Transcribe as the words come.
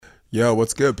Yo,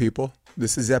 what's good, people?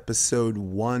 This is episode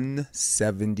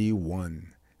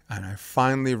 171. And I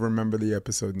finally remember the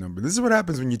episode number. This is what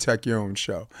happens when you tech your own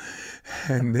show.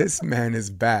 And this man is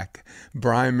back.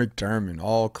 Bryan McDermand,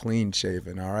 all clean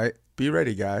shaven, all right? Be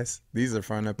ready, guys. These are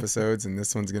fun episodes, and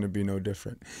this one's going to be no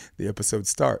different. The episode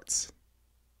starts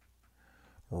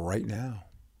right now.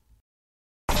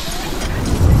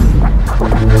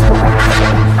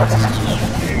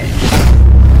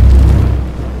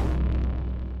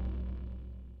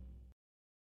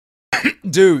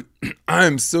 Dude,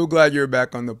 I'm so glad you're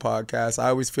back on the podcast. I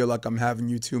always feel like I'm having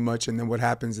you too much, and then what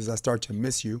happens is I start to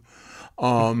miss you.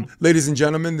 Ladies and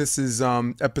gentlemen, this is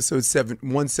episode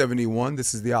 171.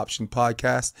 This is the Option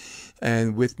Podcast,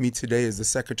 and with me today is the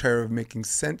Secretary of Making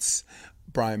Sense,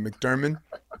 Bryan McDermand,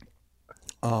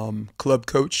 club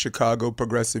coach, Chicago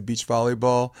Progressive Beach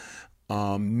Volleyball,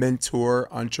 mentor,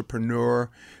 entrepreneur,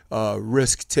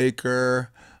 risk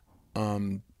taker,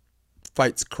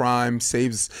 fights crime,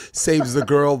 saves the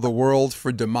girl, the world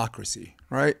for democracy,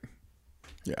 right?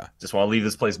 Yeah. Just want to leave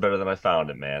this place better than I found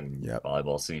it, man. Yep.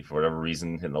 Volleyball scene, for whatever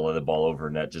reason, hitting the leather ball over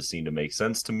net just seemed to make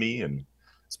sense to me. And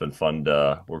it's been fun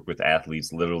to work with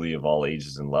athletes literally of all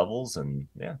ages and levels. And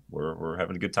yeah, we're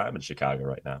having a good time in Chicago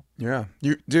right now. Yeah.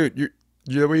 The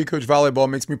way you coach volleyball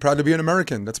makes me proud to be an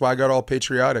American. That's why I got all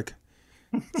patriotic.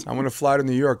 So I want to fly to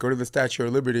New York, go to the Statue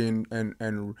of Liberty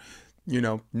and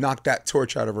knock that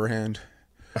torch out of her hand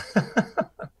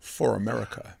for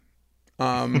America.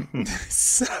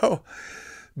 So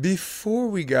before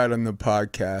we got on the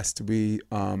podcast, we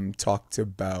talked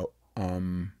about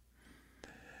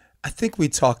I think we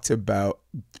talked about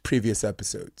previous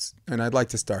episodes, and I'd like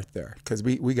to start there because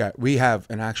we have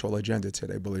an actual agenda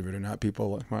today. Believe it or not,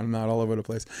 people, I'm not all over the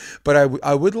place, but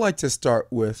I would like to start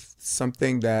with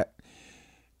something that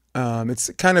it's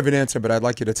kind of an answer, but I'd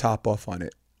like you to top off on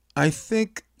it. I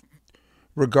think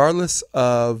regardless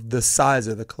of the size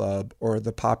of the club or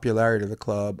the popularity of the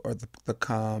club or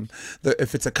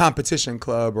if it's a competition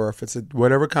club or if it's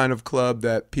whatever kind of club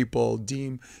that people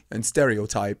deem and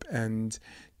stereotype and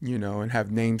and have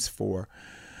names for,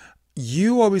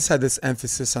 you always had this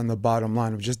emphasis on the bottom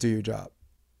line of just do your job.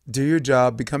 Do your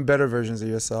job, become better versions of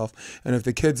yourself, and if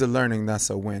the kids are learning, that's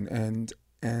a win.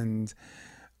 And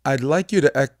I'd like you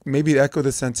to maybe echo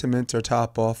the sentiment or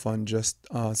top off on just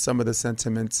some of the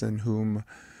sentiments in whom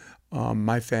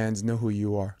my fans know who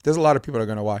you are. There's a lot of people that are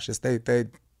going to watch this. They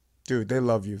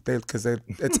love you. Because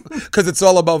it's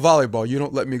all about volleyball. You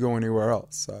don't let me go anywhere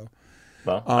else. So,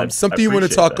 Well, something you want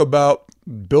to talk about?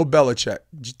 Bill Belichick.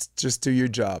 Just do your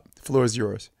job. The floor is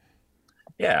yours.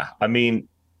 Yeah, I mean,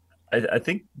 I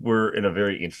think we're in a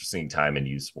very interesting time in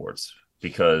youth sports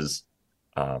because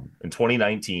in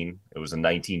 2019, it was a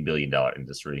 $19 billion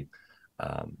industry.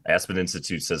 Aspen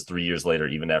Institute says 3 years later,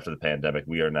 even after the pandemic,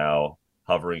 we are now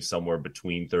hovering somewhere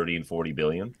between 30 and 40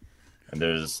 billion. And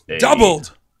there's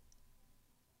Doubled.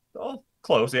 Oh,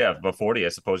 close. Yeah, but 40, I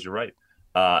suppose you're right.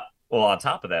 Well, on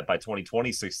top of that, by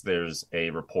 2026, there's a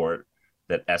report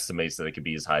that estimates that it could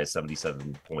be as high as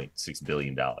 $77.6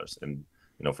 billion. And,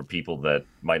 for people that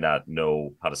might not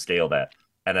know how to scale that,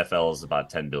 NFL is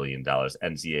about $10 billion.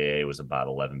 NCAA was about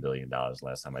 $11 billion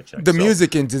last time I checked. The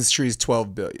music industry is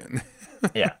 $12 billion.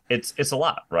 Yeah, it's a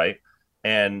lot, right?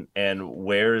 And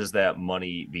where is that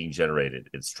money being generated?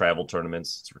 It's travel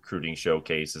tournaments, it's recruiting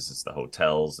showcases, it's the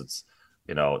hotels. It's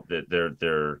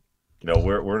we're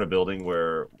in a building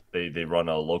where they run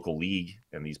a local league,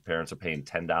 and these parents are paying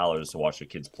 $10 to watch their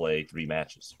kids play 3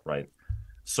 matches, right?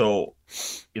 So,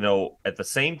 at the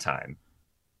same time,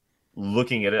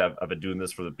 looking at it, I've been doing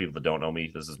this for the people that don't know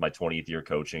me. This is my 20th year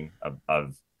coaching.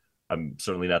 I'm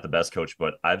certainly not the best coach,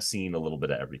 but I've seen a little bit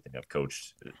of everything. I've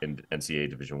coached in NCAA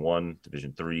Division I,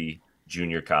 Division III,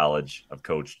 junior college. I've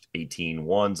coached 18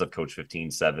 ones. I've coached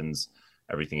 15 sevens,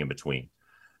 everything in between.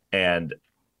 And,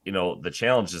 the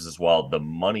challenge is as well, the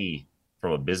money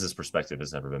from a business perspective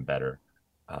has never been better.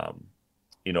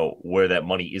 Where that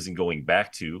money isn't going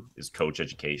back to is coach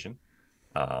education.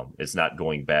 It's not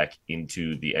going back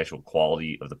into the actual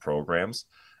quality of the programs.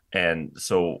 And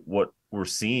so what we're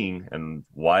seeing, and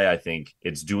why I think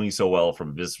it's doing so well from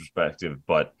a business perspective,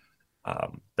 but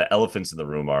the elephants in the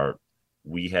room are,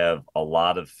 we have a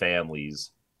lot of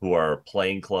families who are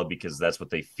playing club because that's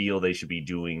what they feel they should be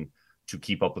doing to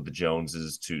keep up with the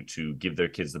Joneses, to give their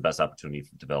kids the best opportunity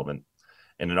for development.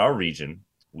 And in our region,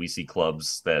 we see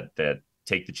clubs that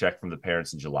take the check from the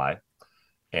parents in July,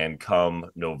 and come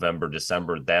November,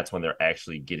 December, that's when they're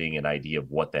actually getting an idea of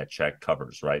what that check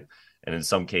covers, right? And in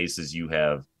some cases, you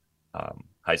have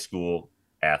high school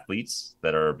athletes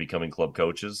that are becoming club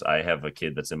coaches. I have a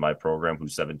kid that's in my program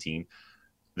who's 17.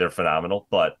 They're phenomenal,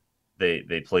 but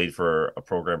they played for a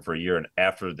program for a year, and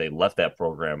after they left that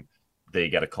program, they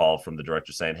got a call from the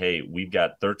director saying, "Hey, we've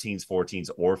got 13s, 14s,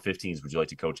 or 15s. Would you like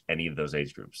to coach any of those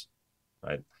age groups?"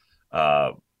 Right?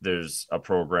 There's a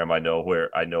program I know where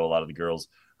I know a lot of the girls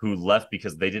who left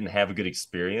because they didn't have a good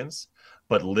experience,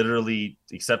 but literally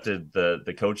accepted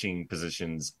the coaching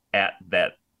positions at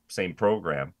that same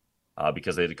program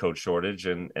because they had a coach shortage,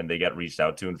 and they got reached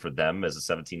out to. And for them as a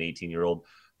 17, 18-year-old,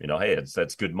 hey,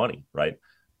 that's good money, right?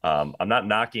 I'm not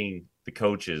knocking the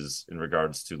coaches in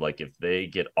regards to, like, if they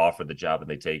get offered the job and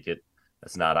they take it,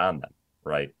 that's not on them,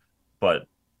 right? But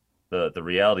the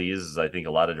reality is I think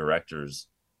a lot of directors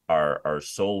are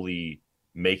solely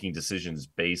making decisions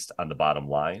based on the bottom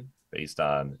line, based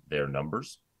on their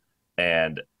numbers.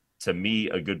 And to me,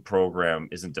 a good program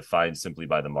isn't defined simply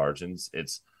by the margins.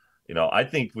 It's, I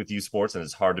think with youth sports, and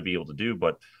it's hard to be able to do,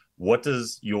 but what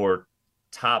does your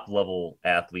top level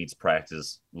athletes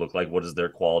practice look like? What is their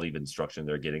quality of instruction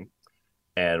they're getting?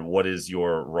 And what is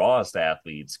your rawest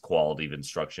athletes' quality of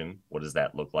instruction? What does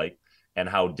that look like? And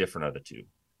how different are the two?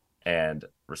 And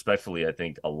respectfully, I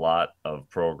think a lot of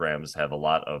programs have a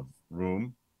lot of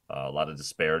room, a lot of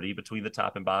disparity between the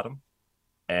top and bottom.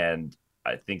 And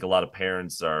I think a lot of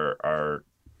parents are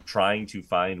trying to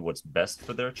find what's best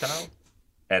for their child.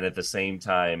 And at the same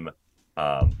time,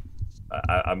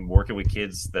 I'm working with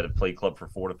kids that have played club for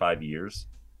 4 to 5 years,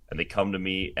 and they come to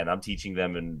me and I'm teaching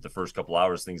them in the first couple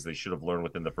hours things they should have learned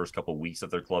within the first couple of weeks of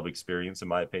their club experience, in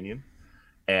my opinion.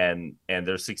 And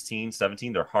they're 16,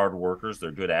 17, they're hard workers,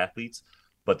 they're good athletes,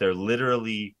 but they're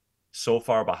literally so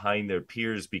far behind their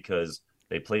peers because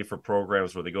they play for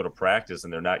programs where they go to practice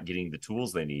and they're not getting the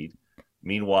tools they need.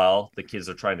 Meanwhile, the kids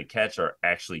they're trying to catch are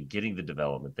actually getting the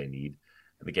development they need,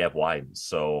 and the gap widens.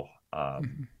 So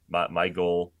my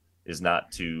goal is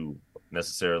not to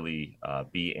necessarily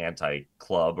be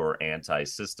anti-club or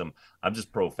anti-system. I'm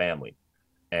just pro-family.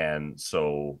 And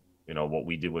so, what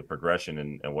we did with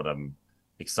progression and what I'm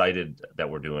excited that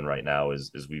we're doing right now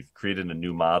is we've created a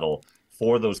new model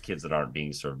for those kids that aren't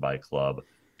being served by a club.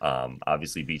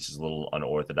 Obviously, Beach is a little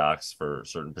unorthodox for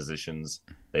certain positions.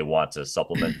 They want to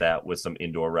supplement that with some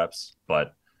indoor reps,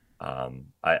 but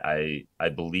I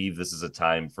believe this is a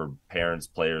time for parents,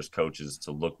 players, coaches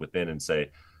to look within and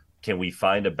say, can we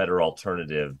find a better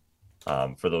alternative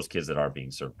for those kids that aren't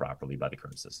being served properly by the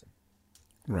current system?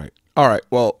 Right. All right.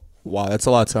 Well, wow, that's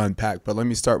a lot to unpack, but let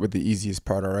me start with the easiest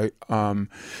part. All right.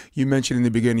 You mentioned in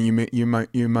the beginning you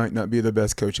might not be the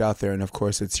best coach out there, and of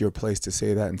course it's your place to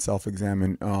say that and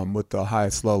self-examine with the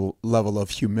highest level of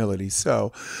humility.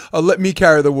 So let me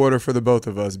carry the water for the both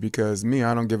of us, because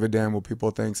I don't give a damn what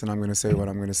people think, and I'm going to say what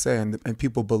I'm going to say, and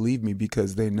people believe me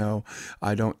because they know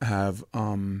I don't have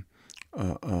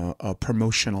a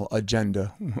promotional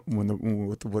agenda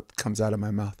with what comes out of my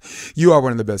mouth. You are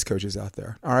one of the best coaches out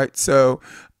there. All right. So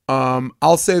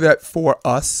I'll say that for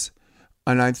us,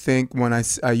 and I think when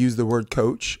I use the word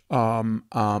coach, I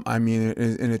mean it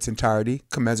in its entirety,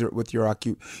 commensurate with your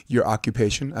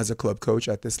occupation as a club coach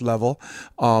at this level,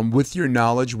 with your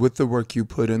knowledge, with the work you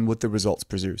put in, with the results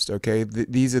produced. Okay,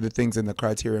 these are the things and the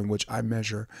criteria in which I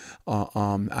measure.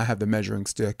 I have the measuring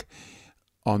stick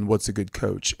on what's a good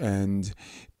coach, and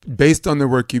based on the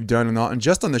work you've done and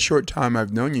just on the short time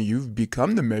I've known you, you've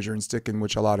become the measuring stick in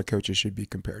which a lot of coaches should be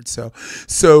compared. So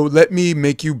let me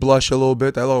make you blush a little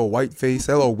bit, that little white face,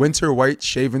 that little winter white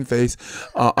shaven face,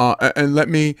 and let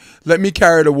me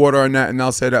carry the water on that, and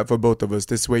I'll say that for both of us.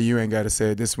 This way you ain't got to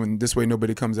say it. This way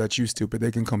nobody comes at you stupid.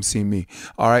 They can come see me.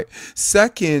 All right.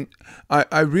 Second,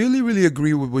 I really, really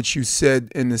agree with what you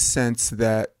said in the sense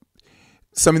that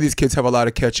some of these kids have a lot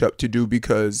of catch up to do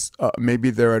because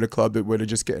maybe they're at a club where they're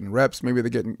just getting reps. Maybe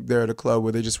they're at a club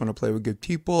where they just want to play with good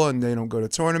people and they don't go to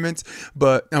tournaments.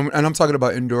 But and I'm talking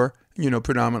about indoor,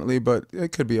 predominantly, but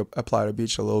it could be applied to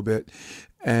beach a little bit.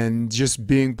 And just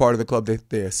being part of the club,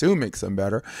 they assume makes them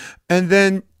better. And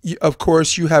then, of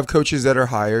course, you have coaches that are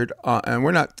hired. And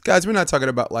we're not talking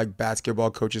about like basketball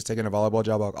coaches taking a volleyball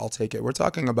job. I'll take it. We're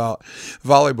talking about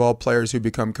volleyball players who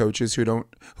become coaches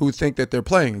who think that their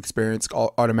playing experience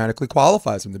automatically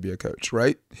qualifies them to be a coach,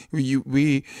 right?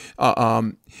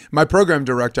 My program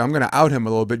director, I'm going to out him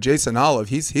a little bit, Jason Olive,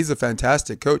 he's a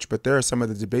fantastic coach, but there are some of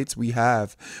the debates we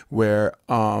have where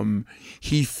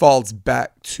he falls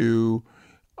back to,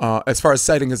 as far as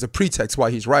citing as a pretext why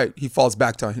he's right, he falls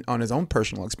back on his own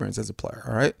personal experience as a player,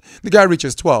 all right? The guy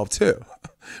reaches 12 too,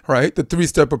 right? The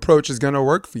 3-step approach is going to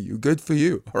work for you. Good for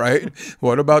you, right?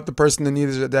 What about the person that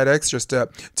needs that extra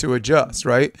step to adjust,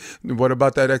 right? What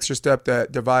about that extra step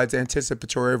that divides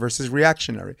anticipatory versus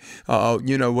reactionary?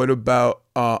 What about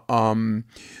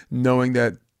knowing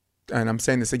that, and I'm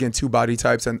saying this again, two body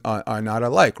types are not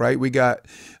alike, right? We got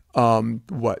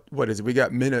What is it? We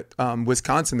got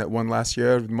Wisconsin that won last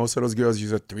year. Most of those girls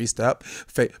use a 3-step.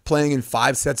 Playing in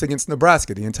 5 sets against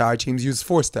Nebraska, the entire teams use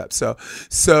 4 steps.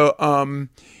 So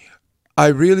I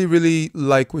really, really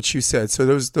like what you said. So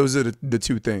those are the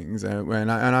 2 things,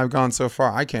 and I've gone so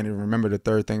far I can't even remember the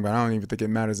 3rd thing, but I don't even think it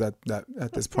matters at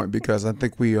this point because I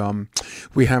think we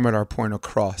hammered our point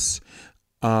across.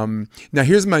 Now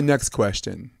here's my next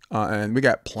question, and we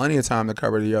got plenty of time to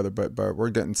cover the other, but we're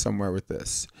getting somewhere with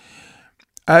this.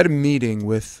 I had a meeting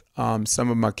with some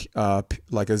of my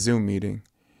like a Zoom meeting.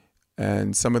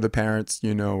 And some of the parents,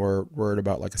 were worried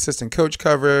about like assistant coach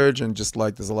coverage and just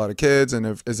like there's a lot of kids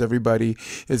and is everybody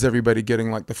getting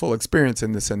like the full experience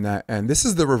in this and that. And this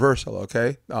is the reversal,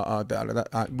 okay?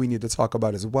 That we need to talk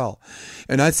about as well.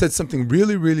 And I said something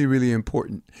really, really, really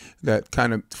important that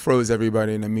kind of froze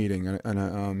everybody in a meeting.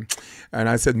 And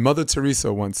I said Mother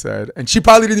Teresa once said, and she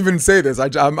probably didn't even say this.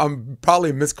 I'm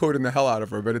probably misquoting the hell out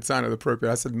of her, but it sounded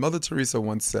appropriate. I said Mother Teresa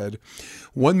once said,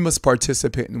 "One must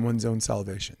participate in one's own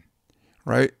salvation."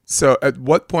 Right? So at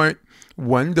what point,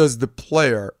 when does the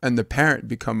player and the parent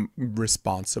become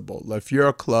responsible? If you're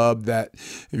a club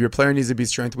if your player needs to be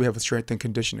strength, we have a strength and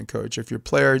conditioning coach. If your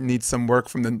player needs some work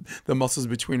from the muscles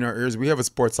between our ears, we have a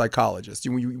sports psychologist.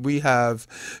 We have,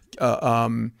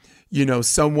 a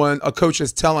coach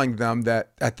is telling them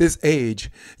that at this age,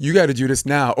 you got to do this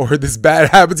now or this bad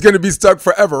habit's going to be stuck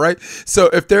forever, right? So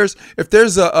if there's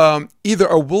either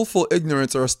a willful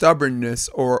ignorance or a stubbornness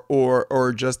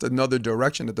or just another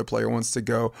direction that the player wants to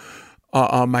go,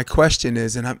 my question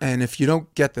is, and if you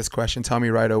don't get this question, tell me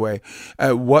right away.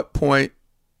 At what point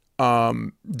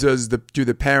do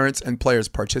the parents and players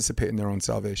participate in their own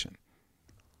salvation?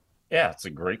 Yeah, it's a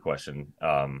great question.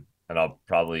 And I'll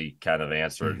probably kind of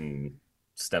answer it and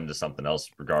stem to something else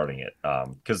regarding it.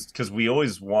 Because we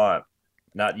always want,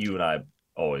 not you and I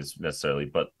always necessarily,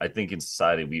 but I think in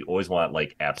society, we always want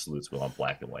like absolutes. We want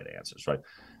black and white answers, right? At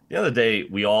the end of the day,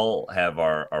 we all have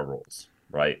our roles,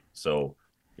 right? So,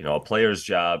 a player's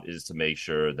job is to make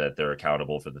sure that they're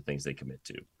accountable for the things they commit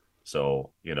to.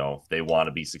 So, if they want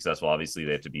to be successful, obviously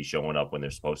they have to be showing up when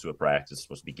they're supposed to at practice,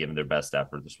 supposed to be giving their best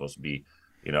effort. They're supposed to be,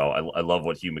 I love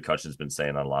what Hugh McCutcheon's been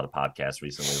saying on a lot of podcasts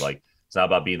recently. Like, it's not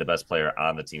about being the best player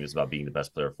on the team. It's about being the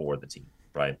best player for the team,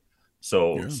 right?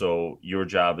 So your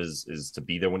job is to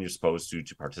be there when you're supposed to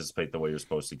participate the way you're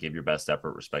supposed to, give your best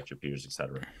effort, respect your peers,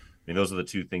 etc. I mean, those are the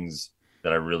 2 things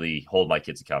that I really hold my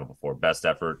kids accountable for: best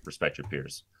effort, respect your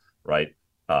peers, right?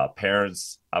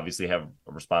 Parents obviously have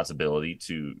a responsibility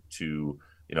to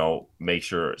make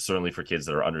sure, certainly for kids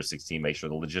that are under 16, make sure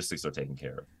the logistics are taken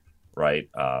care of, right?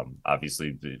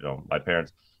 Obviously, my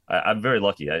parents, I'm very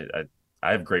lucky.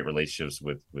 I have great relationships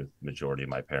with majority of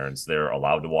my parents. They're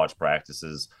allowed to watch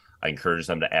practices. I encourage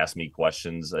them to ask me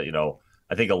questions.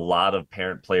 I think a lot of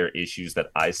parent-player issues that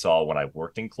I saw when I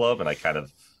worked in club, and I kind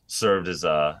of served as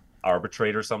a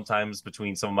arbitrator sometimes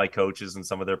between some of my coaches and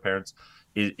some of their parents,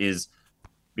 is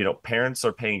parents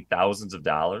are paying thousands of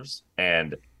dollars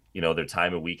and their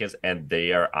time and weekends, and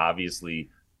they are obviously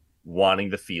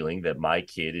wanting the feeling that my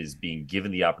kid is being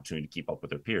given the opportunity to keep up with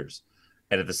their peers.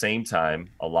 And at the same time,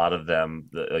 a lot of them,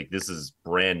 this is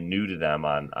brand new to them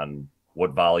on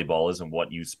what volleyball is and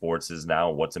what youth sports is now,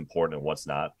 and what's important and what's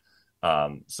not.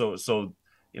 So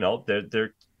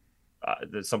they're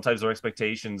sometimes their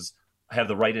expectations have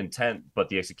the right intent, but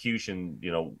the execution,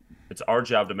 it's our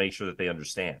job to make sure that they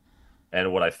understand.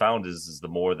 And what I found is the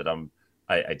more that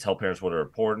I tell parents what are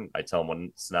important, I tell them when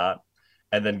it's not.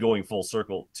 And then going full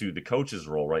circle to the coach's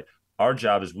role, right? Our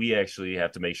job is we actually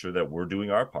have to make sure that we're doing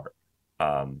our part.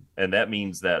 And that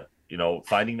means that,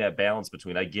 finding that balance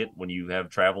between, I get when you have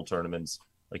travel tournaments,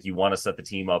 like you want to set the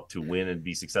team up to win and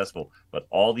be successful, but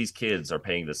all these kids are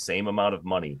paying the same amount of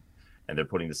money and they're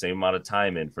putting the same amount of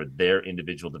time in for their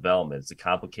individual development. It's a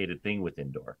complicated thing with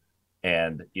indoor.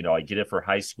 And, I get it for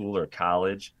high school or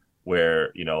college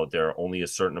where, there are only a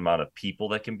certain amount of people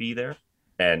that can be there.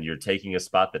 And you're taking a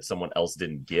spot that someone else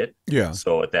didn't get. Yeah.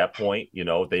 So at that point,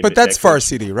 But that's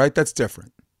varsity, right? That's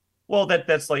different. Well,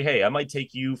 that's like, hey, I might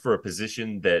take you for a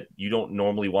position that you don't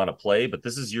normally want to play, but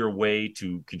this is your way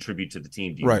to contribute to the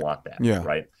team. Do you want that? Yeah.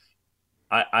 Right.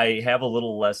 I have a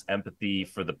little less empathy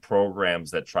for the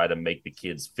programs that try to make the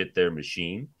kids fit their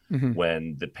machine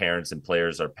when the parents and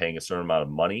players are paying a certain amount of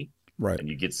money. Right. And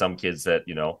you get some kids that,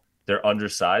 they're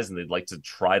undersized and they'd like to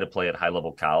try to play at high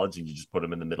level college, and you just put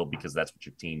them in the middle because that's what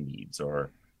your team needs,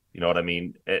 or you know what I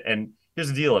mean? And here's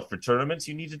the deal: if for tournaments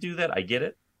you need to do that, I get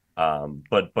it.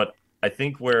 But I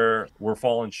think where we're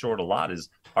falling short a lot is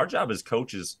our job as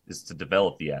coaches is to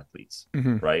develop the athletes,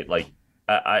 right? Like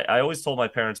I always told my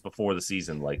parents before the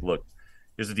season, like, look,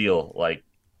 here's the deal: like,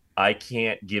 I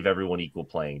can't give everyone equal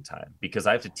playing time because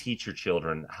I have to teach your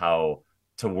children how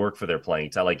to work for their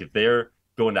playing time. Like if they're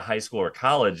going to high school or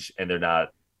college and they're not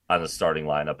on the starting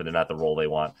lineup and they're not the role they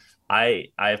want, I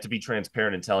have to be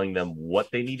transparent in telling them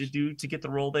what they need to do to get the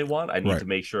role they want. I need Right. to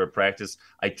make sure at practice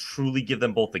I truly give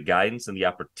them both the guidance and the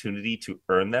opportunity to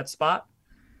earn that spot.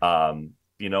 But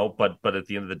at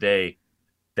the end of the day,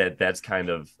 that's kind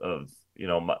of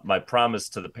my promise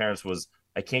to the parents was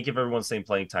I can't give everyone the same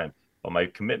playing time, but my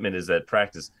commitment is that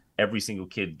practice every single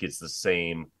kid gets the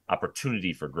same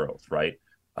opportunity for growth. Right?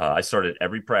 I started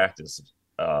every practice.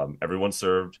 Everyone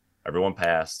served, everyone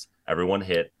passed, everyone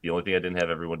hit. The only thing I didn't have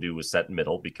everyone do was set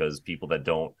middle because people that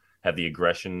don't have the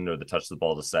aggression or the touch of the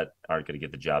ball to set aren't going to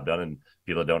get the job done, and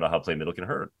people that don't know how to play middle can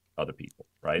hurt other people,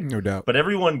 right? No doubt. But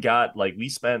everyone got like we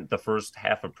spent the first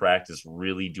half of practice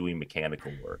really doing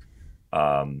mechanical work,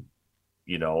 um,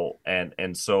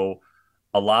 and so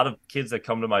a lot of kids that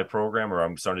come to my program or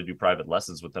I'm starting to do private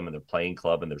lessons with them and they're playing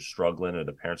club and they're struggling or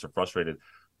the parents are frustrated.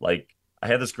 Like I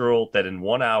had this girl that in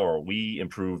 1 hour we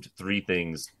improved three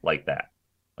things like that.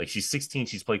 Like she's 16,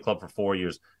 she's played club for 4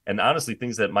 years, and honestly,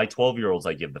 things that my 12-year-olds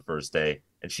I give the first day,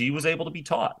 and she was able to be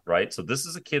taught. Right, so this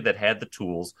is a kid that had the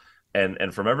tools,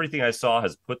 and from everything I saw,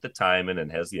 has put the time in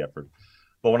and has the effort.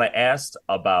 But when I asked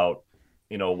about,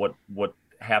 what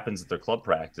happens at their club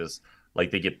practice,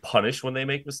 like they get punished when they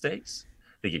make mistakes,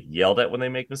 they get yelled at when they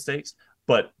make mistakes,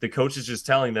 but the coach is just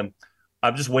telling them,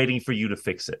 "I'm just waiting for you to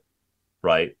fix it."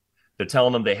 Right? They're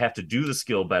telling them they have to do the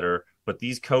skill better, but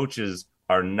these coaches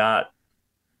are not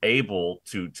able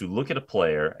to look at a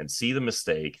player and see the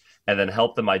mistake and then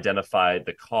help them identify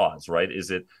the cause. Right? Is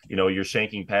it, you're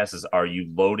shanking passes, are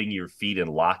you loading your feet and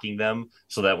locking them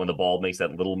so that when the ball makes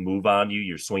that little move on you,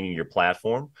 you're swinging your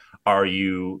platform? Are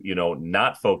you,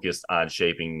 not focused on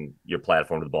shaping your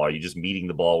platform to the ball? Are you just meeting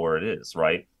the ball where it is?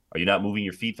 Right? Are you not moving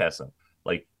your feet fast enough?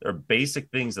 Like there are basic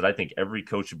things that I think every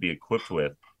coach should be equipped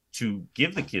with to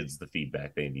give the kids the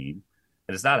feedback they need,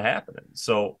 and it's not happening.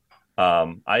 So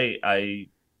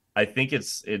I think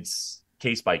it's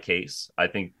case by case. I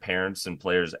think parents and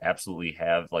players absolutely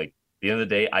have, like, at the end of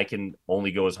the day, I can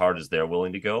only go as hard as they're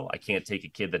willing to go. I can't take a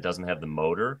kid that doesn't have the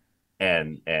motor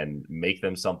and make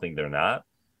them something they're not.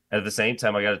 And at the same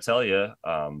time, I got to tell you,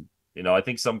 I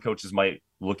think some coaches might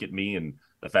look at me and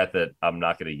the fact that I'm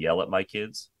not going to yell at my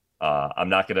kids. I'm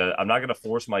not gonna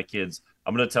force my kids.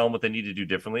 I'm gonna tell them what they need to do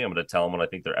differently. I'm gonna tell them when I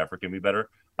think their effort can be better.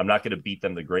 I'm not gonna beat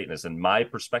them to greatness. And my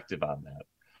perspective on that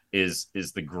is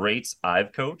the greats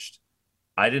I've coached.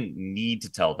 I didn't need to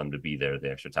tell them to be there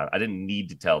the extra time. I didn't need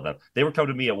to tell them. They were coming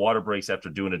to me at water breaks after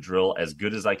doing a drill as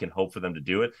good as I can hope for them to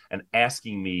do it and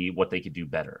asking me what they could do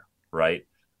better. Right.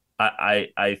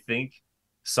 I think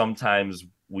sometimes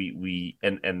we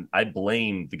I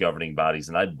blame the governing bodies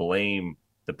and I blame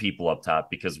the people up top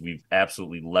because we've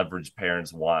absolutely leveraged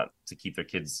parents want to keep their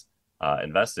kids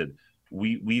invested.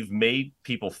 We've made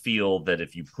people feel that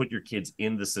if you put your kids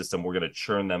in the system, we're going to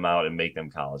churn them out and make them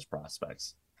college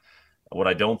prospects. What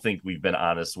I don't think we've been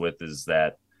honest with is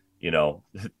that,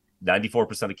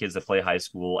 94% of kids that play high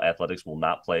school athletics will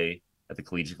not play at the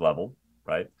collegiate level,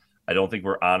 right? I don't think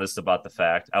we're honest about the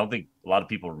fact. I don't think a lot of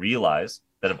people realize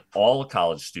that of all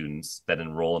college students that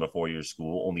enroll in a 4-year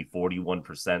school, only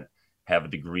 41% have a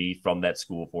degree from that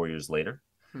school 4 years later.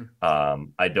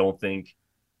 I don't think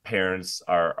parents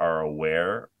are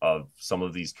aware of some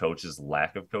of these coaches'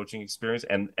 lack of coaching experience.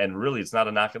 And really, it's not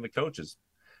a knock on the coaches.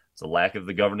 It's a lack of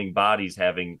the governing bodies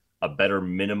having a better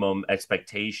minimum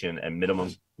expectation and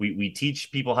minimum. We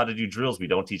teach people how to do drills. We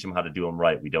don't teach them how to do them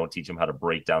right. We don't teach them how to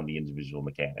break down the individual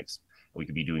mechanics. We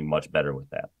could be doing much better with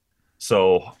that.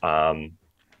 So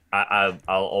I'll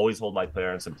always hold my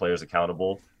parents and players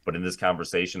accountable. But in this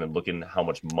conversation and looking how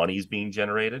much money is being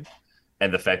generated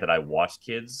and the fact that I watch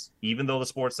kids, even though the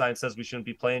sports science says we shouldn't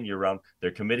be playing year round, they're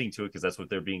committing to it because that's what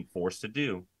they're being forced to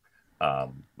do.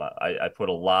 I put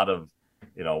a lot of,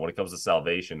 when it comes to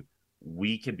salvation,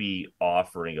 we could be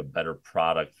offering a better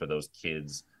product for those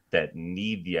kids that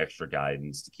need the extra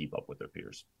guidance to keep up with their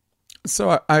peers.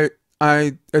 So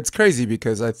it's crazy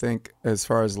because I think as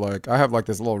far as like, I have like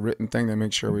this little written thing to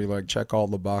make sure we like check all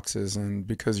the boxes, and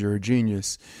because you're a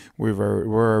genius, we're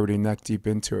already neck deep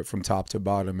into it from top to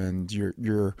bottom, and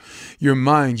your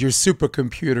mind, your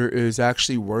supercomputer is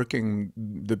actually working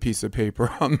the piece of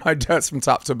paper on my desk from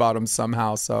top to bottom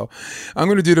somehow. So I'm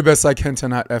going to do the best I can to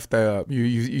not F that up.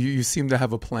 You seem to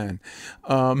have a plan.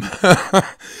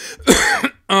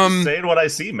 Saying what I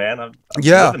see, man. I'm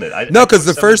yeah, living it. no, because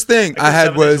the first thing I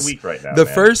had was right now, the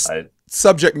man. first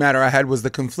subject matter I had was the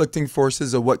conflicting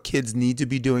forces of what kids need to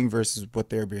be doing versus what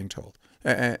they're being told,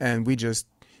 and we just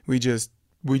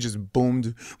We just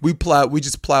boomed. We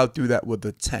just plowed through that with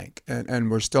a tank,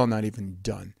 and we're still not even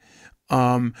done.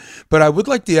 But I would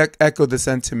like to echo the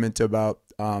sentiment about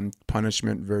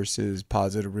punishment versus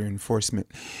positive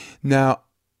reinforcement. Now,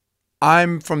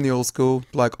 I'm from the old school.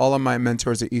 Like all of my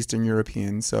mentors are Eastern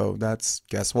European, so that's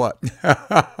guess what,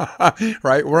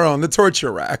 right? We're on the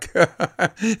torture rack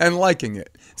and liking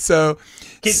it. So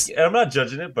I'm not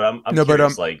judging it, but I'm no, but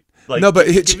curious. no, but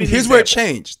Give me an here's where it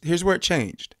example. changed. Here's where it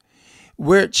changed.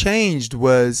 Where it changed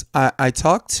was I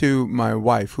talked to my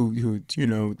wife who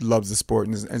loves the sport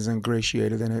and is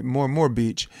ingratiated in it more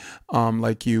beach,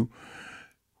 like you,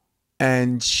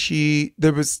 and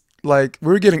there was like we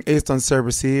were getting aced on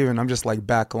service eve and I'm just like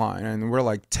back line and we're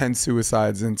like 10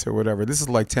 suicides into whatever. This is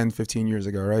like 10, 15 years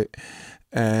ago, right?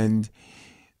 And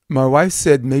my wife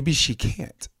said maybe she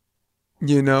can't,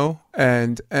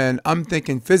 and I'm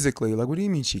thinking physically, like, what do you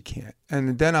mean she can't?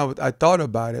 And then I thought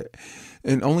about it,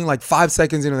 and only like 5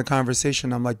 seconds into the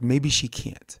conversation, I'm like, maybe she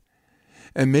can't,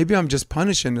 and maybe I'm just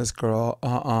punishing this girl,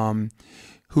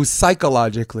 who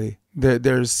psychologically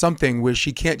there's something where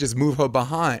she can't just move her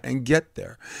behind and get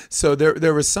there. So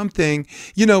there was something,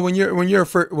 when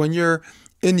you're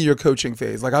into your coaching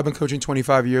phase. Like I've been coaching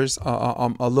 25 years,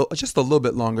 just a little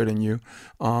bit longer than you.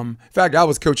 In fact, I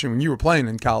was coaching when you were playing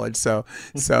in college. And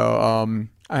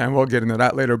we'll get into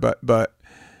that later. But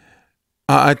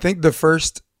I think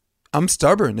I'm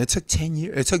stubborn. It took 10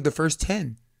 years. It took the first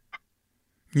 10.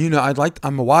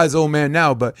 I'm a wise old man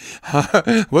now, but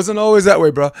wasn't always that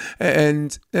way, bro.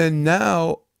 And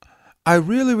now I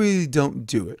really, really don't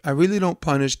do it. I really don't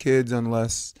punish kids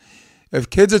unless if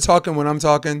kids are talking when I'm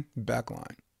talking,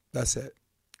 backline. That's it.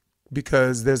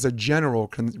 Because there's a general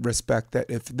respect that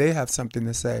if they have something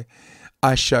to say,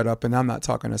 I shut up and I'm not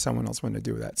talking to someone else when to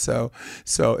do that. So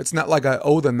it's not like I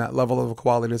owe them that level of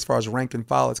equality as far as rank and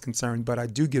file is concerned, but I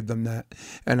do give them that,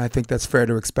 and I think that's fair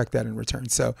to expect that in return.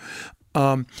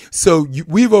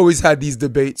 We've always had these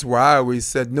debates where I always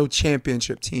said no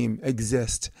championship team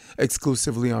exists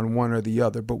exclusively on one or the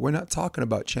other, but we're not talking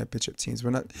about championship teams.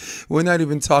 We're not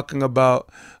even talking about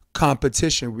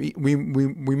competition. We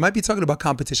might be talking about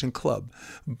competition club,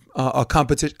 a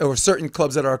competition or certain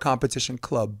clubs that are a competition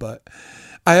club. But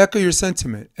I echo your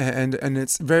sentiment, and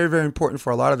it's very, very important for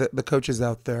a lot of the coaches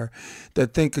out there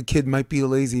that think a kid might be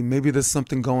lazy. Maybe there's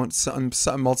something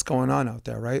else going on out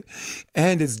there, right?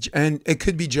 And it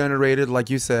could be generated, like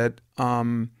you said.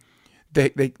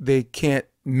 They can't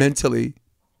mentally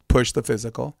push the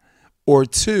physical, or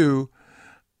two,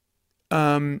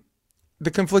 the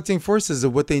conflicting forces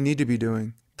of what they need to be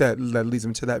doing that leads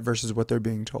them to that versus what they're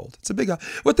being told. It's a big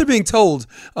what they're being told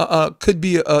could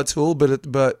be a tool,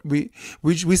 but we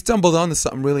stumbled onto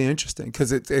something really interesting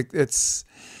because it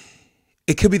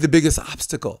could be the biggest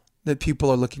obstacle that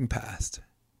people are looking past.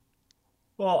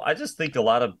 Well, I just think a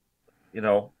lot of, you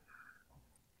know,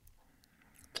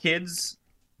 kids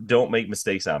don't make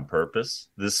mistakes on purpose.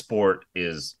 This sport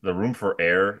is the room for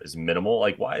error is minimal.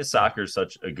 Like, why is soccer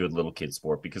such a good little kid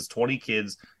sport? Because 20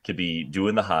 kids could be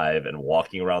doing the hive and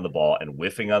walking around the ball and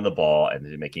whiffing on the ball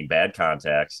and making bad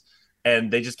contacts. And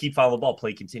they just keep following the ball.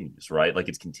 Play continues, right? Like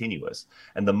it's continuous.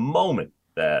 And the moment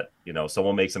that,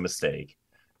 someone makes a mistake,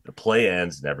 the play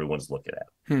ends and everyone's looking at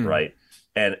it, Hmm. right?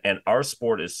 And our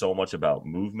sport is so much about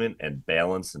movement and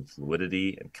balance and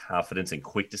fluidity and confidence and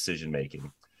quick decision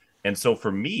making. And so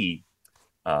for me,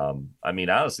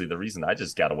 honestly, the reason I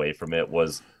just got away from it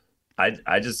was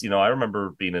I just, I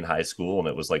remember being in high school and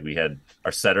it was like we had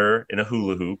our setter in a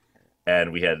hula hoop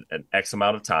and we had an X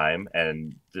amount of time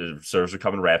and the serves were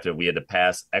coming rapid. We had to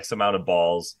pass X amount of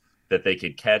balls that they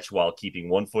could catch while keeping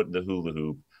one foot in the hula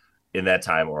hoop in that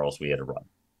time, or else we had to run,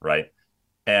 right?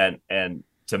 And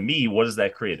to me, what does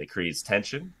that create? It creates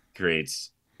tension,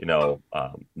 creates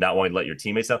not wanting to let your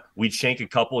teammates down. We'd shank a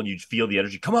couple and you'd feel the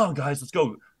energy. Come on, guys, let's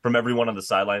go from everyone on the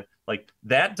sideline. Like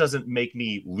that doesn't make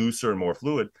me looser and more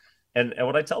fluid. And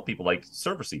what I tell people, like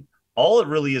serve receive, all it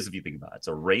really is, if you think about it, it's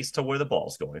a race to where the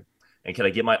ball's going. And can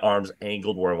I get my arms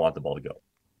angled where I want the ball to go?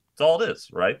 That's all it is,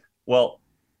 right? Well,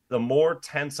 the more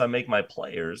tense I make my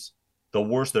players, the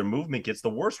worse their movement gets, the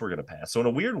worse we're going to pass. So in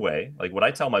a weird way, like what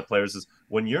I tell my players is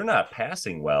when you're not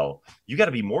passing well, you got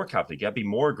to be more confident. You got to be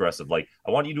more aggressive. Like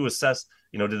I want you to assess,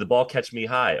 did the ball catch me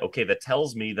high? Okay, that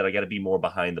tells me that I got to be more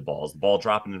behind the ball. Is the ball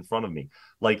dropping in front of me?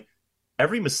 Like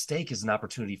every mistake is an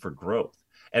opportunity for growth.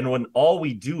 And when all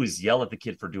we do is yell at the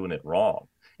kid for doing it wrong,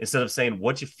 instead of saying,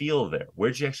 what'd you feel there?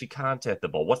 Where'd you actually contact the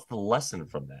ball? What's the lesson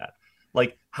from that?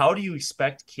 Like, how do you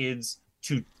expect kids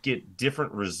to get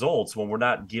different results when we're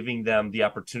not giving them the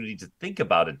opportunity to think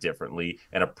about it differently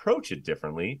and approach it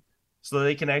differently so that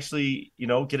they can actually,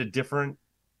 get a different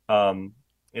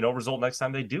result next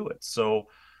time they do it. So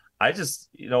I just,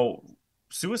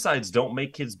 suicides don't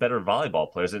make kids better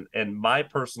volleyball players. And my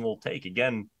personal take,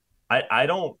 again, I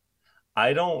don't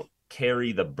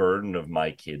carry the burden of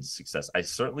my kids' success. I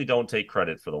certainly don't take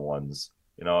credit for the ones,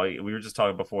 we were just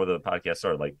talking before the podcast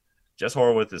started, like Jess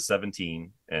Horowitz is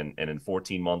 17 and in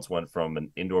 14 months went from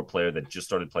an indoor player that just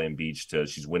started playing beach to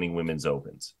she's winning women's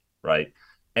opens, right?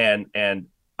 And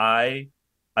I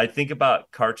think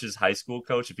about Karch's high school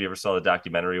coach. If you ever saw the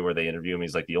documentary where they interview him,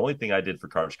 he's like, the only thing I did for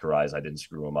Karch Karai is I didn't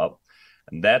screw him up.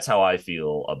 And that's how I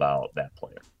feel about that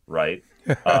player, right?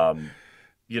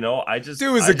 Dude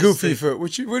was a goofy foot.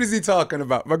 What is he talking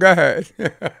about? But go ahead.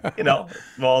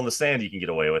 Well, in the sand, you can get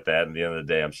away with that. And at the end of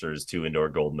the day, I'm sure his 2 indoor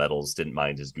gold medals didn't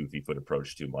mind his goofy foot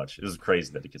approach too much. It was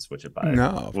crazy that he could switch it by.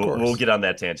 No, of course. We'll get on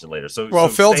that tangent later. So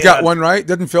Phil's got one, right?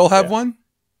 Didn't Phil have one?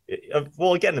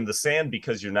 Well, again, in the sand,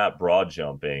 because you're not broad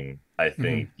jumping, I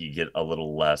think you get a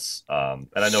little less. And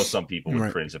I know some people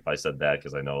would cringe if I said that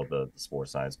because I know the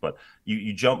sports science, but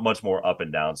you jump much more up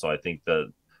and down. So I think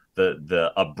the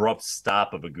abrupt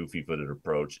stop of a goofy footed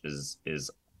approach is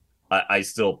I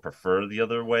still prefer the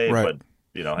other way, right.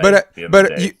 But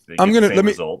I'm gonna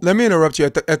let me interrupt you.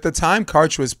 At the time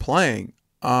Karch was playing,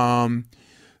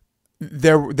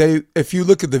 if you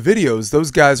look at the videos,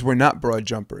 those guys were not broad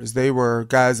jumpers. They were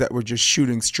guys that were just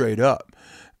shooting straight up.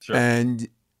 Sure.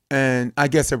 And I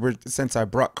guess since I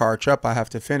brought Karch up, I have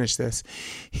to finish this.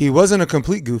 He wasn't a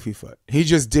complete goofy foot. He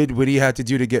just did what he had to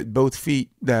do to get both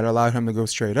feet that allowed him to go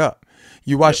straight up.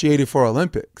 You watch the 84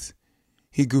 Olympics.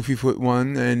 He goofy foot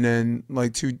one, and then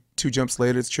like two jumps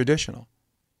later, it's traditional.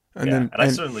 And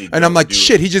I'm like,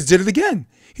 shit, he just did it again.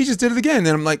 And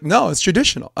I'm like, no, it's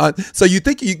traditional. So you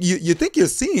think you think you're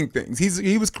seeing things.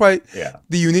 He was quite a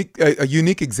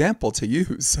unique example to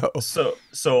use.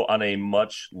 So on a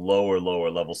much lower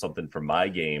level, something for my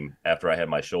game after I had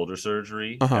my shoulder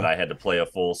surgery and I had to play a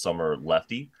full summer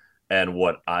lefty. And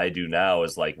what I do now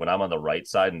is, like, when I'm on the right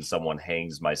side and someone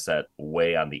hangs my set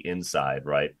way on the inside,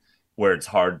 right, where it's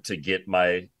hard to get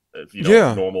my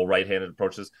normal right-handed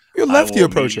approaches, your lefty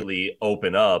approach immediately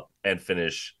open up and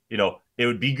finish. It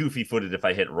would be goofy footed if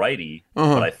I hit righty,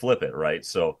 but I flip it, right?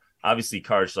 So obviously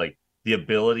Karch, like, the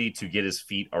ability to get his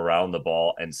feet around the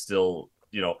ball and still,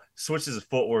 switch his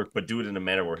footwork, but do it in a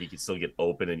manner where he can still get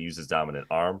open and use his dominant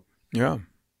arm. Yeah.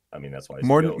 I mean, that's why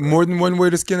more than one way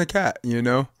to skin a cat,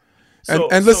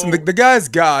 And listen, the guy's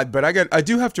God, but I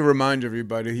do have to remind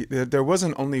everybody that there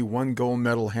wasn't only one gold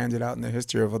medal handed out in the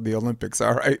history of the Olympics.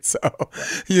 All right, so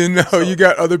you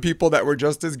got other people that were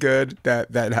just as good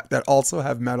that also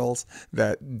have medals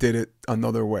that did it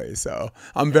another way. So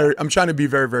I'm trying to be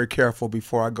very, very careful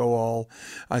before I go all.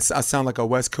 I sound like a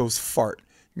West Coast fart.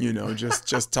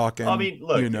 Just talking. I mean,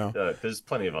 look, there's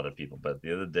plenty of other people, but at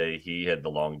the end of the day, he had the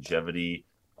longevity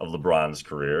of LeBron's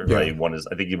career, right?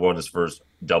 I think he won his first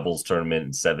doubles tournament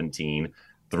in 17,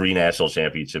 3 national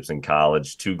championships in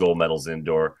college, 2 gold medals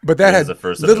indoor. But that had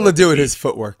little to do with his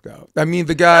footwork, though. I mean,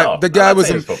 the guy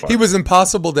was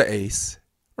impossible to ace.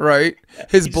 Right,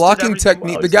 his blocking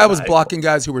technique. The guy was blocking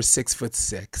guys who were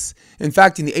 6'6". In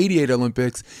fact, in the '88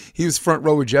 Olympics, he was front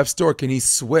row with Jeff Stork, and he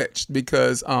switched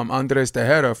because Andres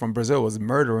Tejera from Brazil was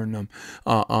murdering them.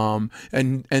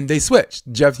 And they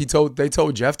switched. They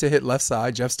told Jeff to hit left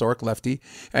side, Jeff Stork lefty,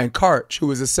 and Karch, who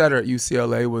was a setter at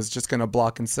UCLA, was just going to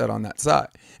block and set on that side.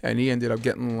 And he ended up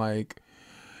getting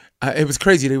it was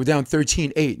crazy. They were down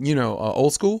 13-8.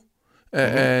 Old school.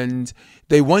 And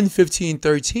they won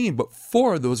 15-13, but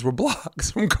 4 of those were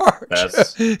blocks from Karch.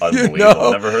 That's unbelievable.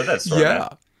 I've never heard that story.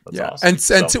 That's awesome.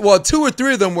 And 2 or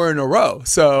 3 of them were in a row.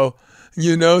 So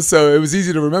so it was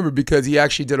easy to remember because he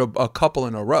actually did a couple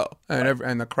in a row,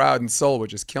 and the crowd and Seoul were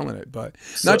just killing it. But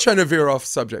not trying to veer off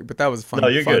subject, but that was fun. No,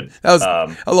 you're good. That was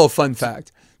a little fun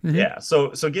fact. Mm-hmm. Yeah.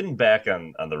 So getting back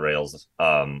on the rails,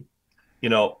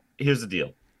 here's the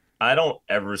deal. I don't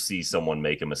ever see someone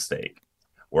make a mistake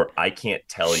where I can't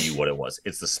tell you what it was.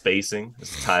 It's the spacing,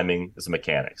 it's the timing, it's the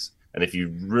mechanics. And if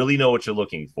you really know what you're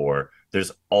looking for,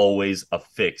 there's always a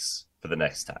fix for the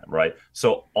next time, right?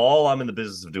 So all I'm in the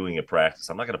business of doing at practice,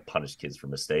 I'm not going to punish kids for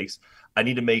mistakes. I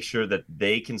need to make sure that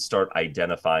they can start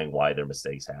identifying why their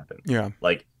mistakes happen. Yeah.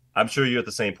 Like, I'm sure you're at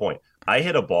the same point. I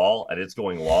hit a ball and it's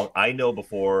going long. I know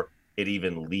before it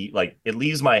even it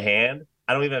leaves my hand,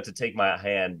 I don't even have to take my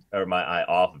hand or my eye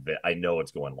off of it. I know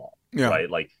it's going long. Yeah. Right?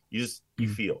 Like, you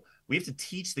feel. We have to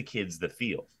teach the kids the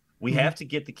feel. We have to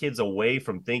get the kids away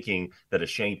from thinking that a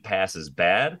shank pass is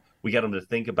bad. We got them to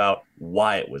think about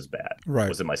why it was bad. Right.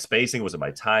 Was it my spacing? Was it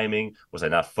my timing? Was I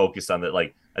not focused on that?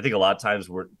 Like, I think a lot of times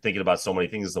we're thinking about so many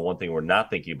things. The one thing we're not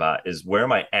thinking about is, where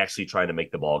am I actually trying to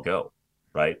make the ball go?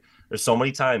 Right. There's so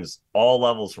many times, all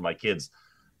levels for my kids.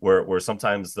 where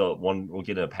sometimes the one will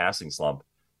get in a passing slump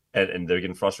and they're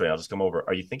getting frustrated. I'll just come over.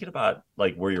 Are you thinking about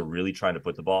like where you're really trying to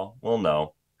put the ball? Well,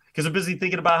 no, because they're busy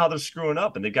thinking about how they're screwing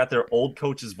up and they've got their old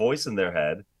coach's voice in their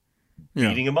head Yeah.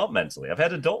 beating them up mentally. I've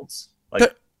had adults like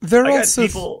They're, they're I got also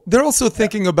people. they're also Yeah,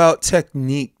 thinking about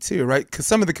technique too, right? Because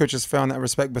some of the coaches found that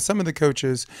respect, but some of the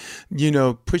coaches,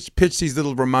 pitch these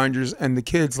little reminders, and the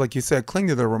kids, like you said, cling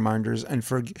to their reminders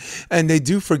and they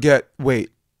do forget.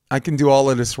 Wait, I can do all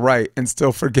of this right and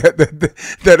still forget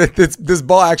this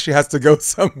ball actually has to go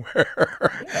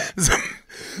somewhere. yeah, So,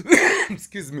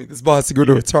 excuse me, this ball has to go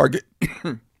to a target.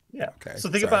 yeah. Okay, So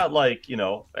think sorry. about like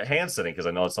hand sitting because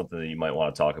I know it's something that you might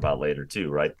want to talk about later too,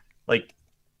 right? Like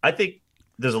I think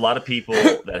there's a lot of people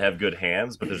that have good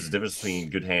hands, but there's a difference between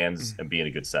good hands and being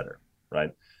a good setter,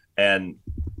 right? And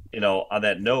on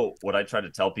that note, what I try to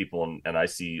tell people, and I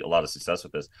see a lot of success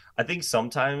with this, I think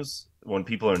sometimes when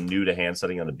people are new to hand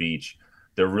setting on the beach,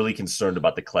 they're really concerned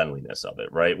about the cleanliness of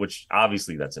it, right? Which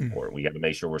obviously that's important. We got to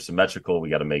make sure we're symmetrical. We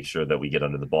got to make sure that we get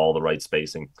under the ball the right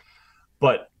spacing.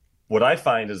 But what I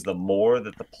find is the more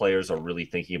that the players are really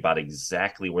thinking about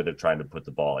exactly where they're trying to put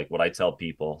the ball, like what I tell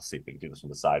people, see if we can do this from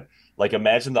the side. Like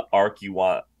imagine the arc you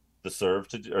want the serve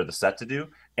to do, or the set to do,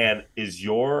 and is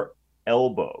your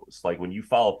elbows like when you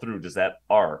follow through? Does that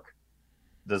arc?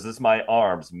 Does this my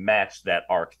arms match that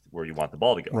arc where you want the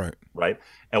ball to go? Right. Right.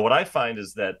 And what I find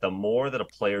is that the more that a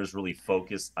player is really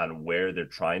focused on where they're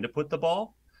trying to put the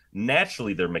ball,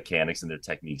 naturally their mechanics and their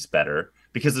techniques better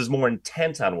because there's more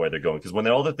intent on where they're going. Because when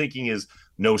all they're thinking is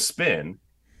no spin,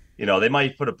 they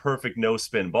might put a perfect no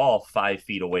spin ball 5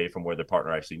 feet away from where their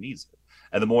partner actually needs it.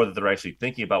 And the more that they're actually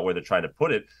thinking about where they're trying to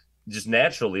put it, just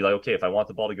naturally, like, okay, if I want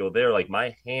the ball to go there, like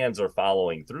my hands are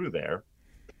following through there,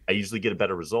 I usually get a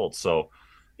better result. So,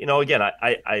 again,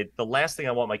 the last thing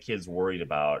I want my kids worried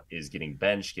about is getting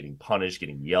benched, getting punished,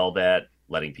 getting yelled at,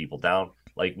 letting people down.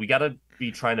 Like, we got to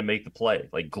be trying to make the play.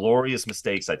 Like, glorious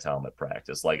mistakes, I tell them at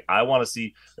practice. Like, I want to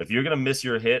see if you're going to miss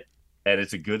your hit and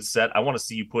it's a good set, I want to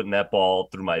see you putting that ball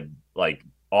through my, like,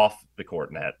 off the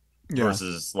court net Yeah.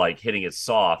 versus like hitting it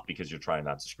soft because you're trying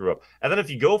not to screw up. And then if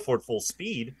you go for it full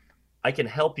speed, I can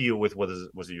help you with was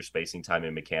it your spacing, time,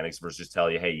 and mechanics versus tell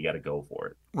you, hey, you got to go for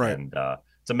it. Right. And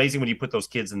it's amazing when you put those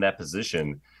kids in that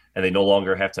position and they no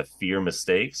longer have to fear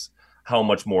mistakes, how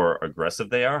much more aggressive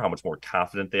they are, how much more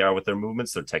confident they are with their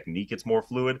movements, their technique gets more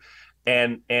fluid,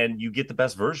 and you get the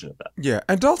best version of them. Yeah,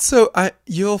 and also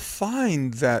you'll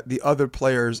find that the other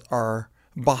players are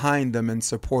behind them and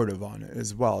supportive on it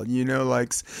as well.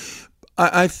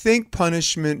 I think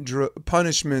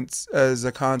punishments as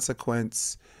a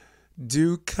consequence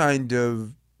do kind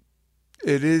of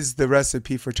it is the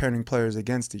recipe for turning players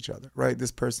against each other, right?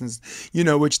 This person's,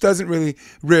 which doesn't really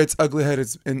rear its ugly head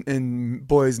in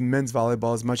boys and men's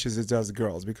volleyball as much as it does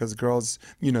girls, because girls,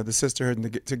 the sisterhood and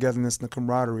the togetherness and the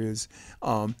camaraderie is,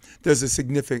 there's a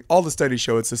significant, all the studies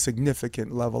show it's a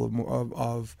significant level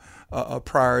of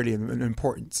priority and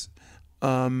importance.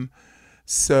 What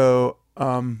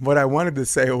I wanted to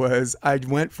say was I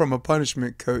went from a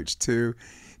punishment coach to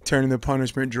turning the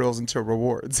punishment drills into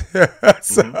rewards. so,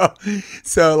 Mm-hmm.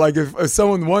 so like if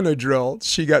someone won a drill,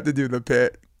 she got to do the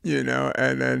pit, and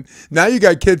then now you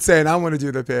got kids saying, I want to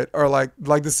do the pit, or like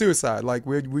the suicide, like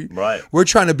Right. we're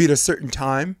trying to beat a certain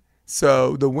time.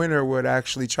 So the winner would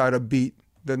actually try to beat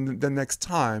the next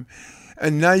time.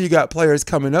 And now you got players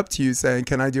coming up to you saying,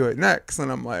 can I do it next?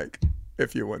 And I'm like,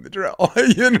 if you win the drill,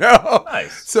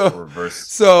 Nice. So,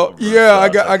 Reverse yeah, I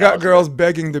got psychology girls there.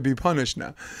 begging to be punished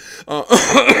now.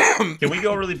 Can we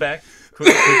go really back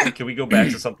quickly? Can we go back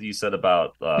to something you said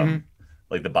about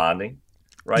like the bonding,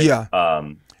 right? Yeah,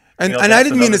 and I That's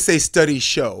didn't mean to another. say study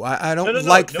show. I No, don't no, no,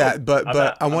 like no. that, but I'm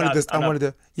not. I I'm wanted not. this. I I'm not. wanted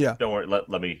to. Yeah, Don't worry. Let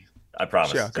me. I yeah.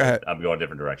 promise. Go ahead. I'm going a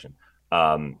different direction.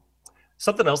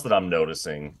 Something else that I'm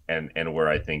noticing, and where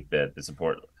I think that it's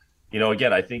important.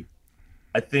 Again, I think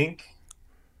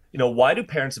why do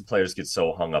parents and players get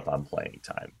so hung up on playing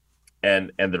time?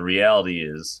 And the reality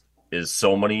is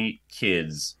so many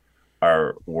kids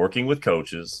are working with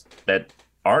coaches that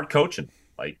aren't coaching.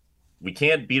 Like, we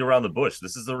can't beat around the bush.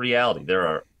 This is the reality. There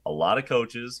are a lot of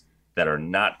coaches that are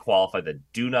not qualified, that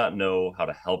do not know how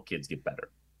to help kids get better,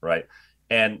 right?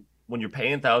 And when you're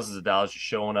paying thousands of dollars, you're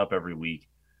showing up every week,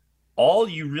 all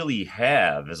you really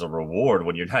have as a reward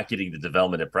when you're not getting the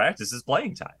development at practice is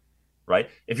playing time, right?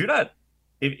 If you're not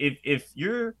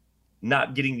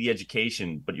getting the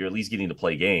education, but you're at least getting to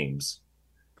play games,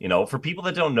 for people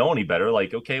that don't know any better,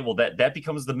 like, okay, well, that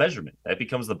becomes the measurement. That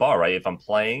becomes the bar, right? If I'm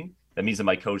playing, that means that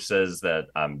my coach says that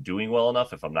I'm doing well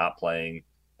enough. If I'm not playing,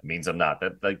 it means I'm not.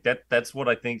 That's what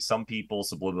I think some people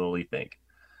subliminally think.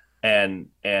 And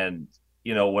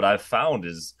what I've found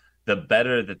is the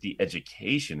better that the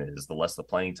education is, the less the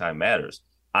playing time matters.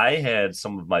 I had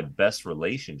some of my best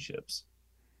relationships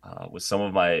with some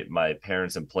of my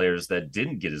parents and players that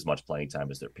didn't get as much playing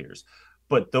time as their peers,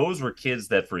 but those were kids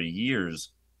that for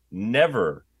years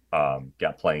never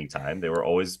got playing time. They were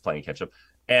always playing catch up,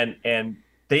 and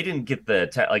they didn't get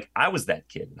like I was that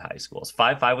kid in high school. I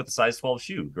was 5'5" with a size 12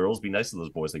 shoe. Girls be nice to those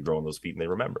boys. They grow on those feet and they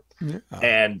remember. Yeah.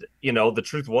 And the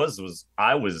truth was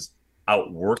I was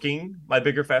outworking my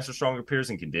bigger, faster, stronger peers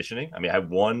in conditioning. I mean, I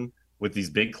won with these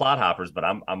big clod hoppers, but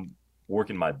I'm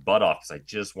working my butt off because I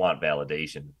just want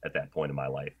validation at that point in my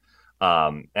life.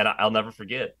 And I'll never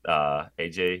forget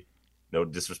AJ. No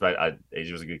disrespect,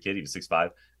 AJ was a good kid. He was 6'5",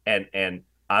 and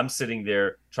I'm sitting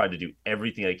there trying to do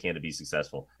everything I can to be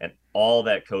successful, and all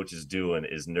that coach is doing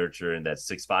is nurturing that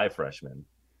 6'5" freshman,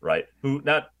 right? Who,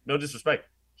 no disrespect,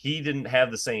 he didn't have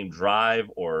the same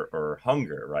drive or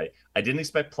hunger, right? I didn't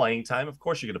expect playing time. Of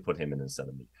course, you're going to put him in instead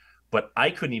of me, but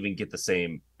I couldn't even get the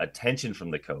same attention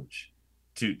from the coach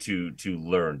to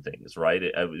learn things, right?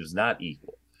 It was not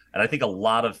equal, and I think a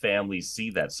lot of families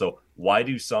see that. So why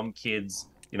do some kids?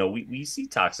 We see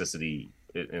toxicity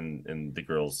in the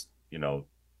girls,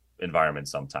 environment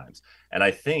sometimes. And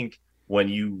I think when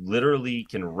you literally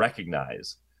can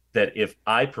recognize that if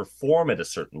I perform at a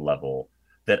certain level,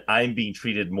 that I'm being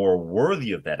treated more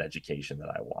worthy of that education that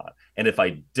I want. And if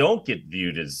I don't get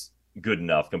viewed as good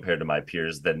enough compared to my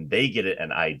peers, then they get it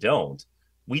and I don't.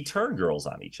 We turn girls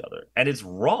on each other. And it's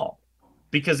wrong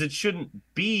because it shouldn't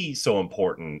be so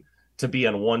important to be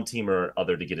on one team or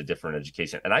other to get a different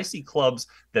education. And I see clubs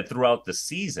that throughout the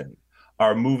season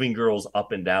are moving girls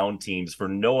up and down teams for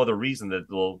no other reason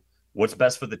that what's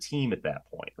best for the team at that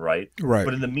point, right? Right.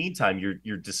 But in the meantime,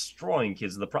 you're destroying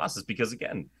kids in the process because,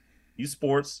 again, youth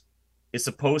sports is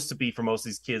supposed to be, for most of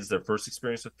these kids, their first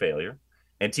experience with failure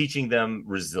and teaching them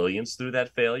resilience through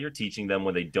that failure, teaching them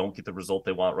when they don't get the result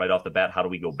they want right off the bat, how do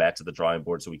we go back to the drawing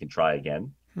board so we can try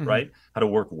again, right? How to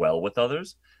work well with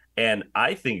others. And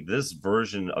I think this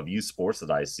version of youth sports that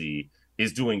I see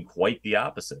is doing quite the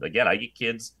opposite. Again, I get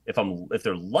kids, if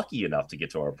they're lucky enough to get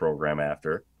to our program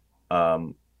after,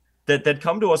 that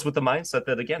come to us with the mindset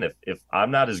that, again, if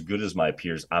I'm not as good as my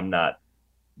peers, I'm not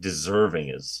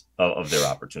deserving of their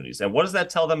opportunities. And what does that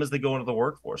tell them as they go into the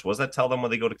workforce? What does that tell them when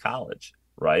they go to college,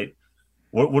 right?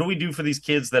 What do we do for these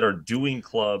kids that are doing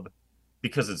club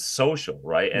because it's social,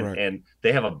 right? And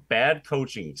they have a bad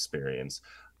coaching experience.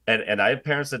 And I have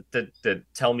parents that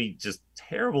tell me just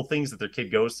terrible things that their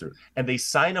kid goes through, and they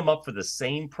sign them up for the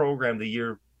same program the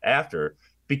year after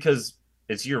because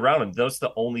it's year round, and that's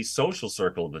the only social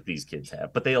circle that these kids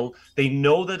have. But they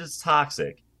know that it's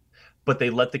toxic, but they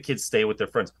let the kids stay with their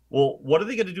friends. Well, what are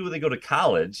they going to do when they go to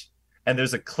college? And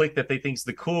there's a clique that they think's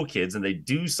the cool kids, and they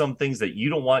do some things that you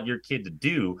don't want your kid to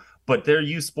do, but their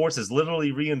youth sports is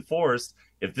literally reinforced.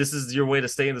 If this is your way to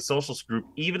stay in the social group,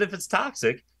 even if it's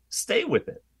toxic, stay with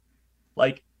it.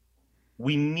 Like,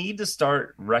 we need to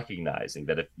start recognizing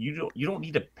that if you don't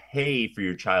need to pay for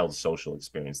your child's social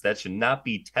experience. That should not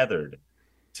be tethered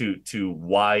to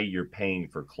why you're paying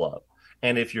for club.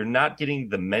 And if you're not getting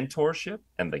the mentorship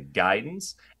and the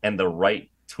guidance and the right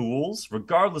tools,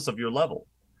 regardless of your level,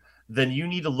 then you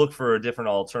need to look for a different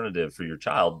alternative for your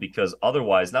child, because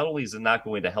otherwise, not only is it not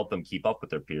going to help them keep up with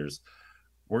their peers,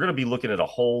 we're going to be looking at a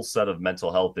whole set of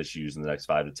mental health issues in the next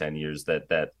 5 to 10 years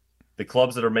that the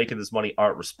clubs that are making this money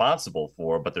aren't responsible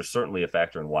for, but they're certainly a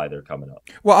factor in why they're coming up.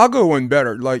 Well, I'll go one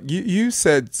better. Like you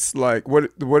said, like,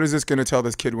 what is this going to tell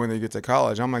this kid when they get to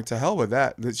college? I'm like, to hell with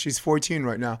that. She's 14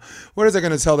 right now. What is that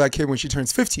going to tell that kid when she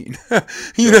turns 15?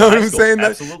 You know what I'm saying?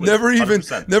 Absolutely.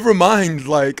 Never mind,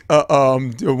 like,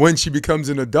 when she becomes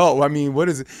an adult. I mean, what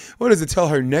does it tell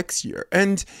her next year?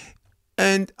 And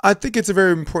I think it's a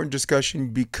very important discussion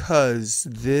because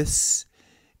this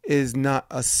is not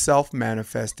a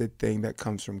self-manifested thing that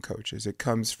comes from coaches. It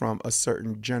comes from a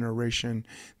certain generation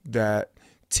that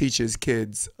teaches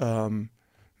kids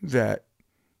that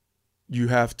you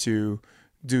have to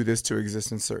do this to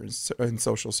exist in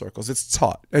social circles. It's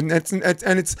taught, and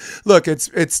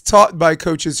it's taught by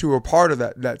coaches who are part of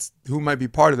who might be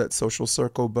part of that social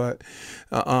circle, but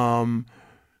the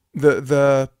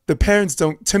parents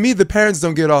don't. To me, the parents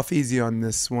don't get off easy on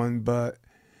this one, but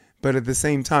at the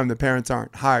same time, the parents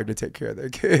aren't hired to take care of their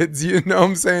kids. You know what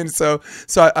I'm saying? So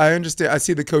I understand. I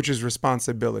see the coach's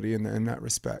responsibility in that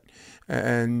respect,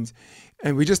 and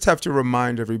we just have to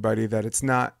remind everybody that it's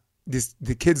not this.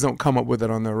 The kids don't come up with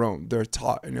it on their own. They're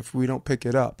taught, and if we don't pick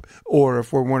it up, or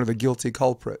if we're one of the guilty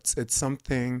culprits, it's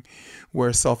something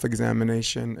where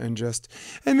self-examination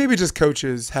and maybe just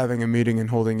coaches having a meeting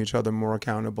and holding each other more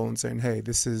accountable and saying, "Hey,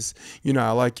 this is,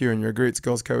 I like you and you're a great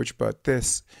skills coach, but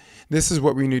this this is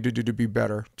what we need to do to be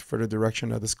better for the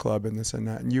direction of this club and this and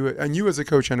that. And you as a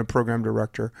coach and a program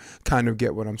director kind of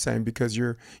get what I'm saying, because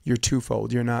you're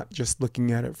twofold. You're not just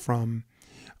looking at it from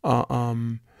uh,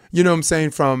 um you know what I'm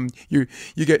saying, from you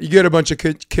get a bunch of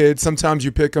kids. Sometimes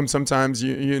you pick them, sometimes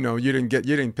you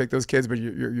didn't pick those kids, but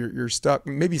you're stuck,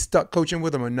 maybe stuck coaching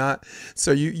with them or not.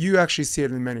 So you actually see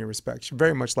it in many respects,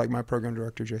 very much like my program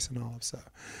director Jason Olive. So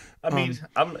I mean,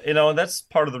 and that's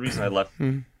part of the reason I left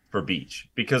mhm, for beach,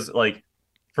 because like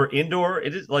for indoor,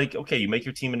 it is like, okay, you make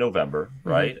your team in November,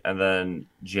 mhm, right? And then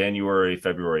January,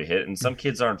 February hit, and some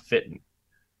kids aren't fitting,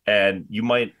 and you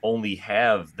might only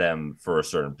have them for a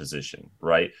certain position,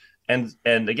 right? And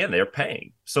again, they're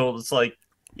paying, so it's like,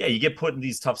 yeah, you get put in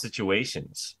these tough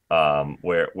situations,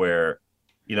 where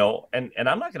and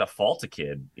I'm not going to fault a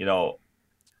kid,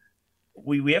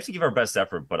 we have to give our best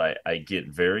effort, but I get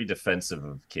very defensive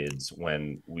of kids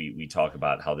when we talk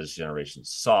about how this generation's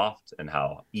soft and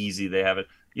how easy they have it.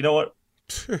 You know what?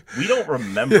 We don't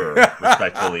remember,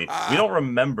 respectfully, we don't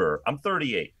remember. I'm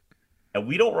 38, and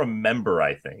we don't remember,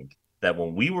 I think, that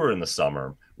when we were in the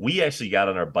summer, we actually got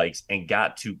on our bikes and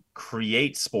got to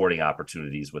create sporting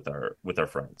opportunities with our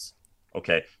friends.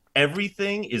 Okay.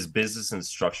 Everything is business and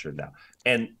structured now.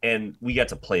 And we got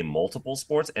to play multiple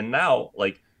sports. And now,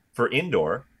 like for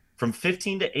indoor, from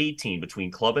 15 to 18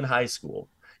 between club and high school,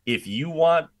 if you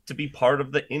want to be part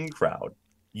of the in crowd,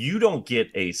 you don't get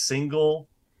a single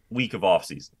week of off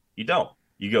season. You don't.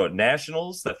 You go at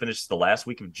nationals that finishes the last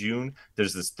week of June.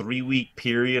 There's this 3-week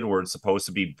period where it's supposed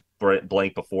to be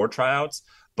blank before tryouts.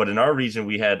 But in our region,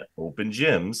 we had open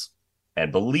gyms.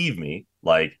 And believe me,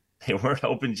 like they weren't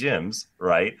open gyms,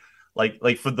 right?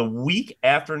 Like for the week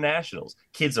after nationals,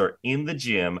 kids are in the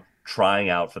gym trying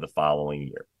out for the following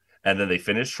year. And then they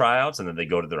finish tryouts, and then they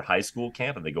go to their high school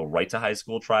camp, and they go right to high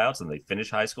school tryouts, and they finish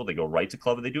high school, they go right to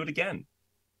club, and they do it again.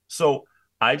 So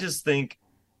I just think,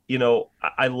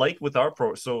 I like with our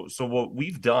pro. So what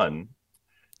we've done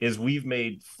is we've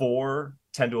made 4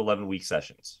 10 to 11 week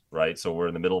sessions, right? So we're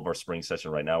in the middle of our spring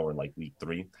session right now. We're in like week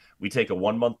 3. We take a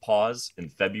 1-month pause in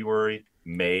February,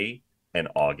 May, and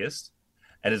August.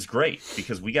 And it's great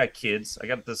because we got kids. I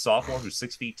got the sophomore who's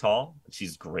 6 feet tall.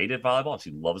 She's great at volleyball.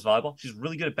 She loves volleyball. She's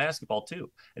really good at basketball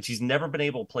too. And she's never been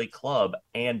able to play club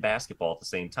and basketball at the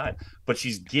same time. But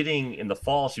she's getting, in the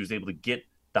fall, she was able to get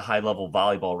the high level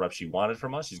volleyball reps she wanted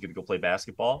from us. She's going to go play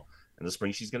basketball. In the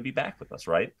spring, she's going to be back with us,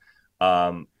 right?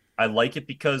 I like it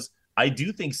because I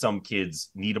do think some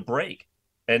kids need a break.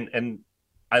 And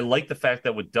I like the fact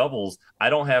that with doubles, I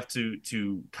don't have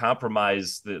to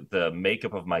compromise the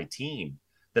makeup of my team.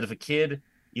 That if a kid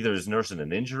either is nursing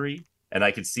an injury and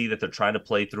I can see that they're trying to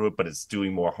play through it, but it's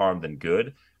doing more harm than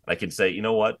good, I can say, you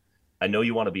know what? I know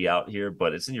you want to be out here,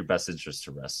 but it's in your best interest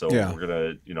to rest. So yeah. we're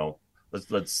gonna,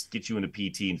 let's get you into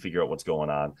PT and figure out what's going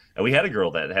on. And we had a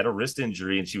girl that had a wrist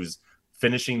injury, and she was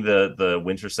finishing the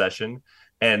winter session,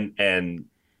 and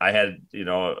I had,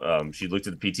 she looked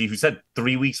at the PT who said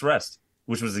 3 weeks rest,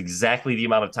 which was exactly the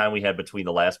amount of time we had between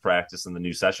the last practice and the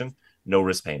new session. No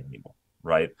wrist pain anymore,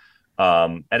 right?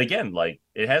 And again, like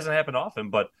it hasn't happened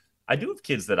often, but I do have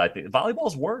kids that I think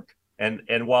volleyball's work. And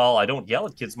while I don't yell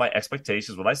at kids, my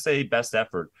expectations, when I say best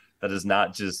effort, that is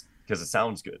not just because it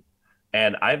sounds good.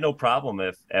 And I have no problem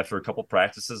if after a couple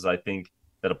practices, I think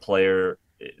that a player,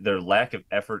 their lack of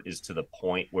effort is to the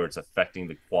point where it's affecting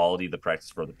the quality of the practice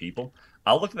for other people.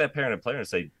 I'll look at that parent and player and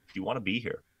say, do you want to be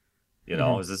here?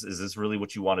 Mm-hmm. Is this really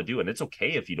what you want to do? And it's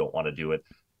okay if you don't want to do it.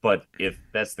 But if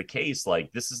that's the case,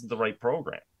 like this isn't the right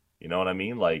program. You know what I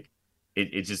mean? Like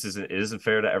it just isn't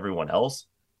fair to everyone else.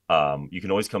 You can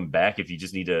always come back if you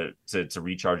just need to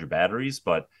recharge your batteries.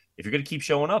 But if you're going to keep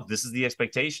showing up, this is the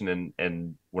expectation,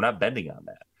 and we're not bending on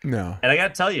that. No. And I got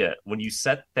to tell you, when you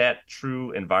set that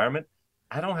true environment,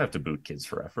 I don't have to boot kids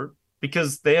for effort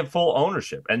because they have full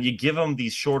ownership, and you give them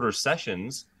these shorter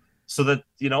sessions so that,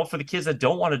 for the kids that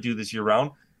don't want to do this year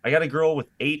round. I got a girl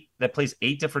that plays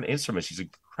 8 different instruments. She's an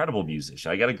incredible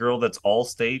musician. I got a girl that's all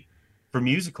state for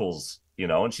musicals,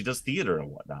 and she does theater and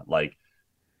whatnot. Like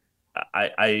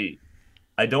I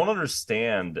don't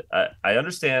understand. I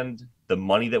understand the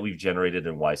money that we've generated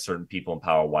and why certain people in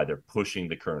power, why they're pushing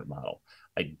the current model.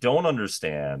 I don't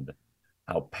understand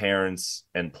how parents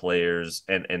and players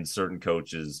and certain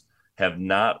coaches have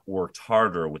not worked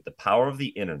harder with the power of the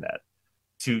internet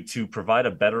to provide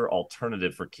a better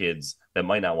alternative for kids that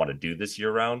might not want to do this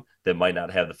year round, that might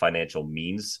not have the financial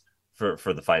means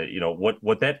for the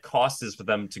what that cost is for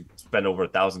them to spend over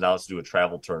 $1,000 to do a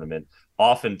travel tournament,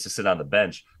 often to sit on the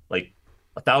bench. Like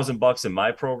 $1,000 in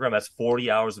my program, that's 40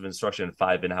 hours of instruction and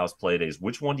 5 in-house play days.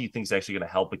 Which one do you think is actually going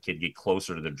to help a kid get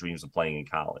closer to their dreams of playing in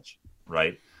college?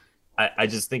 Right. I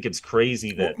just think it's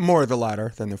crazy that More the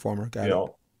latter than the former. Got you it.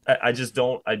 know I just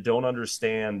don't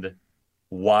understand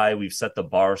why we've set the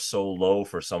bar so low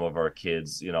for some of our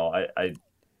kids. I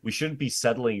we shouldn't be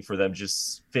settling for them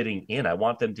just fitting in. I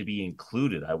want them to be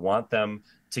included. I want them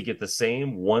to get the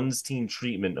same ones team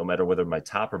treatment, no matter whether my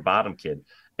top or bottom kid.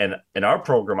 And in our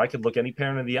program, I could look any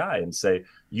parent in the eye and say,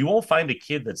 you won't find a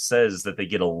kid that says that they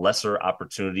get a lesser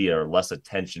opportunity or less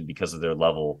attention because of their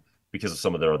level, because of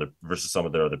some of their other versus some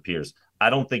of their other peers. I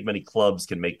don't think many clubs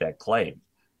can make that claim.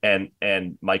 And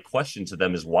my question to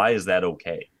them is, why is that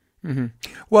okay? Mm-hmm.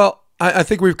 Well, I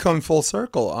think we've come full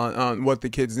circle on what the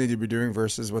kids need to be doing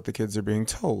versus what the kids are being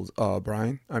told,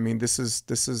 Brian. I mean, it's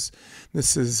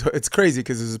crazy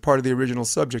because this is part of the original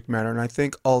subject matter, and I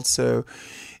think also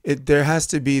there has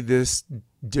to be this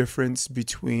difference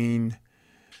between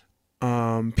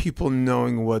people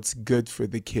knowing what's good for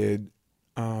the kid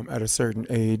at a certain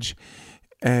age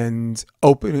and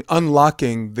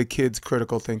unlocking the kid's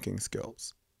critical thinking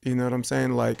skills. You know what I'm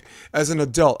saying? Like, as an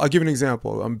adult, I'll give you an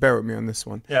example. Bear with me on this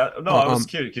one. Yeah, no, I was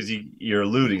curious because you're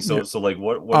alluding. So, Yeah. so like,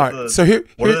 what All are right. the So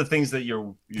what are the things that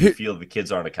you feel the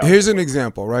kids aren't accountable here's an for?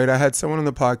 example, right? I had someone on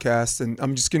the podcast, and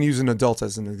I'm just going to use an adult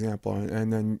as an example,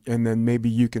 and then maybe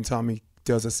you can tell me,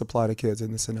 does this apply to kids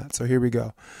and this and that. So here we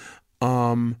go.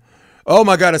 Oh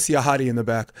my God, I see a hottie in the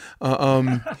back.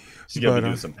 She's gonna be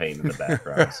doing some pain in the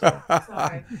background. So.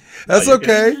 Sorry. That's you're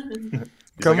okay.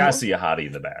 He's like, I see a hottie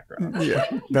in the background. Yeah,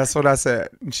 that's what I said.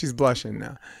 She's blushing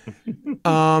now.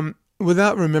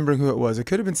 Without remembering who it was, it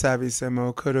could have been Savvy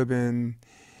Simo, could have been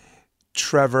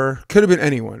Trevor, could have been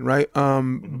anyone, right?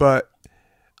 But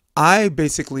I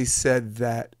basically said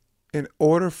that in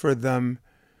order for them,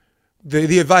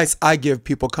 the advice I give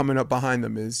people coming up behind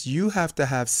them is you have to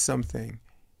have something.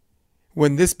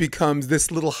 When this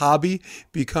little hobby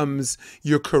becomes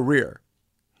your career,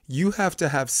 you have to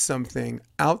have something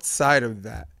outside of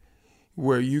that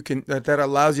where you can that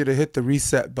allows you to hit the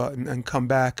reset button and come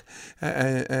back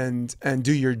and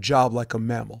do your job like a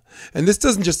mammal. And this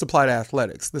doesn't just apply to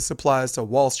athletics. This applies to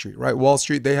Wall Street, right? Wall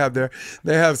Street, they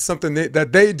have something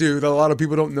that they do that a lot of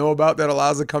people don't know about that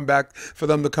allows them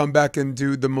to come back and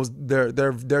do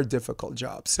their difficult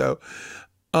job. So,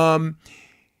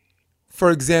 for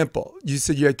example, you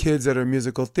said you had kids that are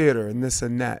musical theater and this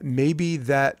and that. Maybe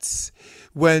that's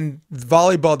when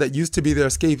volleyball that used to be their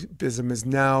escapism is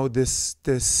now this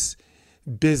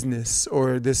business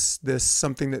or this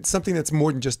something that's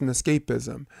more than just an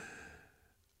escapism.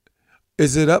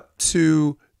 Is it up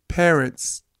to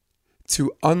parents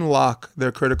to unlock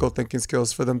their critical thinking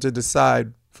skills for them to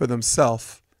decide for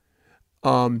themselves?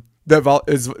 Is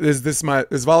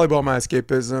volleyball my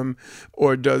escapism,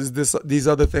 or does these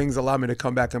other things allow me to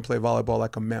come back and play volleyball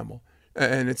like a mammal?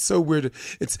 And it's so weird.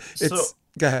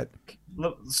 Go ahead.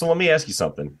 So let me ask you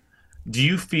something. Do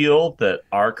you feel that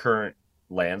our current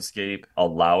landscape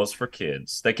allows for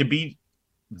kids that can be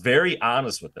very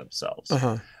honest with themselves?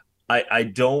 Uh-huh. I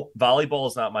don't. Volleyball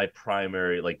is not my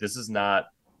primary. Like, this is not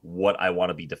what I want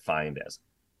to be defined as.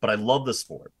 But I love the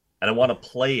sport and I want to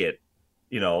play it.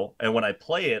 And when I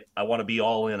play it, I want to be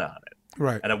all in on it.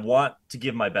 Right. And I want to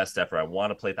give my best effort. I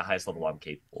want to play at the highest level I'm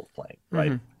capable of playing.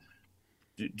 Right.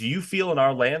 Mm-hmm. Do you feel in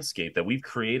our landscape that we've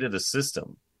created a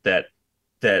system that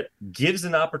gives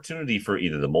an opportunity for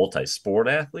either the multi-sport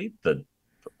athlete, the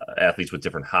athletes with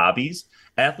different hobbies,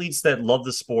 athletes that love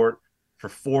the sport for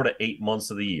 4 to 8 months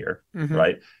of the year, mm-hmm.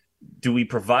 right? Do we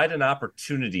provide an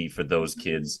opportunity for those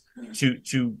kids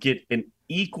to get an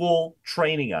equal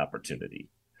training opportunity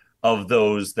of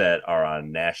those that are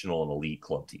on national and elite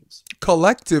club teams?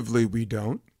 Collectively, we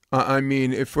don't. I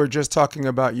mean, if we're just talking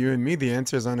about you and me, the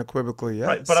answer is unequivocally yes.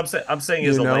 Right, but I'm saying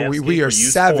as a landscape we are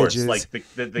savages. Sports, like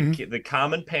the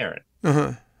common parent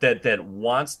uh-huh. that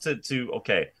wants to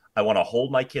okay, I want to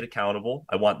hold my kid accountable.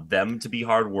 I want them to be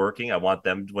hardworking. I want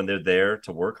them, when they're there,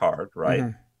 to work hard. Right?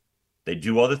 Mm-hmm. They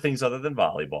do other things other than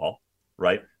volleyball.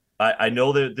 Right? I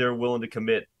know that they're willing to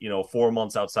commit 4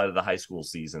 months outside of the high school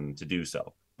season to do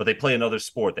so. But they play another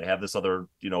sport. They have this other,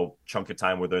 chunk of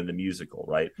time where they're in the musical,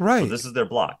 right? Right. So this is their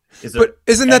block. But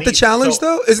isn't that the challenge,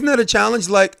 though? Isn't that a challenge,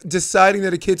 like deciding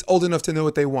that a kid's old enough to know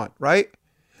what they want, right?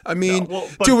 I mean,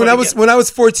 when I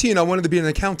was 14, I wanted to be an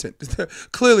accountant.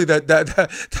 Clearly,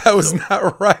 that was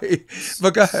not right.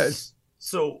 But go ahead.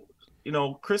 So,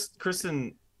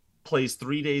 Kristen plays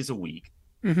 3 days a week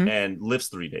mm-hmm. and lifts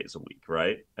 3 days a week,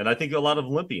 right? And I think a lot of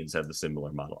Olympians have the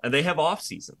similar model, and they have off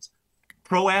seasons.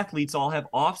 Pro athletes all have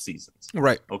off seasons.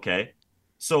 Right. Okay.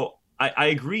 So I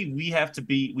agree. We have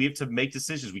to make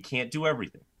decisions. We can't do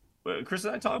everything. Chris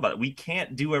and I talk about it. We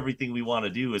can't do everything we want to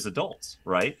do as adults.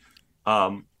 Right.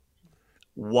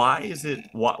 Why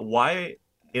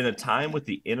in a time with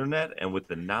the internet and with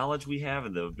the knowledge we have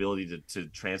and the ability to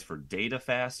transfer data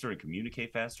faster and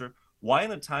communicate faster, why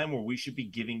in a time where we should be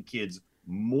giving kids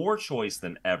more choice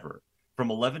than ever from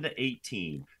 11 to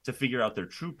 18 to figure out their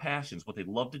true passions, what they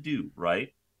love to do,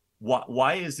 right?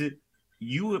 Why is it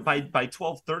you by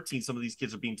 12, 13, some of these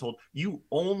kids are being told you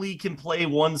only can play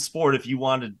one sport if you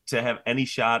wanted to have any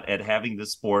shot at having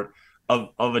this sport of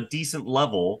a decent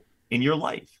level in your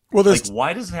life? Well, Like,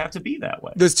 why does it have to be that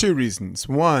way? there's two reasons.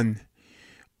 One,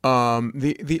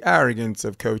 the arrogance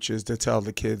of coaches to tell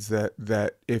the kids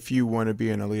that if you want to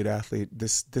be an elite athlete,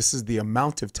 this is the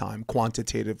amount of time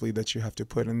quantitatively that you have to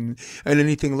put in, and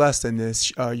anything less than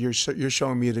this, you're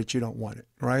showing me that you don't want it,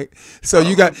 right? So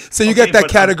you got that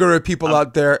category of people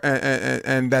out there,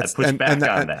 and that's I push back on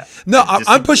that. No,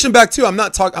 I'm pushing back too. I'm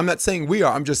not saying we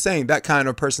are. I'm just saying that kind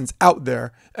of person's out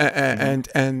there, and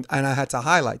I had to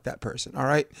highlight that person. All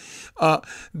right.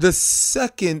 The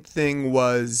second thing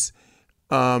was.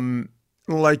 I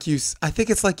think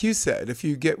it's like you said, if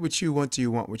you get what you want, do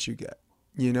you want what you get?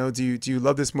 You know, do you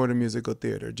love this more than musical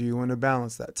theater? Do you want to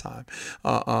balance that time?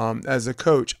 As a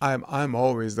coach, I'm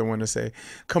always the one to say,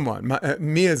 come on,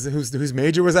 me as whose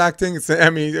major was acting. I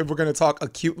mean, if we're gonna talk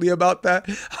acutely about that,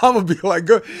 I'm gonna be like,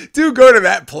 go to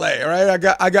that play, right?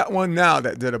 I got one now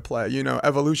that did a play. You know,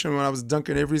 Evolution. When I was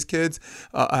Duncan Avery's kids,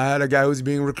 I had a guy who was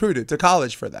being recruited to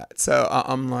college for that. So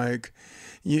I'm like,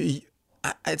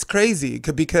 it's crazy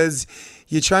because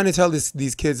you're trying to tell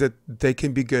these kids that they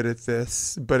can be good at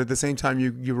this, but at the same time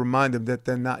you remind them that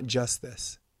they're not just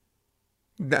this.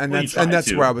 And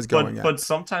that's where I was going at. But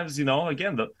sometimes,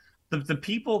 again, the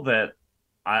people that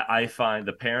I find,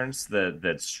 the parents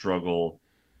that struggle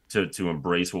to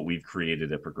embrace what we've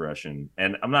created at Progression,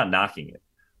 and I'm not knocking it,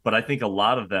 but I think a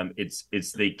lot of them, it's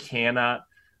they cannot.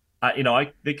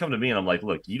 They come to me and I'm like,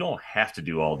 look, you don't have to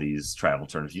do all these travel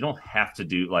tournaments. You don't have to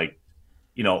do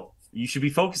you should be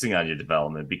focusing on your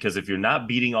development, because if you're not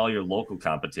beating all your local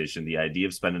competition, the idea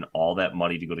of spending all that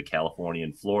money to go to California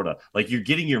and Florida, like, you're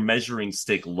getting your measuring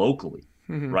stick locally,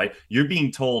 right? You're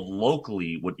being told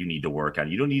locally what you need to work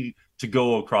on. You don't need to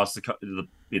go across the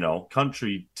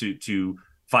country to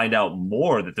find out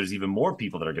more, that there's even more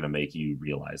people that are going to make you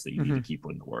realize that you need to keep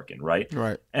putting the work in, right?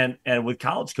 Right. And with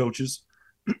college coaches,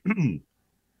 the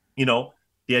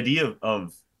idea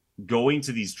of going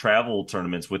to these travel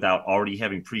tournaments without already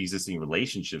having pre-existing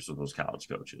relationships with those college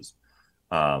coaches.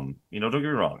 Don't get me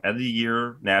wrong. End of the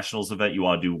year nationals event, you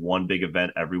want to do one big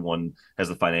event. Everyone has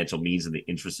the financial means and the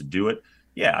interest to do it.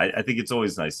 Yeah, I think it's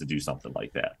always nice to do something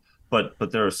like that. But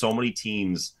there are so many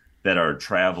teams that are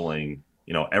traveling,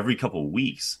 every couple of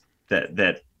weeks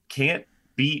that can't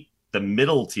beat the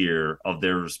middle tier of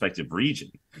their respective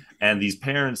region. And these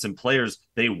parents and players,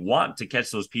 they want to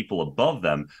catch those people above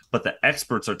them, but the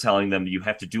experts are telling them you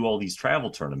have to do all these travel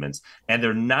tournaments, and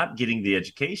they're not getting the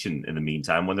education in the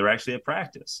meantime when they're actually at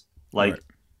practice. Like,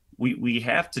 right. we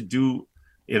have to do,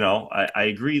 I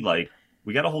agree, like,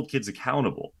 we got to hold kids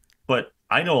accountable, but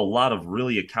I know a lot of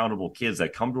really accountable kids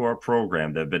that come to our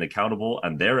program that have been accountable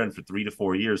on their end for 3 to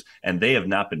 4 years, and they have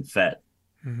not been fed.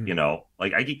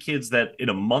 Like, I get kids that in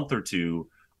a month or two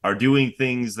are doing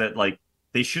things that, like,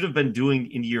 they should have been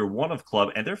doing in year one of club,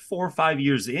 and they're 4 or 5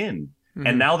 years in,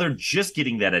 and now they're just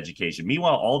getting that education.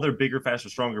 Meanwhile, all their bigger, faster,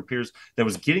 stronger peers that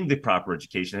was getting the proper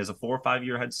education has a 4 or 5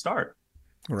 year head start.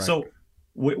 Right. So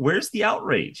where's the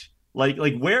outrage? Like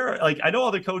where, like, I know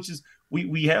other coaches,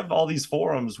 we have all these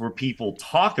forums where people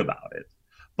talk about it,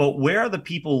 but where are the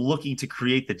people looking to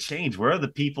create the change? Where are the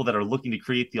people that are looking to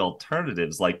create the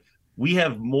alternatives? Like, we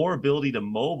have more ability to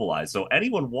mobilize. So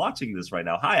anyone watching this right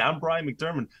now, hi, I'm Bryan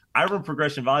McDermand. I run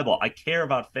Progression Volleyball. I care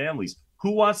about families.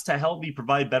 Who wants to help me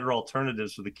provide better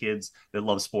alternatives for the kids that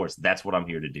love sports? That's what I'm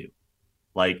here to do.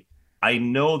 Like, I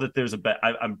know that there's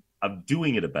I'm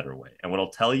doing it a better way. And what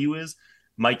I'll tell you is,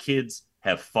 my kids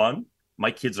have fun. My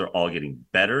kids are all getting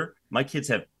better. My kids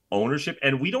have ownership,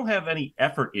 and we don't have any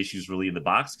effort issues really in the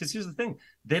box, because here's the thing.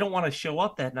 They don't want to show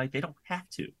up that night. They don't have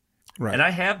to. Right. And I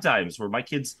have times where my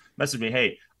kids message me,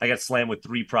 hey, I got slammed with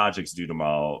 3 projects due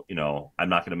tomorrow. I'm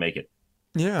not going to make it.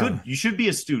 Yeah. Good. You should be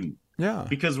a student. Yeah.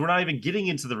 Because we're not even getting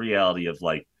into the reality of,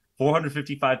 like,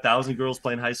 455,000 girls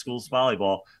playing high school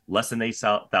volleyball, less than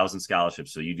 8,000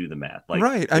 scholarships. So you do the math. Like,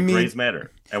 right. Grades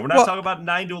matter. And we're not talking about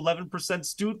 9 to 11%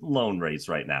 student loan rates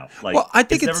right now. Like, I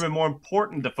think it's never been more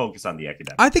important to focus on the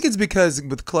academics. I think it's because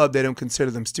with club, they don't consider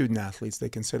them student athletes. They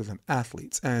consider them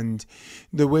athletes. And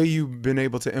the way you've been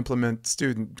able to implement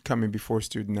student coming before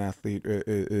student athlete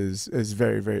is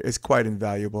very, very, is quite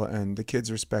invaluable. And the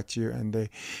kids respect you.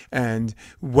 And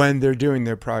when they're doing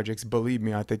their projects, believe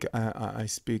me, I think I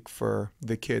speak for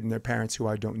the kid and their parents who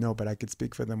I don't know, but I could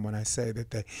speak for them when I say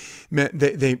that they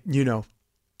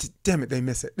damn it, they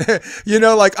miss it.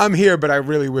 Like I'm here, but I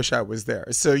really wish I was there.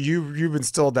 So you've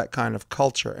instilled that kind of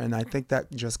culture, and I think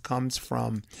that just comes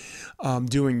from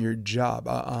doing your job,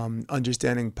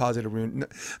 understanding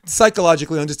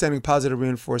psychologically understanding positive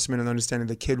reinforcement, and understanding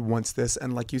the kid wants this.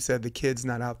 And like you said, the kid's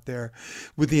not out there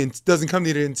doesn't come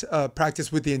to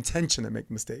practice with the intention to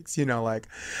make mistakes. Like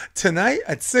tonight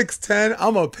at 6:10,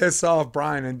 I'm gonna piss off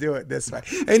Bryan and do it this way.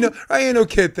 I ain't no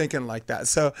kid thinking like that.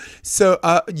 So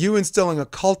you instilling a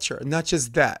culture, not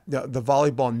just that, the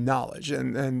volleyball knowledge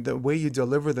and the way you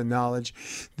deliver the knowledge.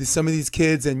 Some of these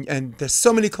kids, and there's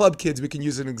so many club kids we can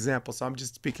use as an example, so I'm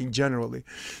just speaking generally.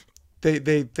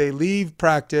 They leave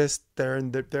practice, they're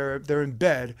in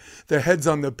bed, their head's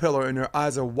on the pillow, and their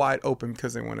eyes are wide open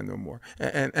because they want to know more.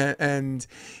 And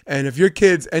if your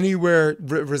kids anywhere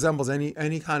resembles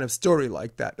any kind of story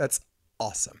like that, that's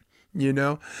awesome.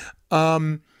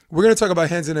 We're going to talk about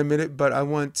hands in a minute, but I don't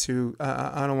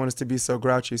want us to be so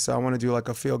grouchy, so I want to do like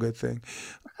a feel-good thing.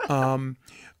 I'm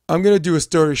going to do a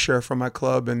story share from my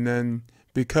club, and then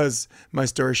because my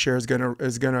story share is gonna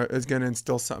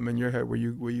instill something in your head, will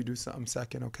you do something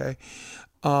second, okay?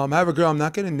 I have a girl, I'm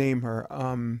not going to name her.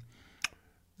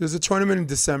 There's a tournament in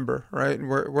December, right? And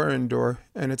we're indoor,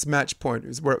 and it's match point.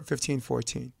 We're at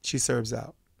 15-14. She serves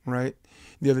out, right?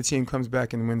 The other team comes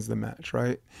back and wins the match,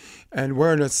 right? And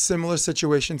we're in a similar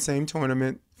situation, same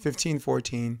tournament,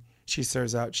 15-14. She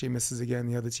serves out, she misses again,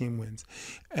 the other team wins.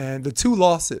 And the two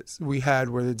losses we had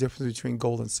were the difference between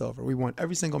gold and silver. We won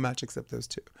every single match except those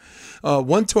two.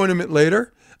 One tournament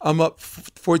later, I'm up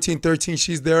 14-13.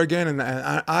 She's there again, and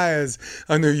I as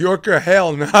a New Yorker,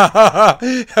 hell no.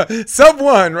 Sub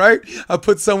one, right? I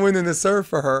put someone in the serve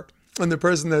for her, and the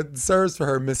person that serves for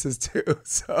her misses too.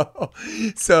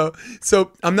 So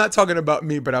I'm not talking about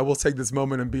me, but I will take this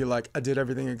moment and be like, I did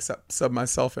everything except sub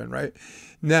myself in, right?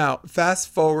 Now, fast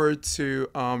forward to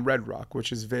Red Rock,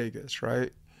 which is Vegas,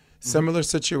 right? Similar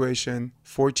situation,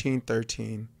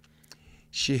 14-13.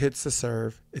 She hits the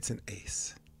serve. It's an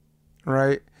ace,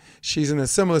 right? She's in a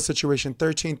similar situation,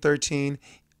 13-13.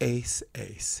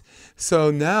 Ace. So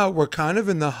now we're kind of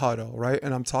in the huddle, right?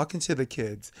 And I'm talking to the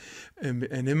kids, and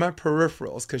in my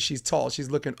peripherals, because she's tall, she's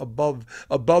looking above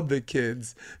the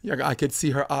kids. I could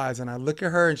see her eyes, and I look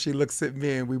at her, and she looks at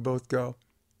me, and we both go,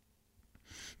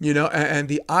 and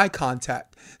the eye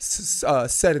contact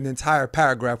said an entire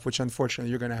paragraph, which unfortunately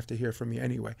you're going to have to hear from me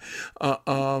anyway.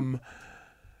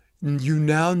 You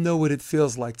now know what it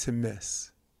feels like to miss,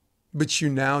 but you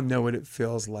now know what it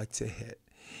feels like to hit.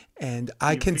 And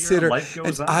I consider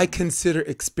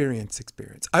experience.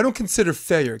 I don't consider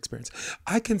failure experience.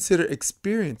 I consider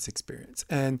experience.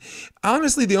 And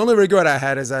honestly, the only regret I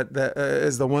had is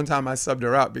is the one time I subbed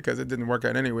her out because it didn't work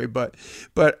out anyway. But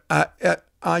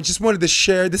I just wanted to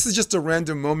share. This is just a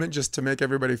random moment just to make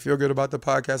everybody feel good about the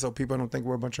podcast, so people don't think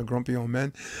we're a bunch of grumpy old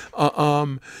men.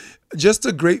 Just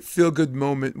a great feel-good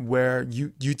moment where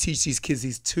you teach these kids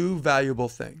these two valuable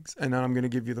things. And now I'm going to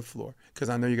give you the floor because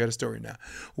I know you got a story now.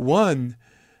 One,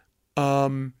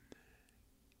 the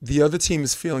other team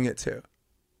is feeling it too.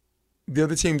 The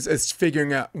other team is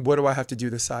figuring out, what do I have to do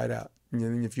to side out?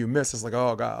 And if you miss, it's like,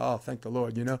 oh, God, oh, thank the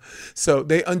Lord, So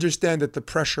they understand that the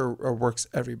pressure works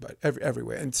every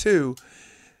way. And two,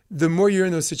 the more you're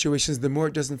in those situations, the more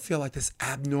it doesn't feel like this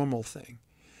abnormal thing.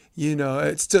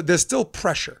 There's still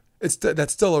pressure.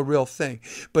 That's still a real thing,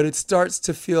 but it starts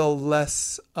to feel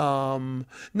less,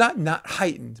 not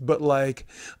heightened, but like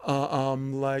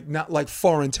not like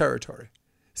foreign territory.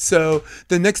 So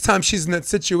the next time she's in that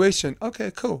situation, okay,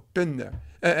 cool, been there,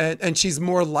 and she's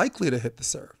more likely to hit the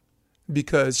serve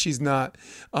because she's not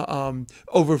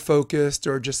over focused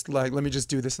or just like, let me just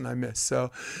do this and I miss.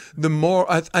 So the more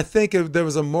I think there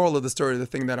was a moral of the story, the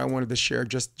thing that I wanted to share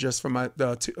just from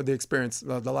the experience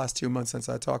the last 2 months since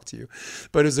I talked to you.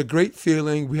 But it was a great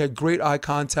feeling. We had great eye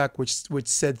contact, which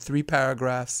said 3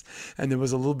 paragraphs, and there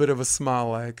was a little bit of a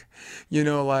smile, and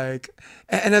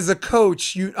as a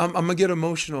coach, I'm gonna get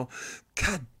emotional.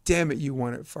 God damn it, you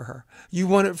want it for her. You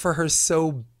want it for her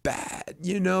so bad.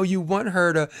 You want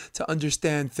her to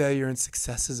understand failure and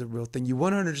success is a real thing. You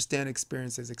want her to understand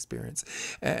experience as experience.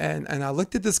 And I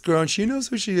looked at this girl, and she knows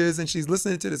who she is, and she's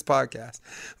listening to this podcast.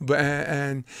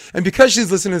 And because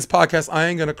she's listening to this podcast, I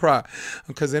ain't gonna cry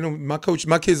because my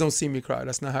kids don't see me cry.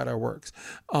 That's not how that works.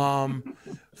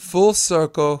 Full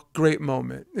circle, great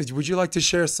moment. Would you like to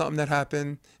share something that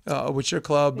happened with your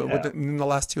club in the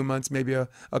last 2 months? Maybe a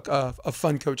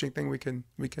fun coaching thing we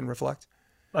can reflect.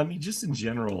 I mean, just in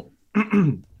general,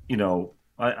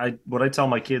 I what I tell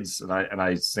my kids, and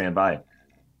I stand by it.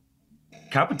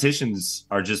 Competitions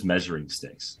are just measuring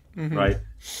sticks, Mm-hmm. right?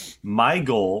 My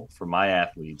goal for my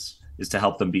athletes is to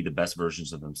help them be the best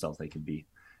versions of themselves they can be.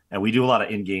 And we do a lot of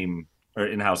in-game or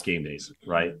in-house game days,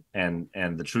 right? And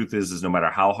the truth is no matter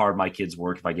how hard my kids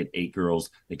work, if I get 8 girls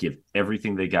that give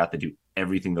everything they got, they do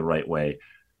everything the right way,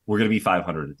 we're going to be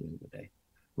 500 at the end of the day,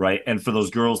 right? And for those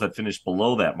girls that finish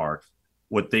below that mark,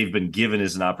 what they've been given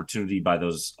is an opportunity by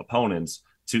those opponents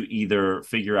to either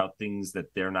figure out things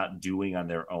that they're not doing on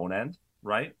their own end,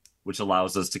 right? Which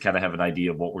allows us to kind of have an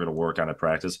idea of what we're going to work on at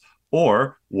practice,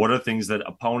 or what are things that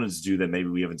opponents do that maybe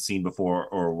we haven't seen before,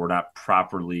 or we're not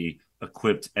properly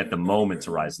equipped at the moment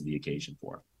to rise to the occasion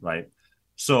for, right?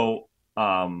 So,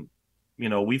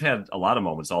 we've had a lot of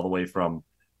moments all the way from,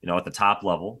 at the top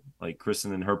level, like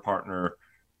Kristen and her partner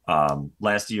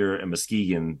last year in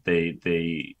Muskegon,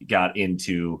 they got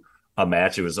into a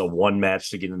match. It was a one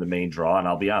match to get in the main draw. And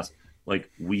I'll be honest, like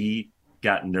we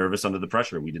got nervous under the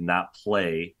pressure. We did not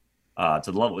play to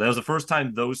the level. That was the first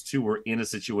time those two were in a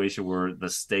situation where the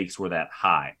stakes were that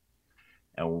high.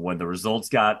 And when the results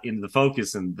got into the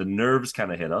focus and the nerves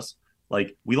kind of hit us,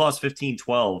 like we lost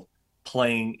 15-12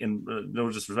 playing in no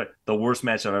disrespect, the worst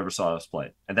match I've ever saw us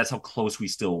play. And that's how close we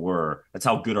still were. That's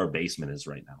how good our basement is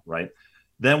right now, right?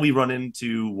 Then we run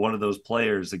into one of those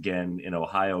players again in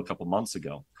Ohio a couple months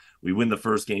ago. We win the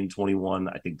first game 21,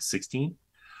 I think 16.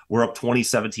 We're up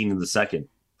 20-17 in the second.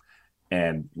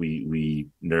 And we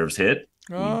nerves hit.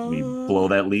 We blow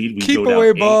that lead. We Keep go down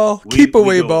away ball. Keep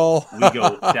away ball. We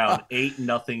go down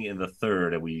 8-0 in the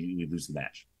third, and we lose the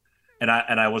match. And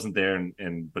I wasn't there,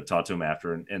 but talked to him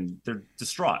after, and they're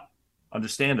distraught,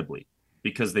 understandably,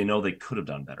 because they know they could have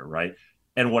done better, right?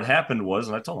 And what happened was,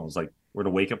 and I told them, I was like, we're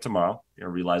gonna wake up tomorrow, you're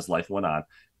gonna realize life went on,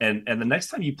 and the next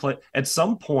time you play, at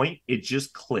some point, it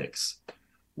just clicks,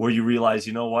 where you realize,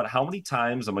 you know what? How many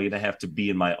times am I gonna have to be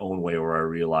in my own way, where I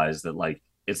realize that like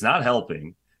it's not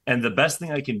helping. And the best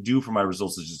thing I can do for my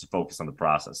results is just to focus on the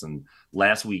process. And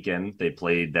last weekend they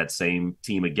played that same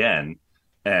team again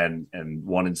and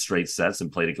won in straight sets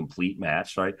and played a complete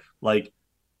match, right? Like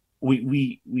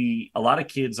we a lot of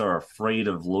kids are afraid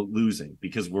of losing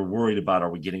because we're worried about, are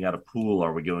we getting out of pool?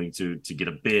 Are we going to get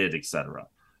a bid, etc.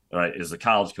 Right? Is the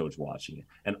college coach watching it?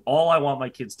 And all I want my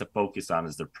kids to focus on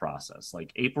is their process.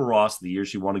 Like April Ross, the year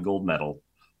she won a gold medal,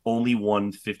 only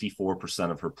won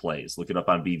 54% of her plays. Look it up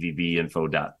on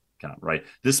bvbinfo.com, right?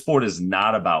 This sport is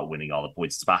not about winning all the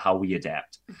points. It's about how we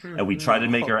adapt. And we try to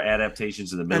make our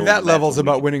adaptations in the middle And that of the level's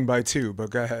about winning by 2, but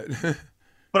go ahead.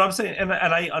 But I'm saying, and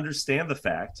I understand the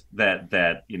fact that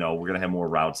we're going to have more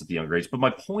routes at the younger age. But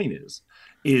my point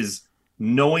is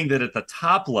knowing that at the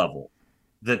top level,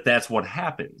 that's what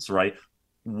happens, right?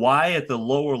 Why at the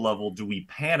lower level do we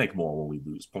panic more when we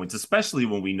lose points, especially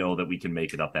when we know that we can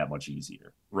make it up that much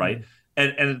easier, right?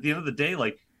 Mm-hmm. And at the end of the day,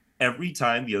 like every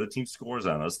time the other team scores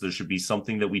on us, there should be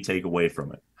something that we take away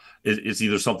from it. It's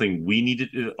either something we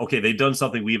need to, okay, they've done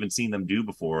something we haven't seen them do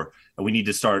before, and we need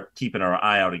to start keeping our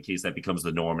eye out in case that becomes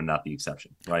the norm and not the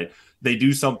exception, right? They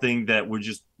do something that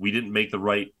we didn't make the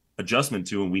right adjustment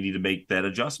to, and we need to make that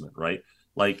adjustment, right?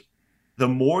 Like the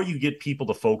more you get people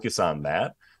to focus on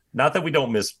that, not that we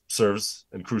don't miss serves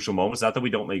and crucial moments, not that we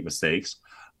don't make mistakes,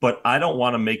 but I don't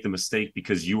want to make the mistake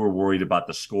because you were worried about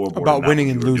the scoreboard, about winning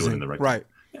and losing, right?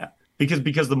 Yeah,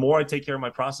 because the more I take care of my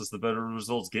process, the better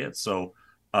results get. So,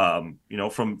 from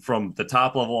the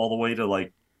top level all the way to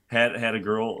like had a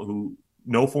girl who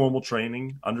no formal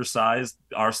training, undersized,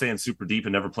 our sand super deep,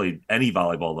 and never played any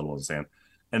volleyball, let alone sand.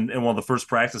 And one of the first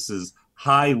practices,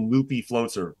 high loopy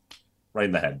floats her right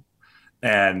in the head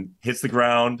and hits the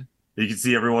ground. You can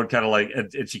see everyone kind of like,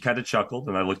 and she kind of chuckled.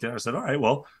 And I looked at her and said, all right,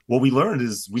 well, what we learned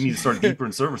is we need to start deeper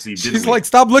in serve receive. She's like,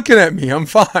 stop looking at me. I'm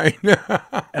fine.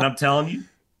 And I'm telling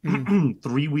you,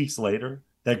 3 weeks later,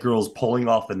 that girl's pulling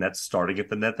off the net, starting at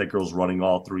the net. That girl's running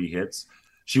all 3 hits.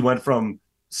 She went from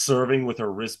serving with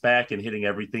her wrist back and hitting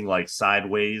everything like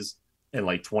sideways and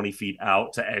like 20 feet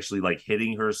out to actually like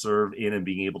hitting her serve in and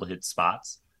being able to hit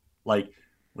spots. Like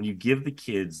when you give the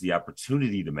kids the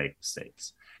opportunity to make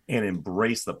mistakes and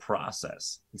embrace the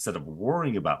process instead of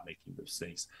worrying about making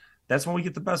mistakes, that's when we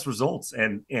get the best results.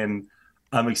 And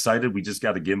I'm excited. We just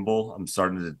got a gimbal. I'm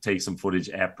starting to take some footage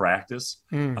at practice.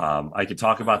 I could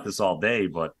talk about this all day,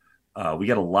 but we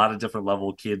got a lot of different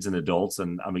level kids and adults,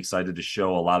 and I'm excited to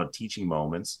show a lot of teaching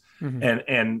moments. Mm-hmm.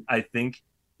 And I think,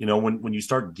 when you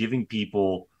start giving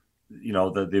people,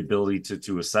 the ability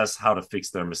to assess how to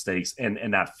fix their mistakes and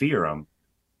not fear them,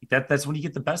 that's when you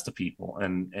get the best of people.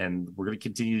 And we're going to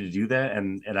continue to do that.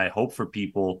 And I hope for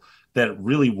people that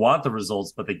really want the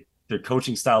results, but their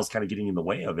coaching style is kind of getting in the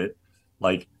way of it.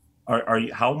 Like Are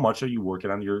you, how much are you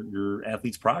working on your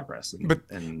athlete's progress?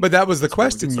 And But that was the that's where we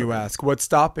question get you started. asked. What's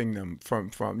stopping them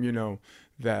from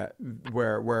that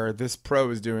where this pro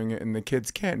is doing it and the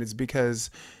kids can't? It's because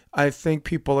I think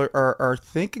people are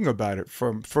thinking about it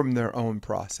from their own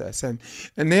process, and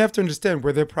they have to understand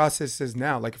where their process is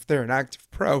now. Like if they're an active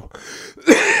pro,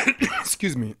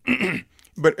 excuse me.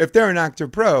 But if they're an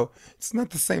active pro, it's not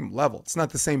the same level. It's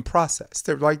not the same process.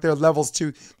 They're levels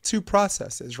to two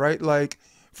processes, right? Like,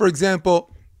 for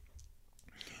example,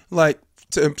 like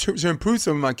to improve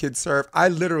some of my kids' serve, I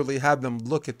literally have them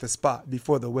look at the spot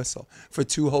before the whistle for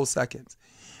 2 whole seconds.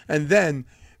 And then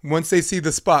once they see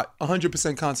the spot,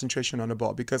 100% concentration on the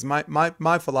ball. Because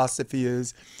my philosophy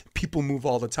is people move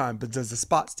all the time, but does the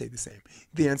spot stay the same?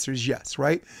 The answer is yes,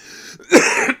 right?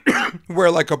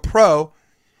 Where like a pro,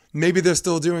 maybe they're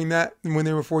still doing that when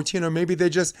they were 14, or maybe they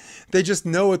just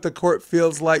know what the court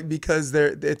feels like because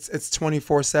it's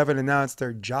 24/7 and now it's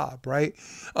their job, right?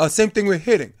 Same thing with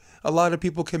hitting. A lot of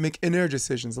people can make in-air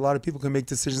decisions. A lot of people can make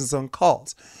decisions on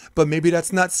calls, but maybe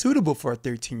that's not suitable for a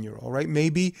 13-year-old, right?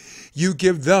 Maybe you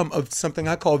give them something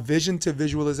I call vision to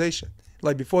visualization.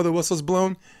 Like before the whistle's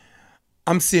blown,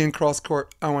 I'm seeing cross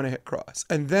court. I want to hit cross.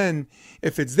 And then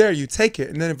if it's there, you take it.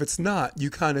 And then if it's not,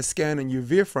 you kind of scan and you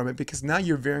veer from it because now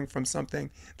you're veering from something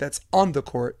that's on the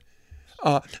court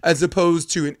as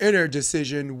opposed to an inner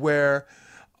decision where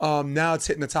now it's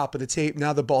hitting the top of the tape.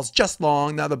 Now the ball's just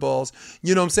long. Now the ball's,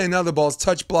 you know what I'm saying? Now the ball's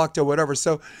touch blocked or whatever.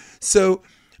 So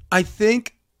I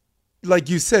think, like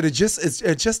you said, it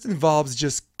just involves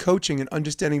just coaching and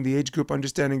understanding the age group,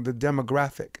 understanding the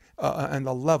demographic and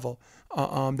the level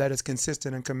that is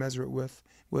consistent and commensurate with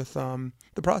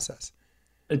the process.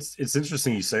 It's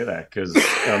interesting you say that because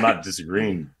I'm not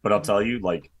disagreeing, but I'll tell you,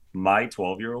 like my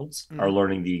 12-year-olds are Mm-hmm.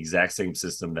 learning the exact same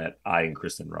system that I and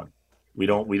Kristen run. We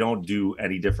don't do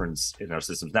any difference in our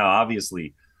systems. Now,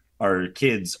 obviously, our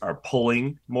kids are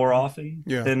pulling more often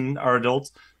Yeah. than our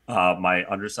adults. My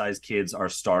undersized kids are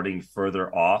starting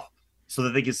further off so that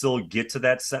they can still get to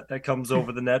that set that comes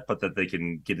over the net, but that they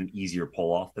can get an easier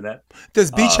pull off the net. Does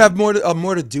beach have Um,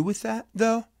 more to do with that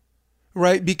though?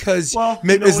 Right? Because well,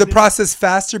 is the process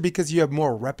faster because you have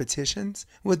more repetitions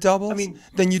with I doubles mean,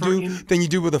 than you for do in than you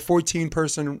do with a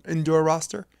 14-person indoor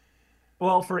roster?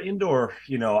 Well, for indoor,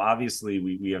 obviously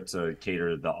we have to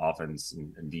cater the offense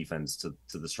and defense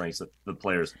to the strengths of the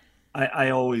players.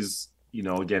 I always,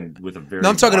 again, with a No, very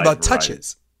I'm talking wide about variety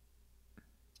touches.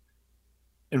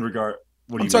 in regard.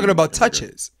 What do I'm you talking mean about in regard?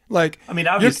 touches. Like I mean,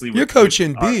 you're obviously you're with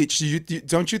coaching our, beach.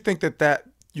 Don't you think that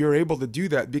you're able to do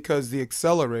that because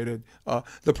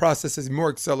the process is more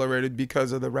accelerated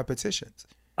because of the repetitions.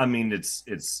 I mean,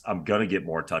 I'm gonna get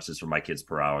more touches for my kids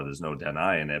per hour. There's no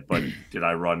denying it. But did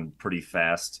I run pretty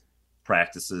fast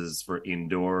practices for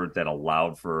indoor that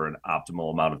allowed for an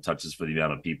optimal amount of touches for the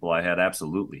amount of people I had?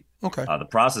 Absolutely. Okay. The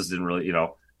process didn't really,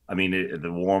 I mean,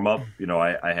 the warm up,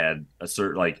 I had a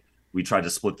certain, like, we tried to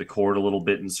split the court a little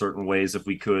bit in certain ways if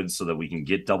we could so that we can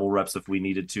get double reps if we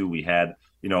needed to. We had,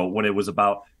 when it was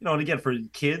about, and again, for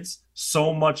kids,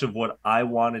 so much of what I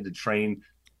wanted to train,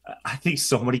 I think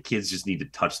so many kids just need to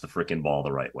touch the freaking ball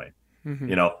the right way.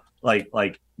 Hmm.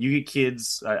 Like you get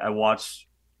kids, I watch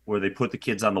where they put the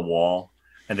kids on the wall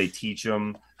and they teach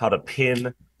them how to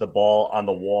pin the ball on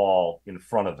the wall in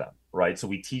front of them, right? So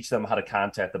we teach them how to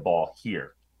contact the ball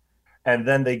here. And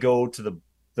then they go to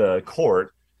the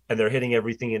court and they're hitting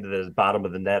everything into the bottom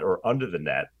of the net or under the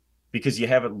net because you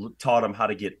haven't taught them how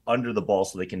to get under the ball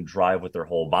so they can drive with their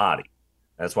whole body.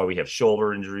 That's why we have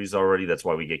shoulder injuries already. That's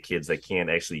why we get kids that can't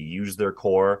actually use their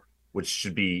core, which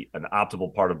should be an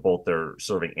optimal part of both their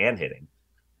serving and hitting.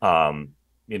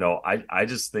 I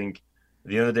just think at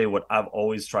the end of the day, what I've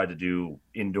always tried to do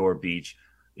indoor beach,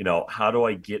 how do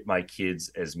I get my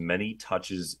kids as many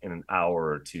touches in an hour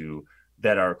or two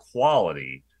that are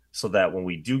quality so that when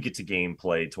we do get to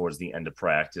gameplay towards the end of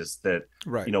practice that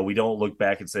Right. we don't look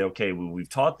back and say, okay, we've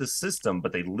taught this system,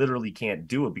 but they literally can't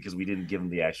do it because we didn't give them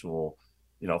the actual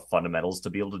fundamentals to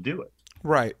be able to do it.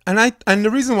 Right. And the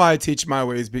reason why I teach my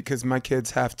way is because my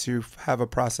kids have to have a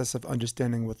process of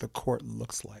understanding what the court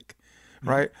looks like.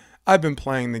 Right? I've been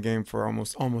playing the game for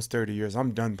almost 30 years.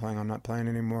 I'm done playing. I'm not playing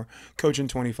anymore. Coaching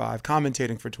 25,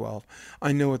 commentating for 12.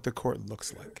 I know what the court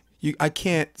looks like. I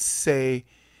can't say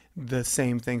the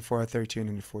same thing for a 13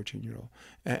 and a 14-year-old.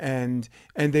 And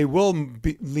they will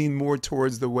lean more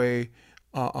towards the way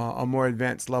a more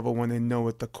advanced level when they know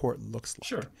what the court looks like.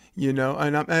 Sure.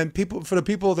 And for the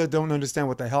people that don't understand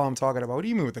what the hell I'm talking about, what do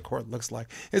you mean what the court looks like?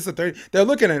 It's a 30. They're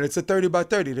looking at it. It's a 30 by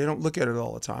 30. They don't look at it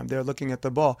all the time. They're looking at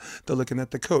the ball. They're looking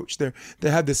at the coach. They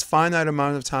have this finite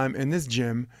amount of time in this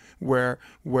gym where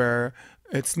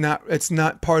It's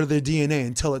not part of their DNA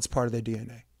until it's part of their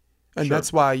DNA. And Sure.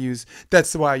 that's why I use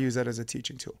that as a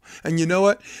teaching tool. And you know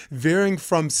what? Veering away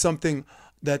from something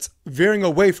that's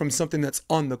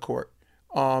on the court,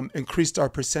 increased our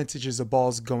percentages of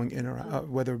balls going in or out,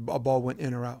 whether a ball went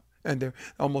in or out. And they're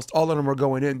almost all of them are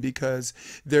going in because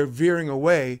they're veering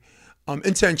away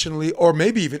intentionally or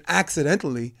maybe even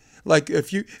accidentally. Like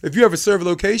if you have a serve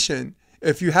location,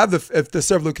 if the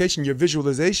serve location, your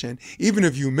visualization, even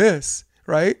if you miss,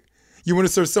 right? You want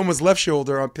to serve someone's left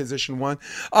shoulder on position one.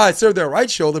 I served their right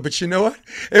shoulder, but you know what?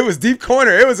 It was deep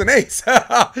corner. It was an ace.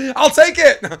 I'll take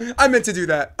it. I meant to do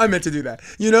that.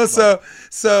 You know,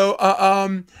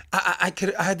 I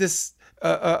had this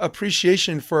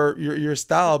appreciation for your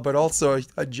style, but also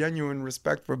a genuine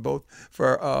respect for both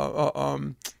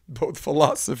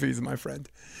philosophies, my friend.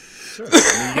 Sure.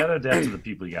 I mean, you got to adapt to the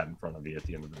people you got in front of you at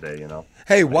the end of the day, you know?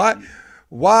 Hey,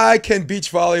 why can beach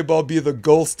volleyball be the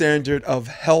gold standard of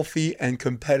healthy and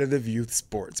competitive youth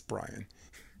sports, Bryan?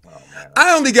 Oh, man.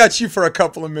 I only got you for a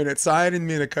couple of minutes, so I didn't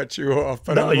mean to cut you off.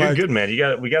 But No, you're good, man.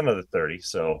 We got another 30,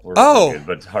 so we're good,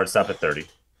 but hard stop at 30.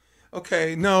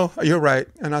 Okay, no, you're right,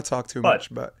 and I talk too much,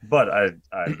 but I'm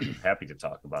happy to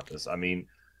talk about this. I mean,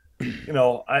 you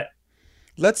know,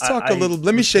 let's talk a little.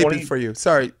 Let me shape it for you.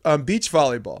 Sorry, beach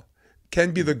volleyball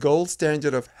can be the gold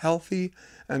standard of healthy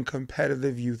and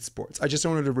competitive youth sports. I just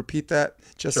wanted to repeat that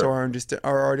just so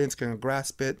our audience can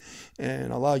grasp it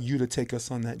and allow you to take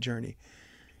us on that journey.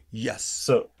 Yes.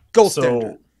 So gold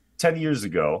standard. 10 years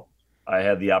ago, I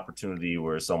had the opportunity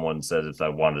where someone said if I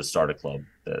wanted to start a club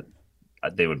that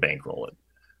they would bankroll it.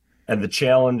 And the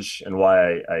challenge and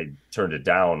why I turned it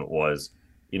down was,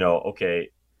 you know, okay,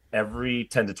 every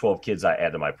 10 to 12 kids I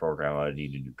add to my program, I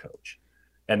need a new coach.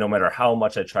 And no matter how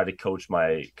much I try to coach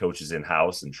my coaches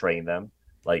in-house and train them,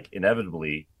 like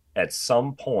inevitably at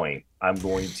some point I'm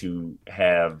going to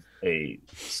have a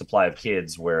supply of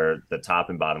kids where the top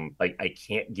and bottom, like I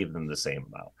can't give them the same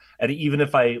amount. And even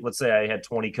if let's say I had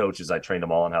 20 coaches, I trained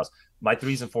them all in-house, my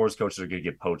 3s and 4s coaches are going to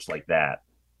get poached like that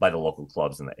by the local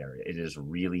clubs in the area. It is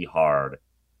really hard.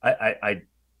 I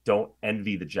don't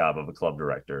envy the job of a club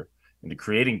director into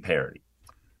creating parity.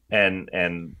 And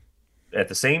at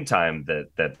the same time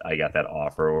that I got that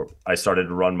offer, I started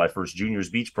to run my first juniors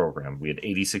beach program. We had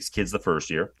 86 kids the first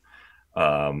year.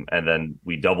 And then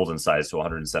we doubled in size to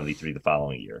 173 the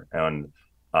following year. And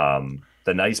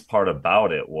the nice part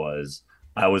about it was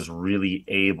I was really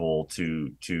able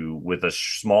to with a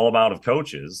small amount of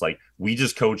coaches, like we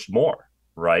just coached more,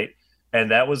 right?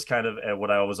 And that was kind of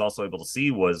what I was also able to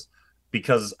see was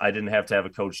because I didn't have to have a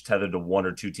coach tethered to one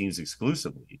or two teams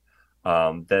exclusively,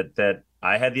 that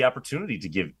I had the opportunity to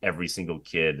give every single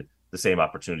kid the same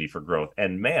opportunity for growth.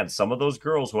 And man, some of those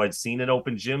girls who I'd seen in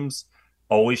open gyms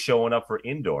always showing up for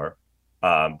indoor,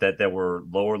 that were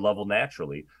lower level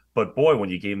naturally. But boy, when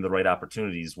you gave them the right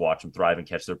opportunities, watch them thrive and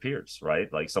catch their peers,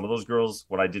 right? Like some of those girls,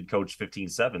 when I did coach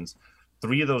 15-7s,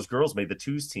 3 of those girls made the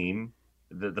 2s team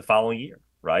the following year,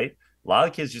 right? A lot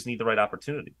of kids just need the right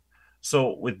opportunity.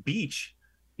 So with beach,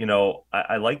 you know,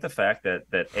 I like the fact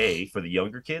that for the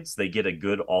younger kids, they get a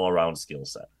good all-around skill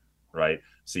set, right?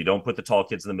 So you don't put the tall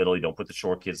kids in the middle, you don't put the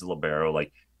short kids in the libero.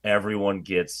 Like everyone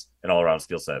gets an all-around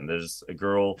skill set. And there's a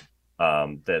girl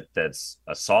that's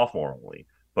a sophomore only,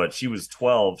 but she was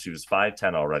 12, she was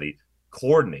 5'10" already,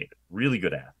 coordinated, really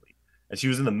good athlete. And she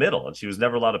was in the middle and she was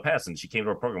never allowed to pass. And she came to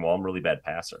our program, well, I'm a really bad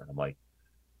passer. And I'm like,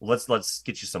 well, let's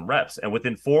get you some reps. And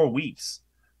within 4 weeks,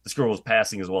 this girl was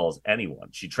passing as well as anyone.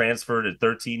 She transferred at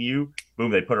 13U.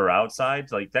 Boom, they put her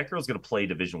outside. Like that girl's going to play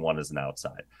Division I as an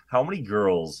outside. How many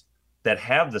girls that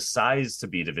have the size to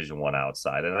be Division I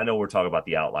outside? And I know we're talking about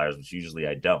the outliers, which usually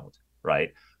I don't,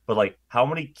 right? But like how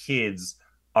many kids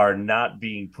are not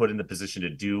being put in the position to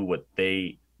do what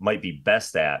they might be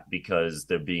best at because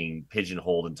they're being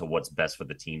pigeonholed into what's best for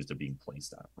the teams they're being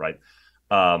placed on, right?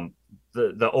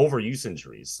 The overuse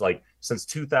injuries, like since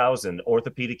 2000,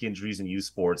 orthopedic injuries in youth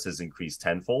sports has increased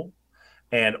tenfold,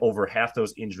 and over half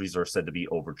those injuries are said to be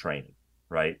overtraining,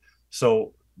 right?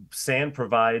 So sand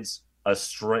provides a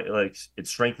strength, like it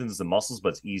strengthens the muscles, but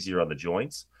it's easier on the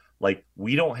joints. Like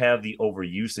we don't have the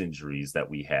overuse injuries that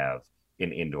we have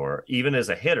in indoor, even as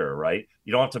a hitter, right?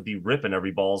 You don't have to be ripping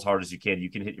every ball as hard as you can. You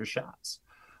can hit your shots.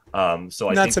 So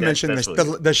I not think to mention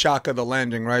really the shock of the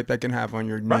landing, right? That can have on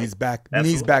your knees, back,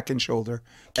 and shoulder.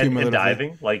 And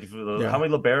diving, like how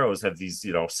many liberos have these,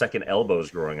 you know, second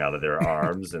elbows growing out of their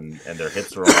arms and their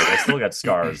hips are all like, I still got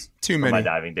scars from my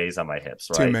diving days on my hips,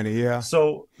 right? Too many, yeah.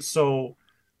 So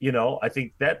you know, I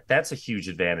think that's a huge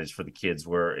advantage for the kids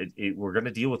where we're going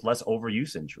to deal with less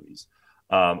overuse injuries.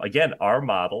 Again, our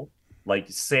model, like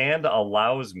sand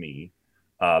allows me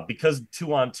Because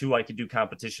 2-on-2, I could do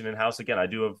competition in house. Again, I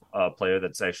do have a player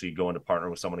that's actually going to partner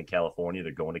with someone in California.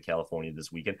 They're going to California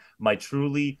this weekend. My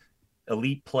truly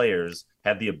elite players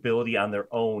have the ability on their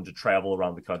own to travel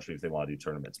around the country if they want to do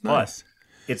tournaments. But Nice.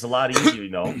 it's a lot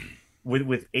easier,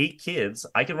 with 8 kids,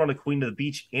 I can run a Queen of the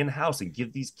Beach in house and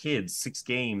give these kids 6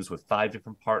 games with 5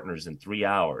 different partners in 3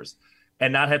 hours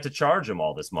and not have to charge them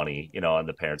all this money, on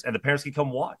the parents. And the parents can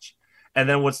come watch. And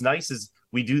then what's nice is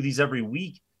we do these every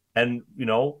week. And,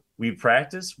 we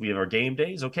practice, we have our game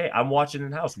days. Okay, I'm watching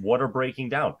in house. What are breaking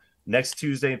down? Next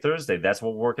Tuesday and Thursday, that's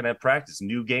what we're working at practice.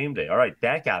 New game day. All right,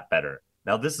 that got better.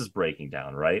 Now this is breaking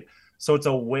down, right? So it's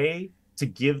a way to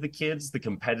give the kids the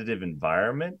competitive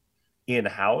environment in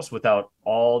house without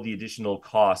all the additional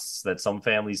costs that some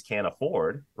families can't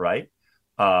afford, right?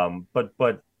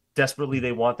 But desperately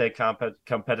they want that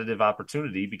competitive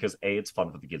opportunity because A, it's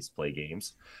fun for the kids to play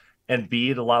games, and B,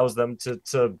 it allows them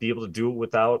to be able to do it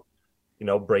without,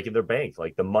 breaking their bank.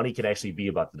 Like the money can actually be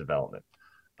about the development.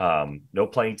 No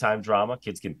playing time drama.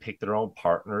 Kids can pick their own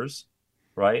partners,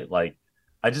 right? Like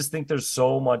I just think there's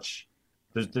so much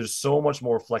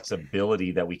more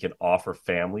flexibility that we can offer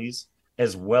families,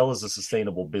 as well as a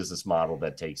sustainable business model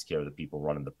that takes care of the people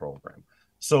running the program.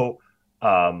 So,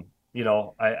 I'm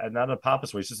not in a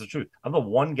pompous way. It's just the truth. I'm the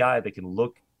one guy that can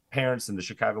look parents in the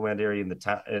Chicagoland area in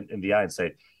the eye and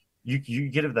say, you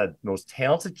get the most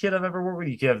talented kid I've ever worked with.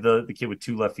 You can have the kid with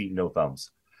 2 left feet and no thumbs.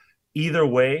 Either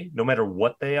way, no matter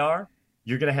what they are,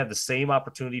 you're going to have the same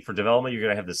opportunity for development. You're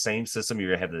going to have the same system. You're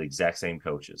going to have the exact same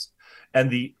coaches. And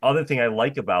the other thing I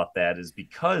like about that is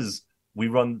because we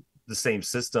run the same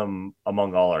system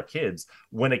among all our kids,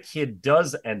 when a kid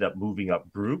does end up moving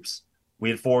up groups,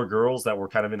 we had 4 girls that were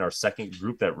kind of in our second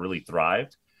group that really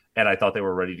thrived. And I thought they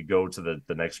were ready to go to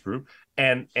the next group.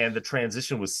 And the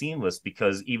transition was seamless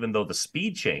because even though the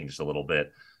speed changed a little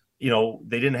bit,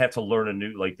 they didn't have to learn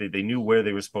they knew where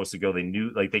they were supposed to go. They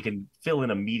knew they can fill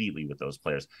in immediately with those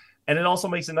players. And it also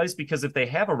makes it nice because if they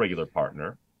have a regular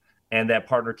partner and that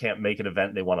partner can't make an event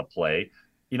and they want to play,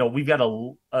 we've got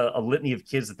a litany of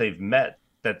kids that they've met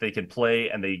that they can play,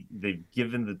 and they've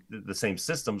given the same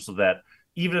system so that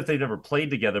even if they've never played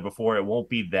together before, it won't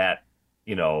be that,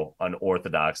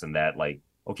 unorthodox and that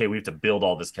okay, we have to build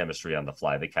all this chemistry on the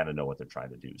fly. They kind of know what they're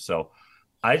trying to do. So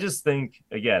I just think,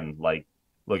 again,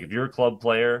 look, if you're a club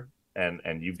player and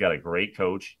you've got a great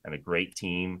coach and a great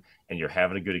team and you're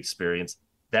having a good experience,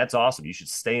 that's awesome. You should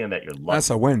stay in that. You're lucky. That's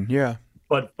a win. Yeah.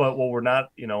 But what we're not,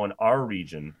 in our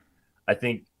region, I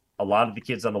think a lot of the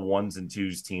kids on the 1s and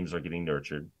 2s teams are getting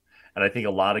nurtured. And I think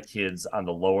a lot of kids on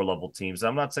the lower level teams,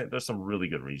 I'm not saying there's some really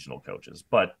good regional coaches,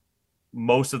 but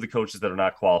most of the coaches that are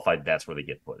not qualified, that's where they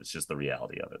get put. It's just the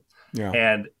reality of it. Yeah.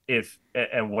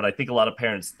 And what I think a lot of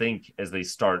parents think as they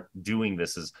start doing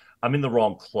this is, I'm in the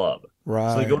wrong club.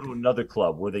 Right. So they go to another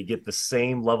club where they get the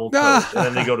same level coach, and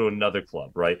then they go to another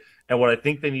club, right? And what I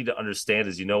think they need to understand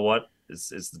is,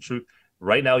 it's the truth.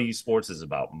 Right now, youth sports is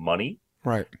about money.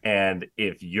 Right. And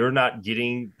if you're not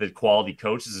getting the quality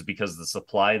coaches, is because of the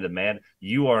supply and demand.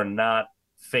 You are not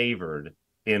favored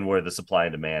in where the supply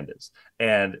and demand is.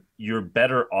 And you're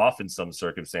better off in some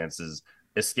circumstances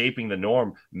escaping the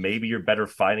norm. Maybe you're better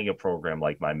finding a program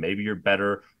like mine. Maybe you're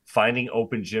better finding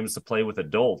open gyms to play with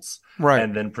adults, right,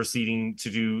 and then proceeding to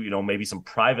do, maybe some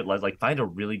private find a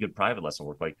really good private lesson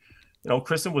work.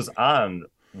 Kristen was on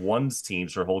 1's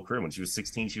teams her whole career. When she was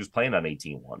 16, she was playing on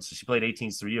 18-1. So she played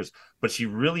 18s 3 years, but she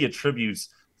really attributes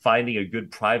finding a good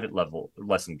private level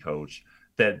lesson coach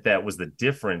that was the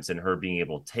difference in her being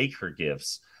able to take her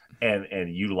gifts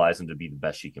and utilize them to be the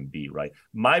best she can be, right?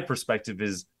 My perspective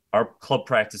is our club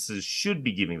practices should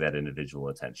be giving that individual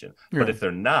attention. Yeah. But if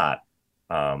they're not,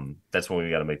 that's when we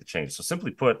got to make the change. So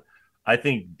simply put, I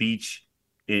think Beach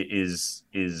is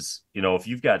if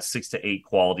you've got 6 to 8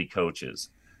 quality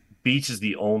coaches, Beach is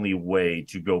the only way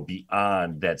to go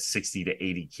beyond that 60 to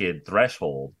 80 kid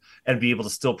threshold and be able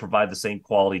to still provide the same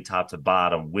quality top to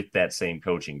bottom with that same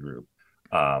coaching group.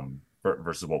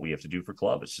 Versus what we have to do for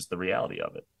club. It's just the reality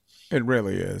of it. It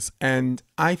really is. And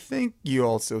I think you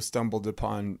also stumbled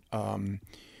upon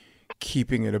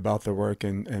keeping it about the work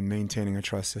and maintaining a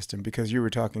trust system, because you were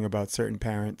talking about certain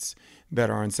parents that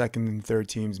are on second and third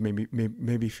teams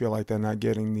maybe feel like they're not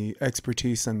getting the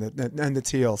expertise and the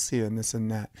TLC and this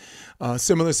and that.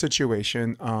 Similar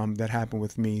situation that happened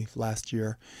with me last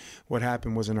year. What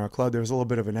happened was in our club, there was a little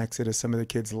bit of an exodus. Some of the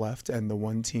kids left, and the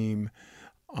one team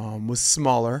was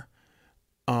smaller,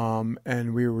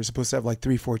 and we were supposed to have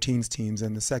 3-14 teams.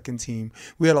 And the second team,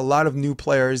 we had a lot of new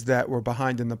players that were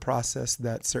behind in the process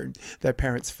that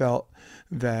parents felt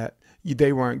that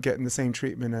they weren't getting the same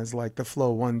treatment as the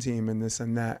Flow 1 team and this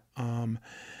and that.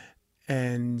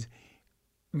 And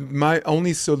my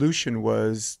only solution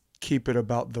was keep it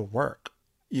about the work.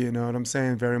 You know what I'm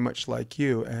saying? Very much like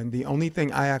you. And the only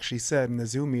thing I actually said in the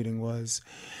Zoom meeting was,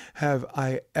 have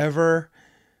I ever,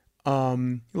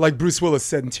 like Bruce Willis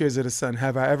said in Tears of the Sun,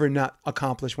 have I ever not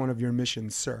accomplished one of your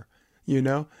missions, sir? You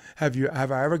know, have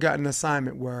I ever gotten an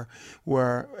assignment where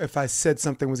if I said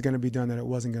something was going to be done, that it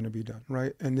wasn't going to be done,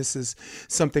 right? And this is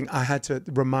something I had to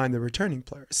remind the returning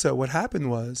player. So what happened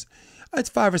was, I had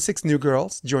 5 or 6 new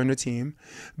girls join the team,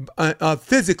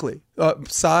 physically,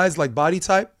 size, like body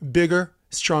type, bigger,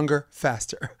 stronger,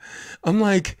 faster. I'm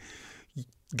like,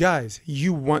 guys,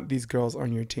 you want these girls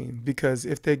on your team, because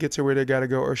if they get to where they gotta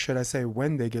go, or should I say,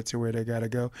 when they get to where they gotta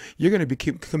go, you're gonna be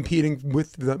keep competing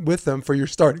with them for your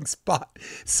starting spot.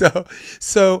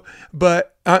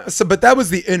 But that was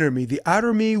the inner me. The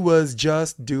outer me was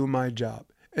just do my job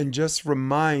and just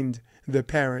remind the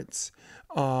parents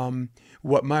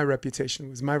what my reputation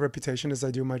was. My reputation is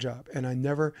I do my job,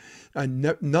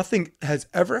 and nothing has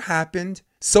ever happened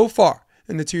so far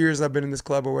in the 2 years I've been in this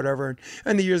club or whatever,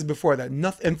 and the years before that.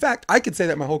 Nothing. In fact, I could say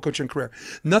that my whole coaching career,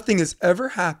 nothing has ever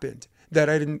happened that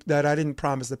I didn't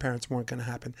promise the parents weren't going to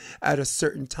happen at a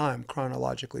certain time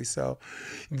chronologically. So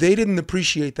they didn't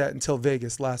appreciate that until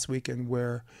Vegas last weekend,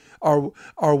 where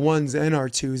our ones and our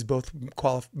twos both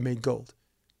made gold.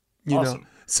 You Awesome. know.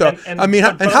 So I mean,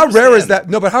 and how rare is that?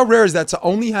 No, but how rare is that to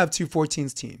only have 2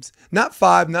 14s teams, not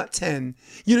 5, not 10?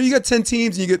 You know, you got 10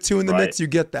 teams and you get 2 in the mix, you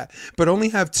get that, but only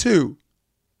have 2.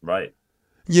 Right.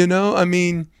 You know, I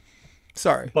mean,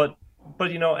 sorry. But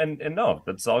you know, and no,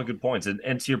 that's all good points.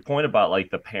 And to your point about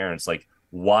like the parents, like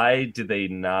why do they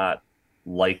not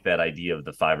like that idea of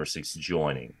the 5 or 6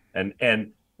 joining?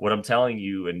 And what I'm telling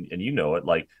you, and you know it,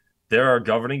 like there are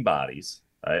governing bodies.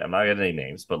 I'm not gonna name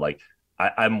names, but like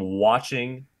I'm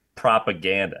watching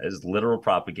propaganda, is literal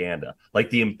propaganda, like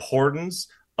the importance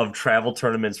of travel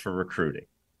tournaments for recruiting.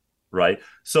 Right.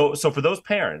 So for those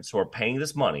parents who are paying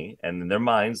this money, and in their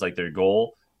minds, like their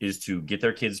goal is to get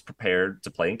their kids prepared to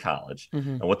play in college,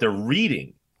 and what they're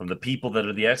reading from the people that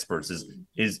are the experts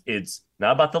is it's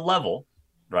not about the level,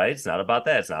 right? It's not about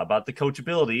that. It's not about the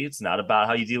coachability. It's not about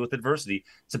how you deal with adversity.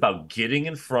 It's about getting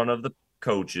in front of the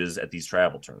coaches at these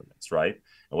travel tournaments, right?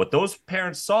 And what those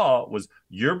parents saw was,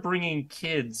 you're bringing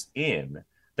kids in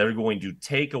that are going to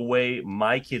take away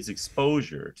my kids'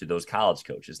 exposure to those college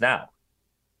coaches. Now,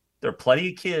 there are plenty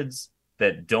of kids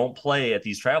that don't play at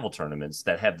these travel tournaments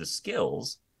that have the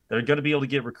skills that are going to be able to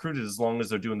get recruited as long as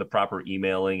they're doing the proper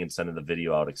emailing and sending the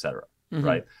video out, et cetera.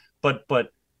 Right. But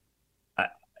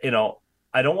you know,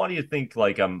 I don't want you to think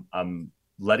like I'm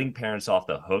letting parents off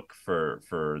the hook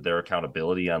for their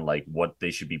accountability on like what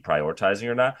they should be prioritizing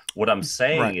or not. What I'm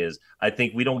saying is, I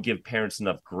think we don't give parents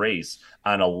enough grace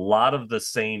on a lot of the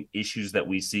same issues that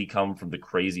we see come from the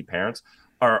crazy parents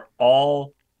are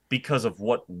all because of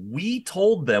what we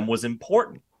told them was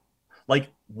important. Like,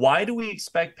 why do we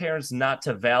expect parents not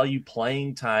to value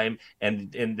playing time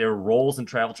and their roles in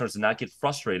travel tournaments and not get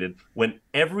frustrated when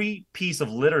every piece of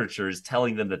literature is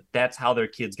telling them that that's how their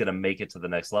kid's going to make it to the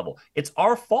next level? It's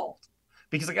our fault.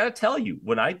 Because I got to tell you,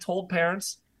 when I told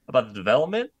parents about the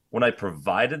development, when I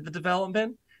provided the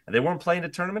development and they weren't playing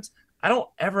at tournaments, I don't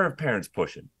ever have parents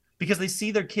pushing, because they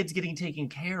see their kids getting taken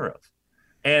care of.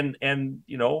 And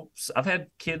you know, I've had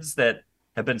kids that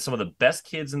have been some of the best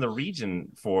kids in the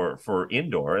region for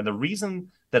indoor. And the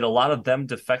reason that a lot of them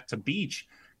defect to beach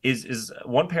is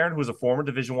one parent who was a former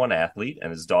Division I athlete,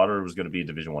 and his daughter was going to be a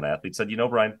Division I athlete, said, you know,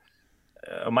 Bryan,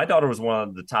 my daughter was one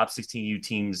of the top 16U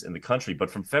teams in the country,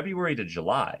 but from February to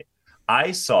July,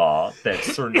 I saw that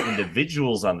certain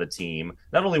individuals on the team,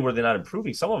 not only were they not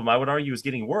improving, some of them I would argue was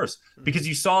getting worse, because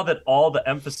you saw that all the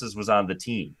emphasis was on the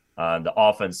team, on the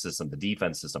offense system, the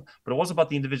defense system, but it wasn't about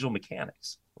the individual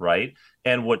mechanics, right?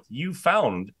 And what you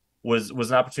found was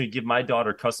an opportunity to give my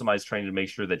daughter customized training to make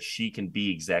sure that she can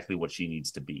be exactly what she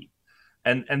needs to be.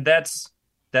 And that's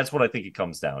what I think it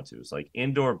comes down to. It's like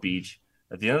indoor beach.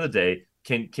 At the end of the day,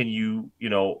 can you, you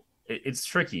know, it's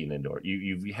tricky in indoor.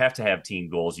 You have to have team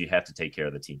goals. You have to take care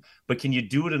of the team. But can you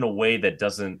do it in a way that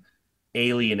doesn't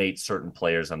alienate certain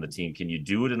players on the team? Can you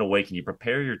do it in a way, can you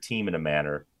prepare your team in a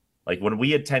manner? Like when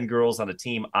we had 10 girls on a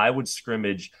team, I would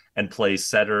scrimmage and play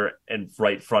setter and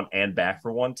right front and back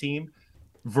for one team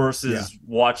versus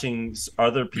watching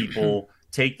other people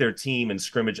take their team and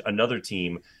scrimmage another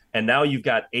team. And now you've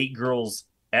got 8 girls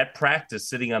at practice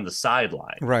sitting on the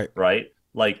sideline. Right.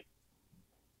 Like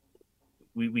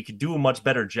we could do a much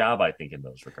better job, I think, in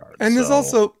those regards. And there's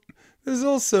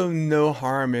also no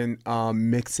harm in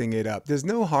mixing it up. There's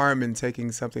no harm in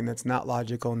taking something that's not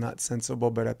logical, not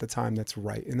sensible, but at the time that's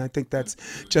right. And I think that's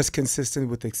just consistent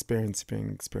with experience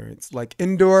being experienced. Like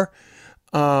indoor,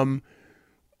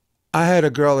 I had a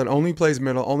girl that only plays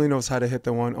middle, only knows how to hit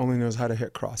the one, only knows how to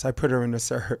hit cross. I put her in the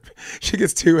serve. She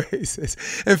gets 2 aces.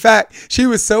 In fact, she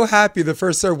was so happy the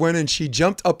first serve went in, she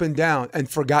jumped up and down and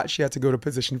forgot she had to go to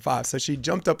position 5. So she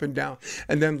jumped up and down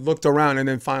and then looked around and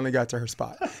then finally got to her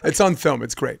spot. It's on film.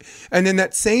 It's great. And in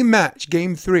that same match,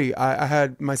 game 3, I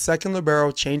had my second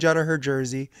libero change out of her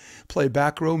jersey, play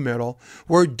back row middle.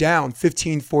 We're down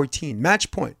 15-14.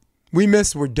 Match point. We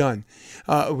miss, we're done.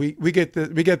 We get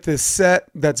this set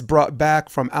that's brought back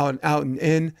from out and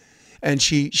in, and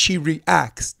she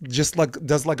reacts just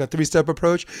does like a 3-step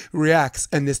approach, reacts,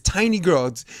 and this tiny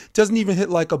girl doesn't even hit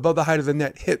like above the height of the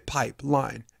net, hit pipe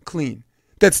line clean.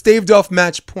 That staved off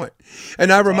match point.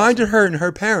 And I reminded her and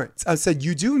her parents, I said,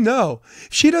 you do know, if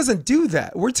she doesn't do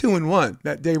that, we're 2-1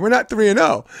 that day. We're not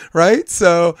 3-0, right?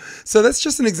 So that's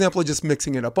just an example of just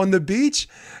mixing it up. On the beach,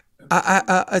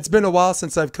 it's been a while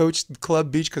since I've coached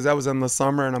Club Beach because I was in the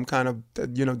summer and I'm kind of,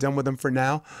 done with them for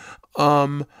now.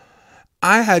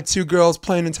 I had 2 girls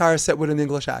play an entire set with an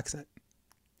English accent.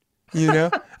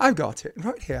 I've got it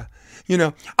right here.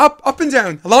 Up and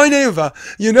down, line over,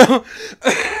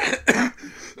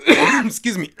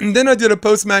 Excuse me. And then I did a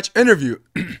post-match interview.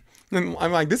 And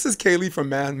I'm like, this is Kaylee from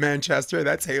Manchester.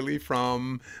 That's Haley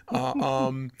from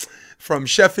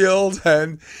Sheffield,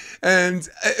 and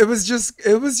it was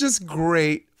just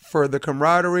great for the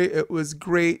camaraderie. It was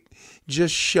great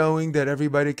just showing that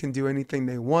everybody can do anything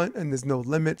they want and there's no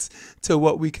limits to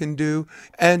what we can do,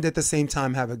 and at the same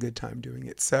time have a good time doing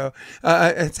it. So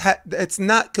it's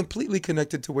not completely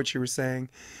connected to what you were saying,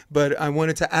 but I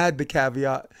wanted to add the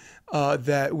caveat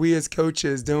that we as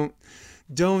coaches don't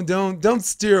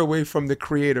steer away from the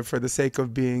creative for the sake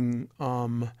of being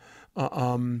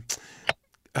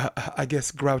I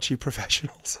guess grouchy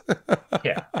professionals.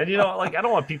 Yeah. And I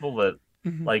don't want people to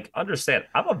understand.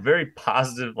 I'm a very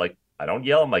positive, I don't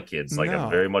yell at my kids. No. I'm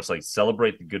very much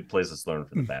celebrate the good places, learn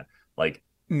from the bad.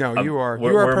 No, you are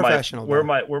a professional. Where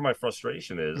my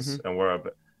frustration is, and where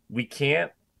we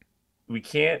can't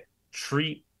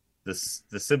treat the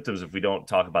symptoms if we don't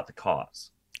talk about the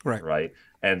cause. Right.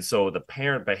 And so the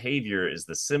parent behavior is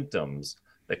the symptoms.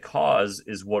 The cause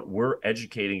is what we're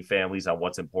educating families on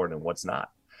what's important and what's not.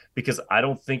 Because I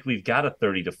don't think we've got a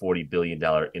 $30 to $40 billion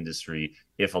industry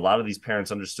if a lot of these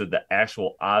parents understood the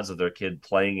actual odds of their kid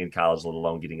playing in college, let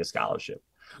alone getting a scholarship.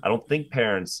 I don't think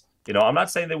parents, I'm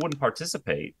not saying they wouldn't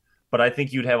participate, but I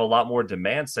think you'd have a lot more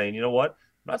demand saying, you know what,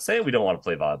 I'm not saying we don't want to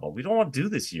play volleyball. We don't want to do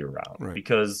this year round,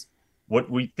 because what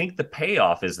we think the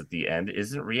payoff is at the end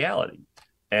isn't reality.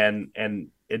 And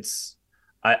it's,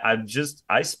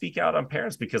 I speak out on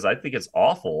parents because I think it's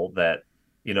awful that,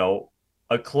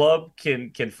 a club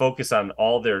can focus on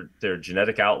all their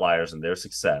genetic outliers and their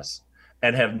success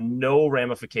and have no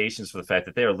ramifications for the fact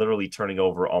that they are literally turning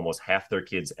over almost half their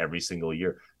kids every single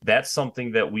year. That's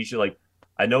something that we should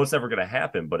I know it's never going to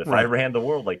happen, but if I ran the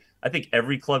world, I think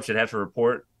every club should have to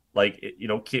report,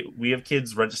 we have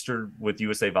kids registered with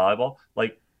USA Volleyball.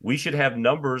 We should have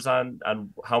numbers on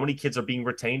how many kids are being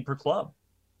retained per club.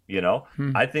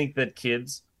 I think that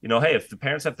kids, hey, if the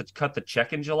parents have to cut the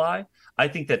check in July, I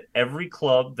think that every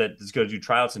club that is going to do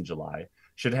tryouts in July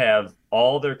should have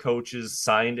all their coaches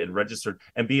signed and registered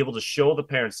and be able to show the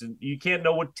parents. And you can't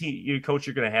know what coach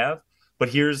you're going to have, but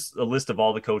here's a list of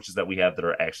all the coaches that we have that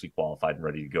are actually qualified and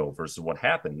ready to go versus what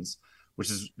happens,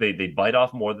 which is they bite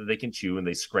off more than they can chew, and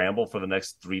they scramble for the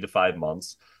next 3 to 5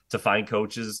 months to find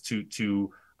coaches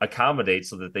to accommodate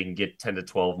so that they can get 10 to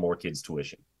 12 more kids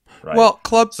tuition. Right. Well,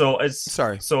 club. So just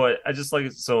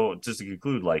to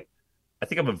conclude, I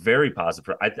think I'm a very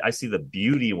positive. I see the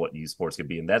beauty in what youth sports can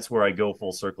be, and that's where I go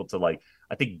full circle to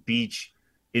I think beach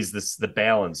is the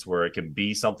balance where it can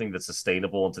be something that's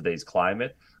sustainable in today's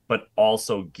climate, but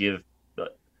also give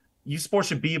youth sports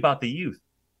should be about the youth.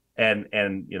 And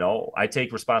I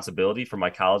take responsibility for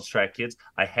my college track kids.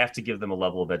 I have to give them a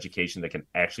level of education that can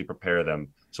actually prepare them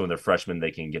so when they're freshmen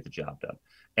they can get the job done.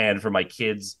 And for my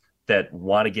kids that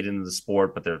want to get into the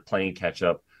sport but they're playing catch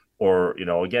up, or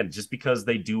again, just because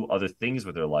they do other things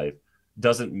with their life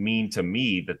doesn't mean to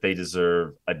me that they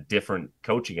deserve a different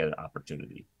coaching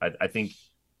opportunity. I think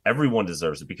everyone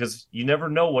deserves it, because you never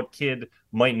know what kid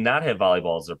might not have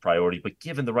volleyball as their priority, but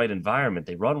given the right environment,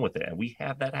 they run with it, and we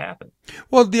have that happen.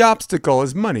 Well, the obstacle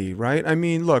is money, right? I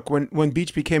mean, look, when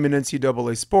beach became an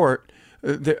NCAA sport,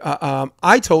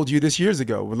 I told you this years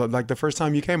ago, the first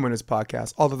time you came on this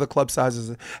podcast, all of the club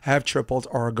sizes have tripled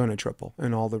or are going to triple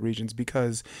in all the regions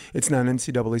because it's not an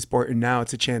NCAA sport, and now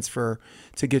it's a chance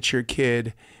to get your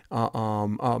kid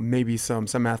maybe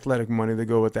some athletic money to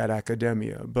go with that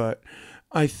academia. But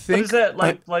I But is think, that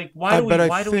but I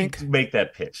why do we think, make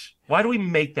that pitch? Why do we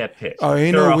make that pitch? oh,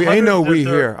 There are a ain't hundred no there we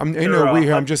there here. Ain't there no are we a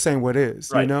here. I'm hundred just saying what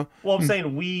is, right. Well, I'm Mm.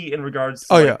 saying we in regards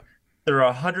to Oh yeah, there are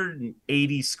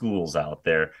 180 schools out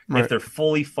there. If right. they're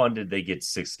fully funded, they get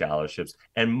 6 scholarships,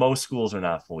 and most schools are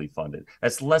not fully funded.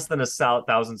 That's less than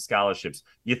 1,000 scholarships.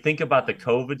 You think about the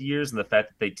COVID years and the fact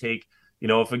that they take,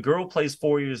 if a girl plays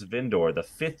 4 years of indoor, the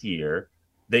fifth year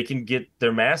they can get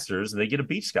their master's and they get a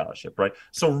beach scholarship, right?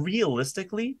 So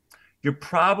realistically, you're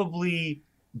probably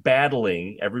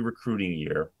battling every recruiting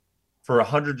year for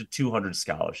 100 to 200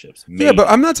 scholarships, Yeah, but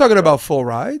I'm maybe, not talking right? about full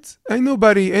rides. Ain't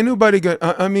nobody good.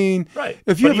 I mean, Right.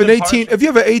 if you But have an even 18, partial, if you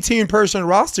have an 18 person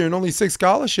roster and only 6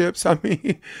 scholarships, I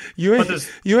mean, you but ain't, there's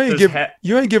you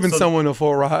ain't giving so someone a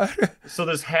full ride. so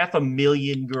there's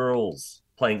 500,000 girls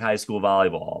playing high school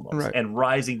volleyball almost Right. and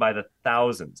rising by the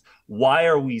thousands. Why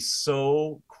are we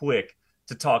so quick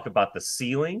to talk about the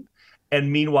ceiling,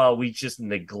 and meanwhile we just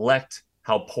neglect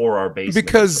how poor our basement is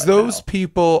Because right those now?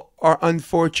 people are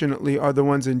unfortunately are the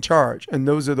ones in charge, and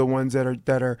those are the ones that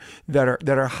are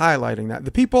highlighting that.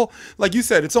 The people, like you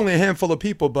said, it's only a handful of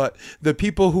people, but the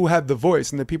people who have the voice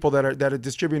and the people that are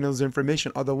distributing those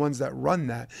information are the ones that run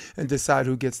that and decide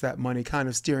who gets that money, kind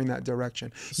of steering that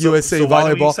direction. USA So why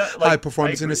do we Volleyball, accept, high I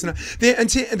performance, and this agree. and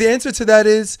that. The answer to that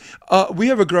is we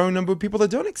have a growing number of people that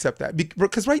don't accept that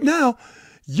because right now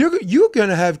you're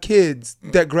gonna have kids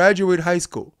that graduate high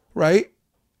school, right?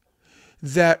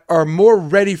 That are more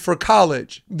ready for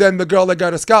college than the girl that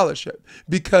got a scholarship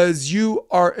because you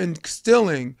are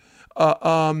instilling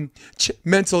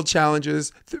mental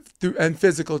challenges and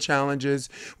physical challenges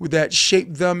that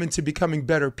shape them into becoming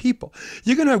better people.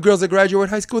 You're going to have girls that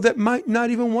graduate high school that might not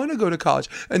even want to go to college,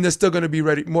 and they're still going to be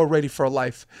more ready for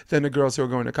life than the girls who are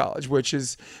going to college,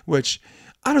 which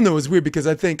I don't know. It's weird because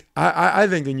I think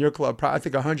in your club, I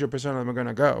think 100% of them are going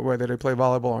to go, whether they play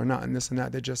volleyball or not, and this and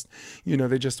that. They just,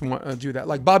 they just want to do that.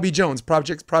 Like Bobby Jones,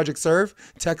 Project Serve,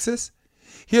 Texas.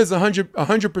 He has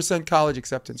 100% college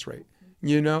acceptance rate.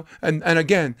 And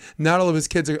again, not all of his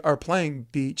kids are playing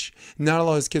beach. Not all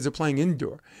of his kids are playing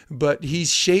indoor. But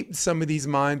he's shaped some of these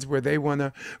minds where they want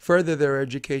to further their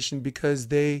education because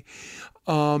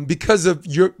because of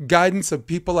your guidance of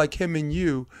people like him and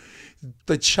you,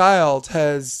 the child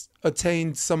has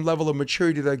attained some level of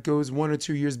maturity that goes 1 or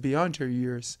 2 years beyond her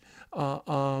years.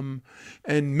 And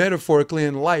metaphorically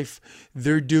in life,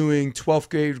 they're doing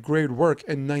 12th grade work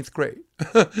in ninth grade,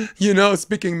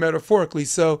 speaking metaphorically.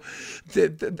 So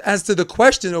as to the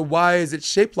question of why is it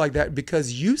shaped like that,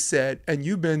 because you said, and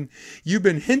you've been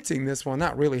hinting this, well,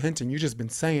 not really hinting, you've just been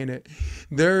saying it.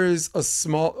 There is a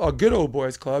good old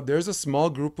boys club. There's a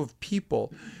small group of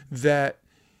people that,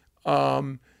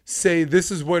 say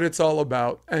this is what it's all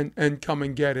about and come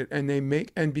and get it,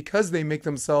 and because they make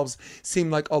themselves seem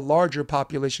like a larger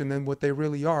population than what they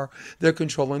really are, they're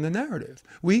controlling the narrative.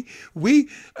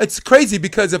 It's crazy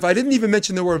because if I didn't even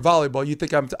mention the word volleyball, you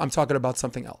think I'm talking about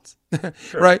something else.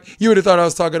 Sure. Right? You would have thought I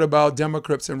was talking about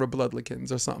Democrats and Republicans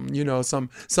or something,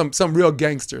 some real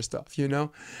gangster stuff,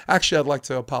 Actually, I'd like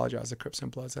to apologize to Crips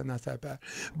and Bloods. I'm not that bad.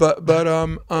 But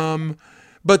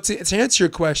to answer your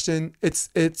question,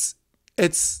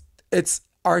 it's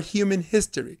our human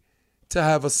history to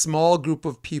have a small group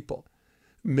of people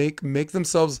make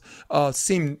themselves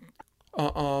seem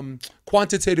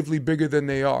quantitatively bigger than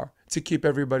they are to keep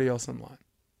everybody else in line.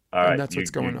 All And right, that's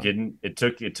what's going on. it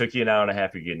took you an hour and a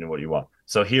half. You're getting what you want.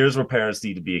 So here's where parents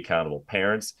need to be accountable.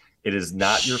 Parents, it is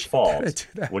not your fault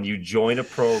when you join a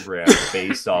program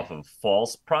based off of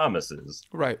false promises,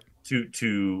 right?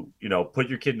 To put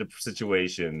your kid in a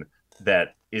situation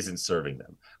that isn't serving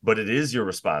them. But it is your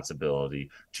responsibility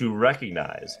to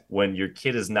recognize when your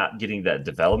kid is not getting that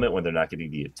development, when they're not getting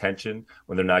the attention,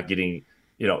 when they're not getting,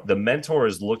 the mentor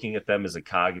is looking at them as a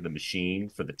cog in the machine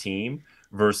for the team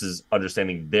versus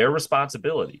understanding their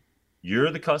responsibility.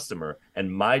 You're the customer,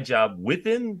 and my job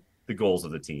within the goals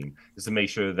of the team is to make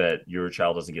sure that your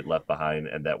child doesn't get left behind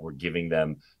and that we're giving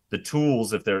them the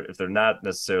tools if they're not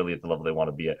necessarily at the level they want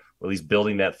to be at, or at least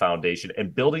building that foundation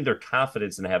and building their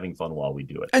confidence and having fun while we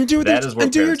do it. And do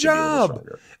your job.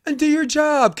 And do your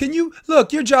job. Can you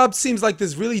look? Your job seems like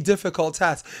this really difficult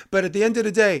task, but at the end of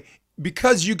the day,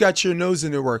 because you got your nose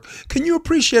in the work, can you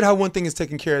appreciate how one thing is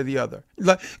taking care of the other?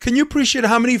 Like, can you appreciate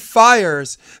how many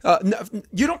fires?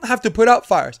 You don't have to put out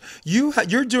fires.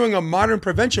 You're doing a modern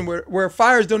prevention where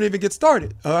fires don't even get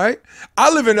started. All right.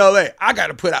 I live in LA. I got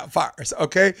to put out fires.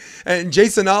 Okay. And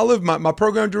Jason Olive, my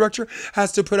program director,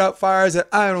 has to put out fires that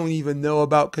I don't even know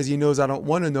about because he knows I don't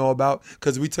want to know about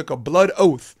because we took a blood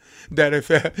oath that if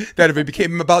it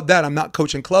became about that, I'm not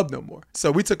coaching club no more.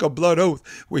 So we took a blood oath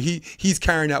where he's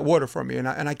carrying that water for me, and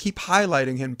I keep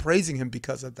highlighting him, praising him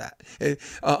because of that.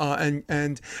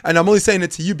 And I'm only saying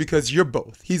it to you because you're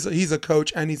both. He's a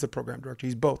coach and he's a program director.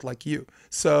 He's both like you.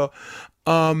 So,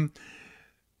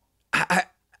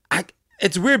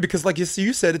 it's weird because, like you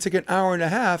said, it took an hour and a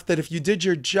half. That if you did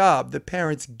your job, the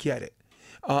parents get it.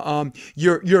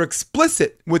 You're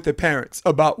explicit with the parents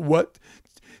about what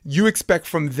you expect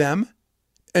from them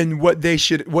and what they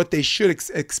should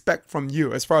expect from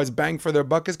you as far as bang for their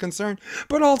buck is concerned,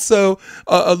 but also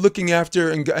looking after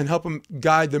and helping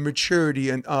guide the maturity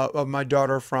of my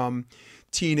daughter from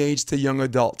teenage to young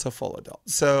adult to full adult.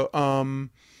 So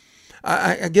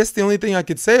I guess the only thing I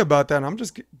could say about that,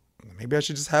 maybe I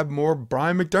should just have more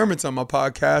Bryan McDermands on my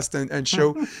podcast and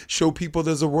show people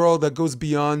there's a world that goes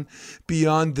beyond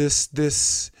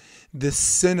this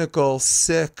cynical,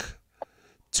 sick,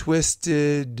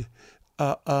 twisted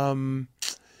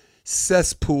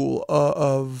cesspool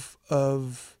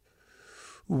of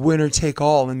winner take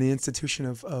all in the institution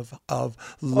of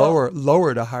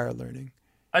lower to higher learning.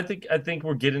 I think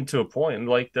we're getting to a point, and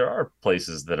like there are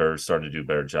places that are starting to do a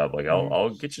better job. Like I'll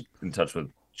get you in touch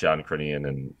with John Crinian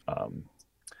and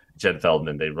Jen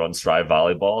Feldman. They run Strive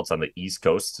Volleyball. It's on the East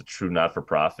Coast. It's a true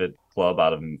not-for-profit club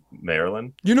out of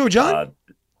Maryland. You know John?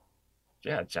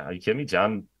 Yeah, John. Are you kidding me?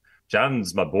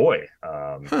 John's my boy.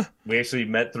 We actually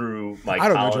met through my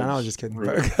college. I don't know John. I was just kidding.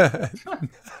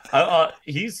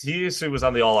 He actually was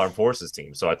on the All Armed Forces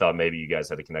team, so I thought maybe you guys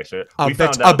had a connection.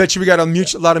 I'll bet you we got a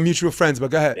lot of mutual friends.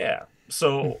 But go ahead. Yeah.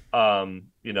 So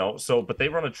but they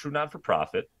run a true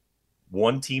not-for-profit.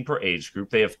 One team per age group.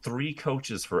 They have 3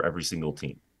 coaches for every single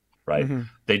team, right?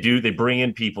 Mm-hmm. They bring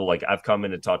in people. Like I've come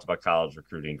in and talked about college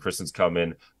recruiting. Kristen's come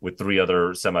in with 3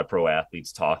 other semi-pro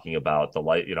athletes talking about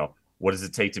what does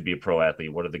it take to be a pro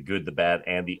athlete? What are the good, the bad,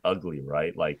 and the ugly,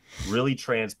 right? Like really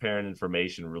transparent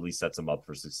information really sets them up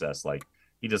for success. Like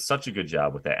he does such a good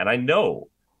job with that. And I know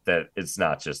that it's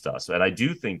not just us. And I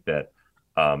do think that,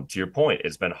 to your point,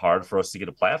 it's been hard for us to get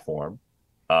a platform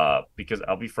because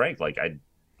I'll be frank, like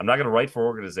I'm not going to write for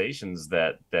organizations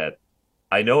that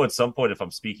I know at some point, if I'm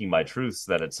speaking my truths,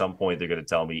 that at some point they're going to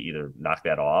tell me either knock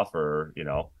that off or,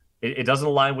 it doesn't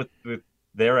align with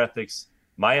their ethics.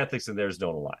 My ethics and theirs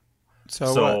don't align.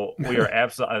 So we are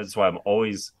absolutely, that's why I'm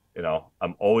always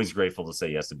grateful to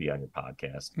say yes to be on your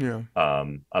podcast. Yeah.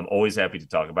 I'm always happy to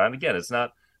talk about it. And again, it's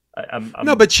not,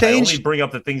 but change. I only bring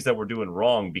up the things that we're doing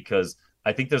wrong because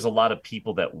I think there's a lot of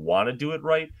people that want to do it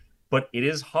right, but it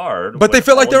is hard. But they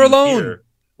feel like they're alone.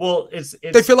 Well,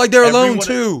 they feel like they're alone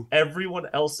too. Everyone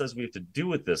else says we have to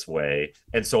do it this way.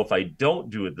 And so if I don't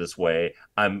do it this way,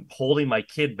 I'm holding my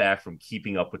kid back from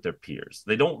keeping up with their peers.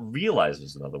 They don't realize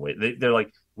there's another way. They're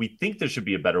like, we think there should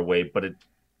be a better way, but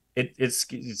it's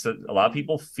a lot of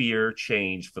people fear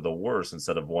change for the worse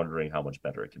instead of wondering how much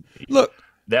better it can be. Look.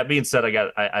 That being said,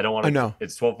 I don't want to. I know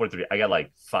it's 12:43. I got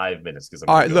like 5 minutes because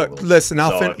all right. Look, listen.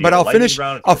 I'll finish.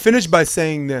 I'll finish by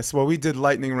saying this. Well, we did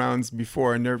lightning rounds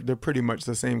before, and they're pretty much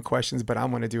the same questions, but I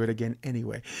want to do it again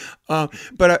anyway.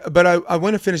 But I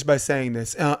want to finish by saying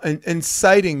this. And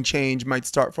inciting change might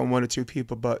start from 1 or 2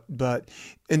 people, but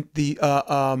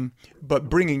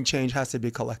bringing change has to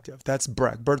be collective. That's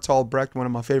Bertolt Brecht, one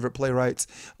of my favorite playwrights,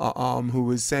 who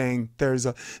was saying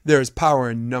there's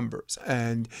power in numbers,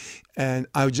 and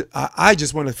I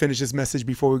just want to finish this message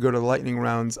before we go to the lightning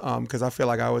rounds, because I feel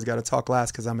like I always got to talk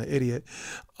last because I'm an idiot.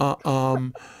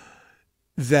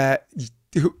 That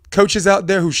coaches out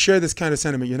there who share this kind of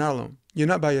sentiment, you're not alone. You're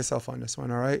not by yourself on this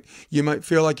one, all right? You might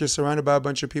feel like you're surrounded by a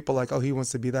bunch of people like, oh, he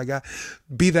wants to be that guy.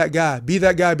 Be that guy. Be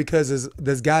that guy because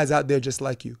there's guys out there just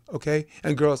like you, okay?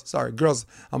 And girls,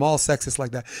 I'm all sexist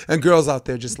like that. And girls out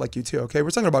there just like you too, okay? We're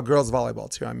talking about girls volleyball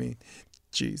too. I mean,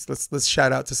 geez, let's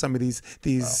shout out to some of these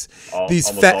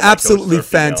absolutely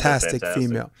fantastic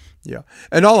female. Yeah,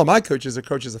 and all of my coaches are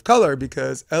coaches of color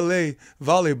because LA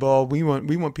volleyball, we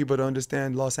want people to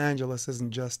understand Los Angeles isn't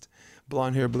just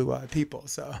blonde hair, blue eyed people.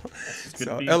 So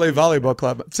LA Volleyball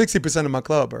Club, 60% of my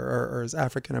club are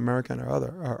African American or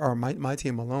other, or my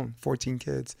team alone, 14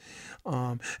 kids,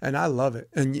 and I love it.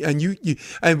 And you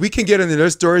we can get into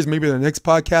their stories maybe in the next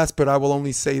podcast, but I will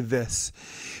only say this: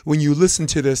 when you listen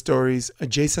to their stories,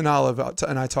 Jason Olive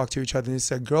and I talked to each other, and he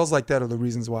said, "Girls like that are the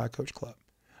reasons why I coach club."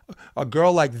 A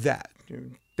girl like that,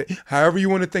 however you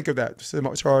want to think of that,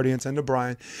 to our audience and to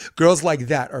Bryan, girls like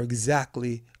that are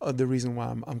exactly the reason why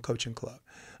I'm coaching club.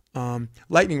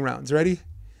 Lightning rounds, ready?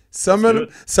 Some of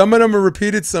them are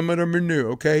repeated, some of them are new.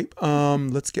 Okay,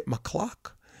 let's get my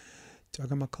clock. Do I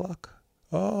got my clock?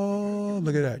 Oh,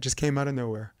 look at that! Just came out of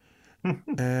nowhere.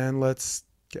 And let's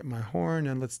get my horn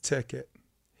and let's tick it.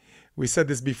 We said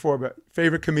this before, but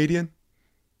favorite comedian?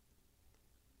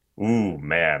 Ooh,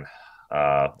 man.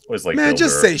 Always like Man, Bill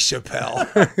just Burr. say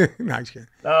Chappelle. No, I'm just kidding.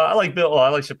 I like Bill. Oh, I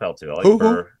like Chappelle too. I like Who?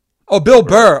 Burr. Oh, Bill Bill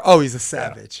Burr. Burr. Oh, he's a Yeah,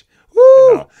 savage. you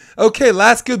Woo. know. Okay,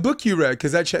 last good book you read,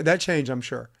 because that changed, I'm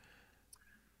sure.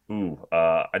 Ooh,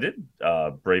 I did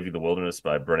Braving the Wilderness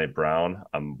by Brené Brown.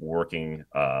 I'm working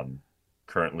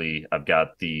currently. I've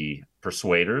got the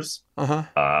Persuaders. Uh-huh.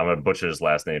 I'm gonna butcher his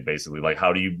last name. Basically, like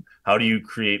how do you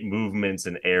create movements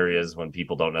in areas when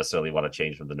people don't necessarily want to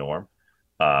change from the norm?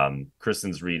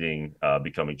 Kristen's reading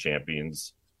Becoming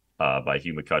Champions by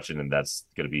Hugh McCutcheon, and that's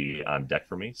going to be on deck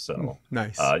for me. So,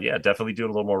 Nice. yeah, definitely doing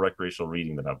a little more recreational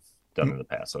reading than I've done in the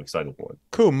past. So excited for it.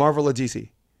 Cool. Marvel or DC?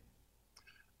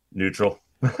 Neutral.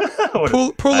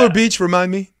 Pool or beach,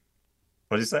 remind me.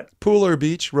 What did you say? Pool or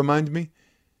beach, remind me.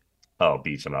 Oh,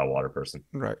 beach. I'm not a water person.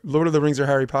 Right. Lord of the Rings or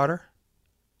Harry Potter?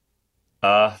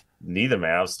 Neither,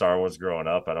 man. I was Star Wars growing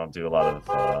up. I don't do a lot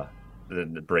of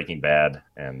the Breaking Bad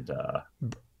and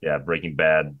yeah, Breaking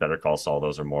Bad, Better Call Saul.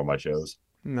 Those are more my shows.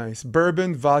 Nice.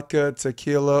 Bourbon, vodka,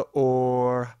 tequila,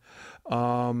 or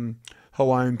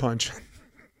Hawaiian punch?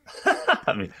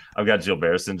 I mean, I've got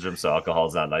Gilbert syndrome, so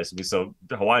alcohol's not nice to me. So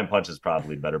the Hawaiian punch is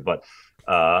probably better. But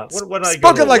when I go to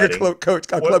Spoken like wedding, a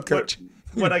club coach.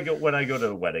 when I go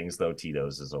to weddings, though,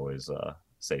 Tito's is always a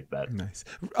safe bet. Nice.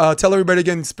 Tell everybody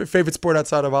again, favorite sport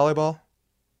outside of volleyball?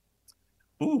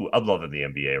 Ooh, I'm loving the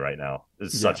NBA right now.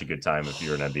 It's such a good time if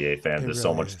you're an NBA fan. There's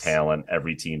so much talent.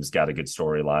 Every team's got a good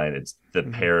storyline. It's the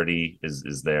parity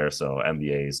is there. So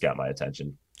NBA's got my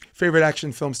attention. Favorite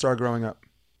action film star growing up?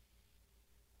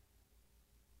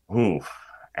 Ooh,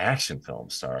 action film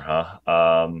star, huh?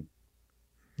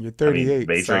 You're I mean, 38.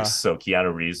 Matrix. So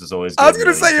Keanu Reeves is always. I was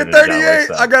gonna say you're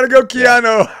 38. I gotta go,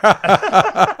 Keanu.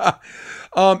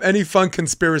 Yeah. Any fun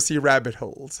conspiracy rabbit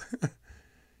holes?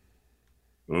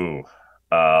 Ooh.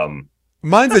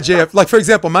 Mine's the like for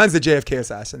example, mine's the JFK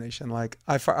assassination. Like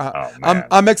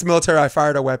I'm ex-military. I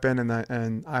fired a weapon,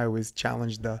 and I always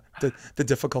challenged the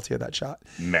difficulty of that shot.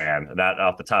 Man, not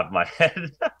off the top of my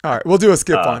head. All right, we'll do a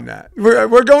skip on that.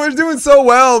 We're doing so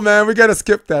well, man. We got to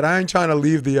skip that. I ain't trying to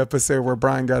leave the episode where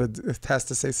Bryan has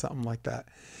to say something like that.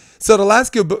 So the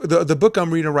last good book, the book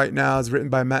I'm reading right now is written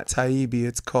by Matt Taibbi.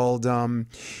 It's called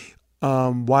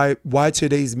why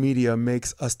today's media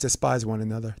makes us despise one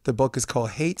another. The book is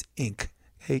called Hate Inc.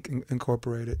 Hate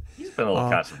Incorporated. He's been a little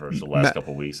controversial the last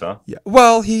couple of weeks, huh? Yeah.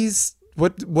 Well, he's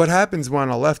what happens when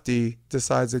a lefty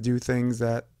decides to do things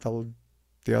that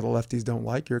the other lefties don't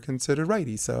like. You're considered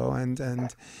righty. So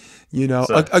and you know,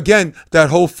 again,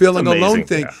 that whole feeling alone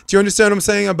thing. Yeah. Do you understand what I'm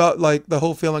saying about like the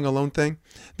whole feeling alone thing?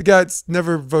 The guy's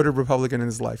never voted Republican in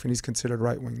his life, and he's considered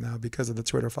right wing now because of the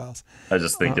Twitter files. I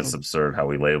just think it's absurd how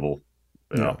we label.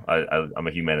 You know, I'm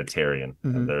a humanitarian,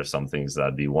 and there are some things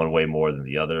that'd be one way more than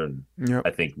the other. And I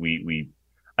think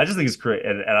I just think it's crazy,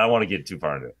 and I don't want to get too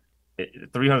far into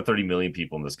it. 330 million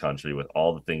people in this country with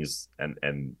all the things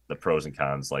and the pros and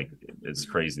cons. Like, it's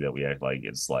crazy that we act like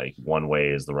it's like one way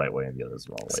is the right way and the other is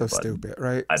the wrong way. So stupid,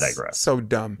 right? I digress. So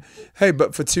dumb. Hey,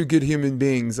 but for two good human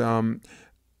beings, Bryan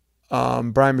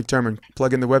McDermand,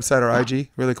 plug in the website or IG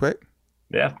really quick.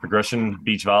 Yeah, Progression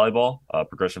Beach Volleyball.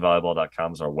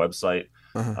 ProgressionVolleyball.com is our website.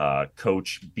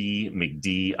 Coach B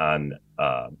McD on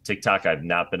TikTok. I've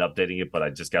not been updating it, but I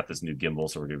just got this new gimbal,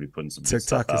 so we're gonna be putting some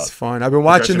TikTok is fun. I've been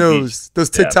watching those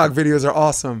TikTok videos are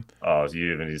awesome. Oh,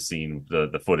 you haven't seen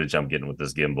the footage I'm getting with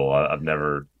this gimbal.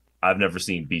 I've never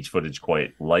seen beach footage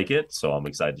quite like it, so I'm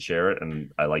excited to share it.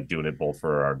 And I like doing it both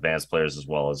for our advanced players as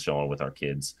well as showing with our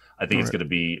kids. I think it's going to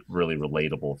be really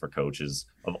relatable for coaches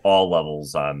of all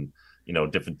levels on, you know,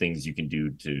 different things you can do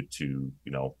to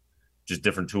you know, just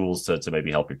different tools to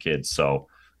maybe help your kids. So,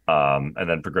 and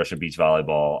then Progression Beach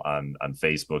Volleyball on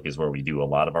Facebook is where we do a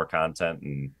lot of our content,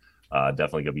 and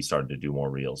definitely going to be starting to do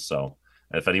more reels. So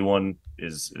if anyone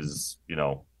is, you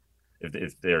know,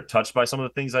 if they're touched by some of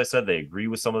the things I said, they agree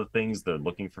with some of the things, they're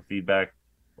looking for feedback,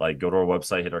 like go to our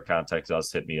website, hit our contact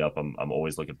us, hit me up. I'm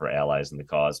always looking for allies in the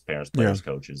cause, parents, players,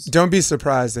 coaches. Don't be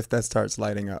surprised if that starts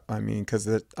lighting up. I mean, because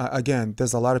again,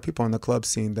 there's a lot of people in the club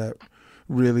scene that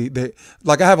really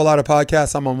I have a lot of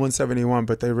podcasts. I'm on 171,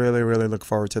 but they really look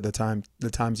forward to the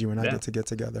times you and I get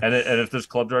together. And if there's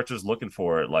club directors looking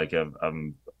for it, like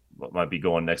might be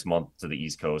going next month to the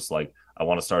East Coast. Like I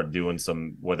want to start doing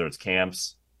some, whether it's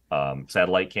camps,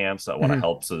 satellite camps. I want to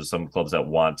help. So there's some clubs that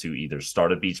want to either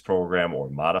start a beach program or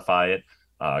modify it.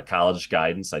 College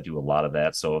guidance, I do a lot of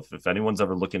that. So if anyone's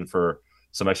ever looking for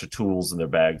some extra tools in their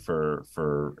bag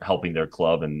for helping their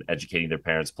club and educating their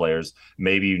parents, players,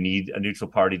 maybe you need a neutral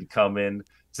party to come in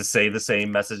to say the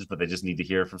same message, but they just need to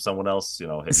hear it from someone else. You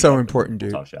know, it's so important,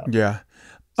 dude. Yeah.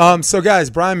 So guys,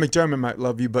 Bryan McDermand might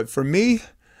love you, but for me,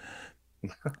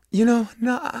 no,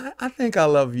 I think I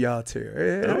love y'all too.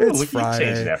 It's we keep Friday.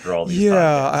 changing after all these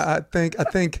Yeah,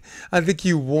 podcasts. I think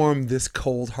you warmed this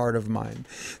cold heart of mine.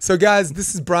 So guys,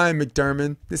 this is Bryan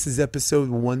McDermand. This is episode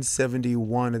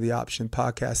 171 of the Option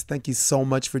Podcast. Thank you so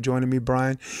much for joining me,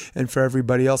 Bryan. And for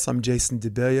everybody else, I'm Jason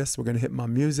DeBelius. We're going to hit my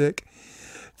music.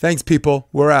 Thanks, people.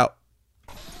 We're out.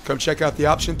 Come check out the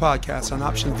Option Podcast on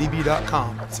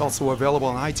optionvb.com. It's also available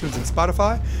on iTunes and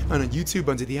Spotify and on YouTube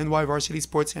under the NY Varsity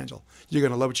Sports handle. You're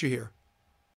going to love what you hear.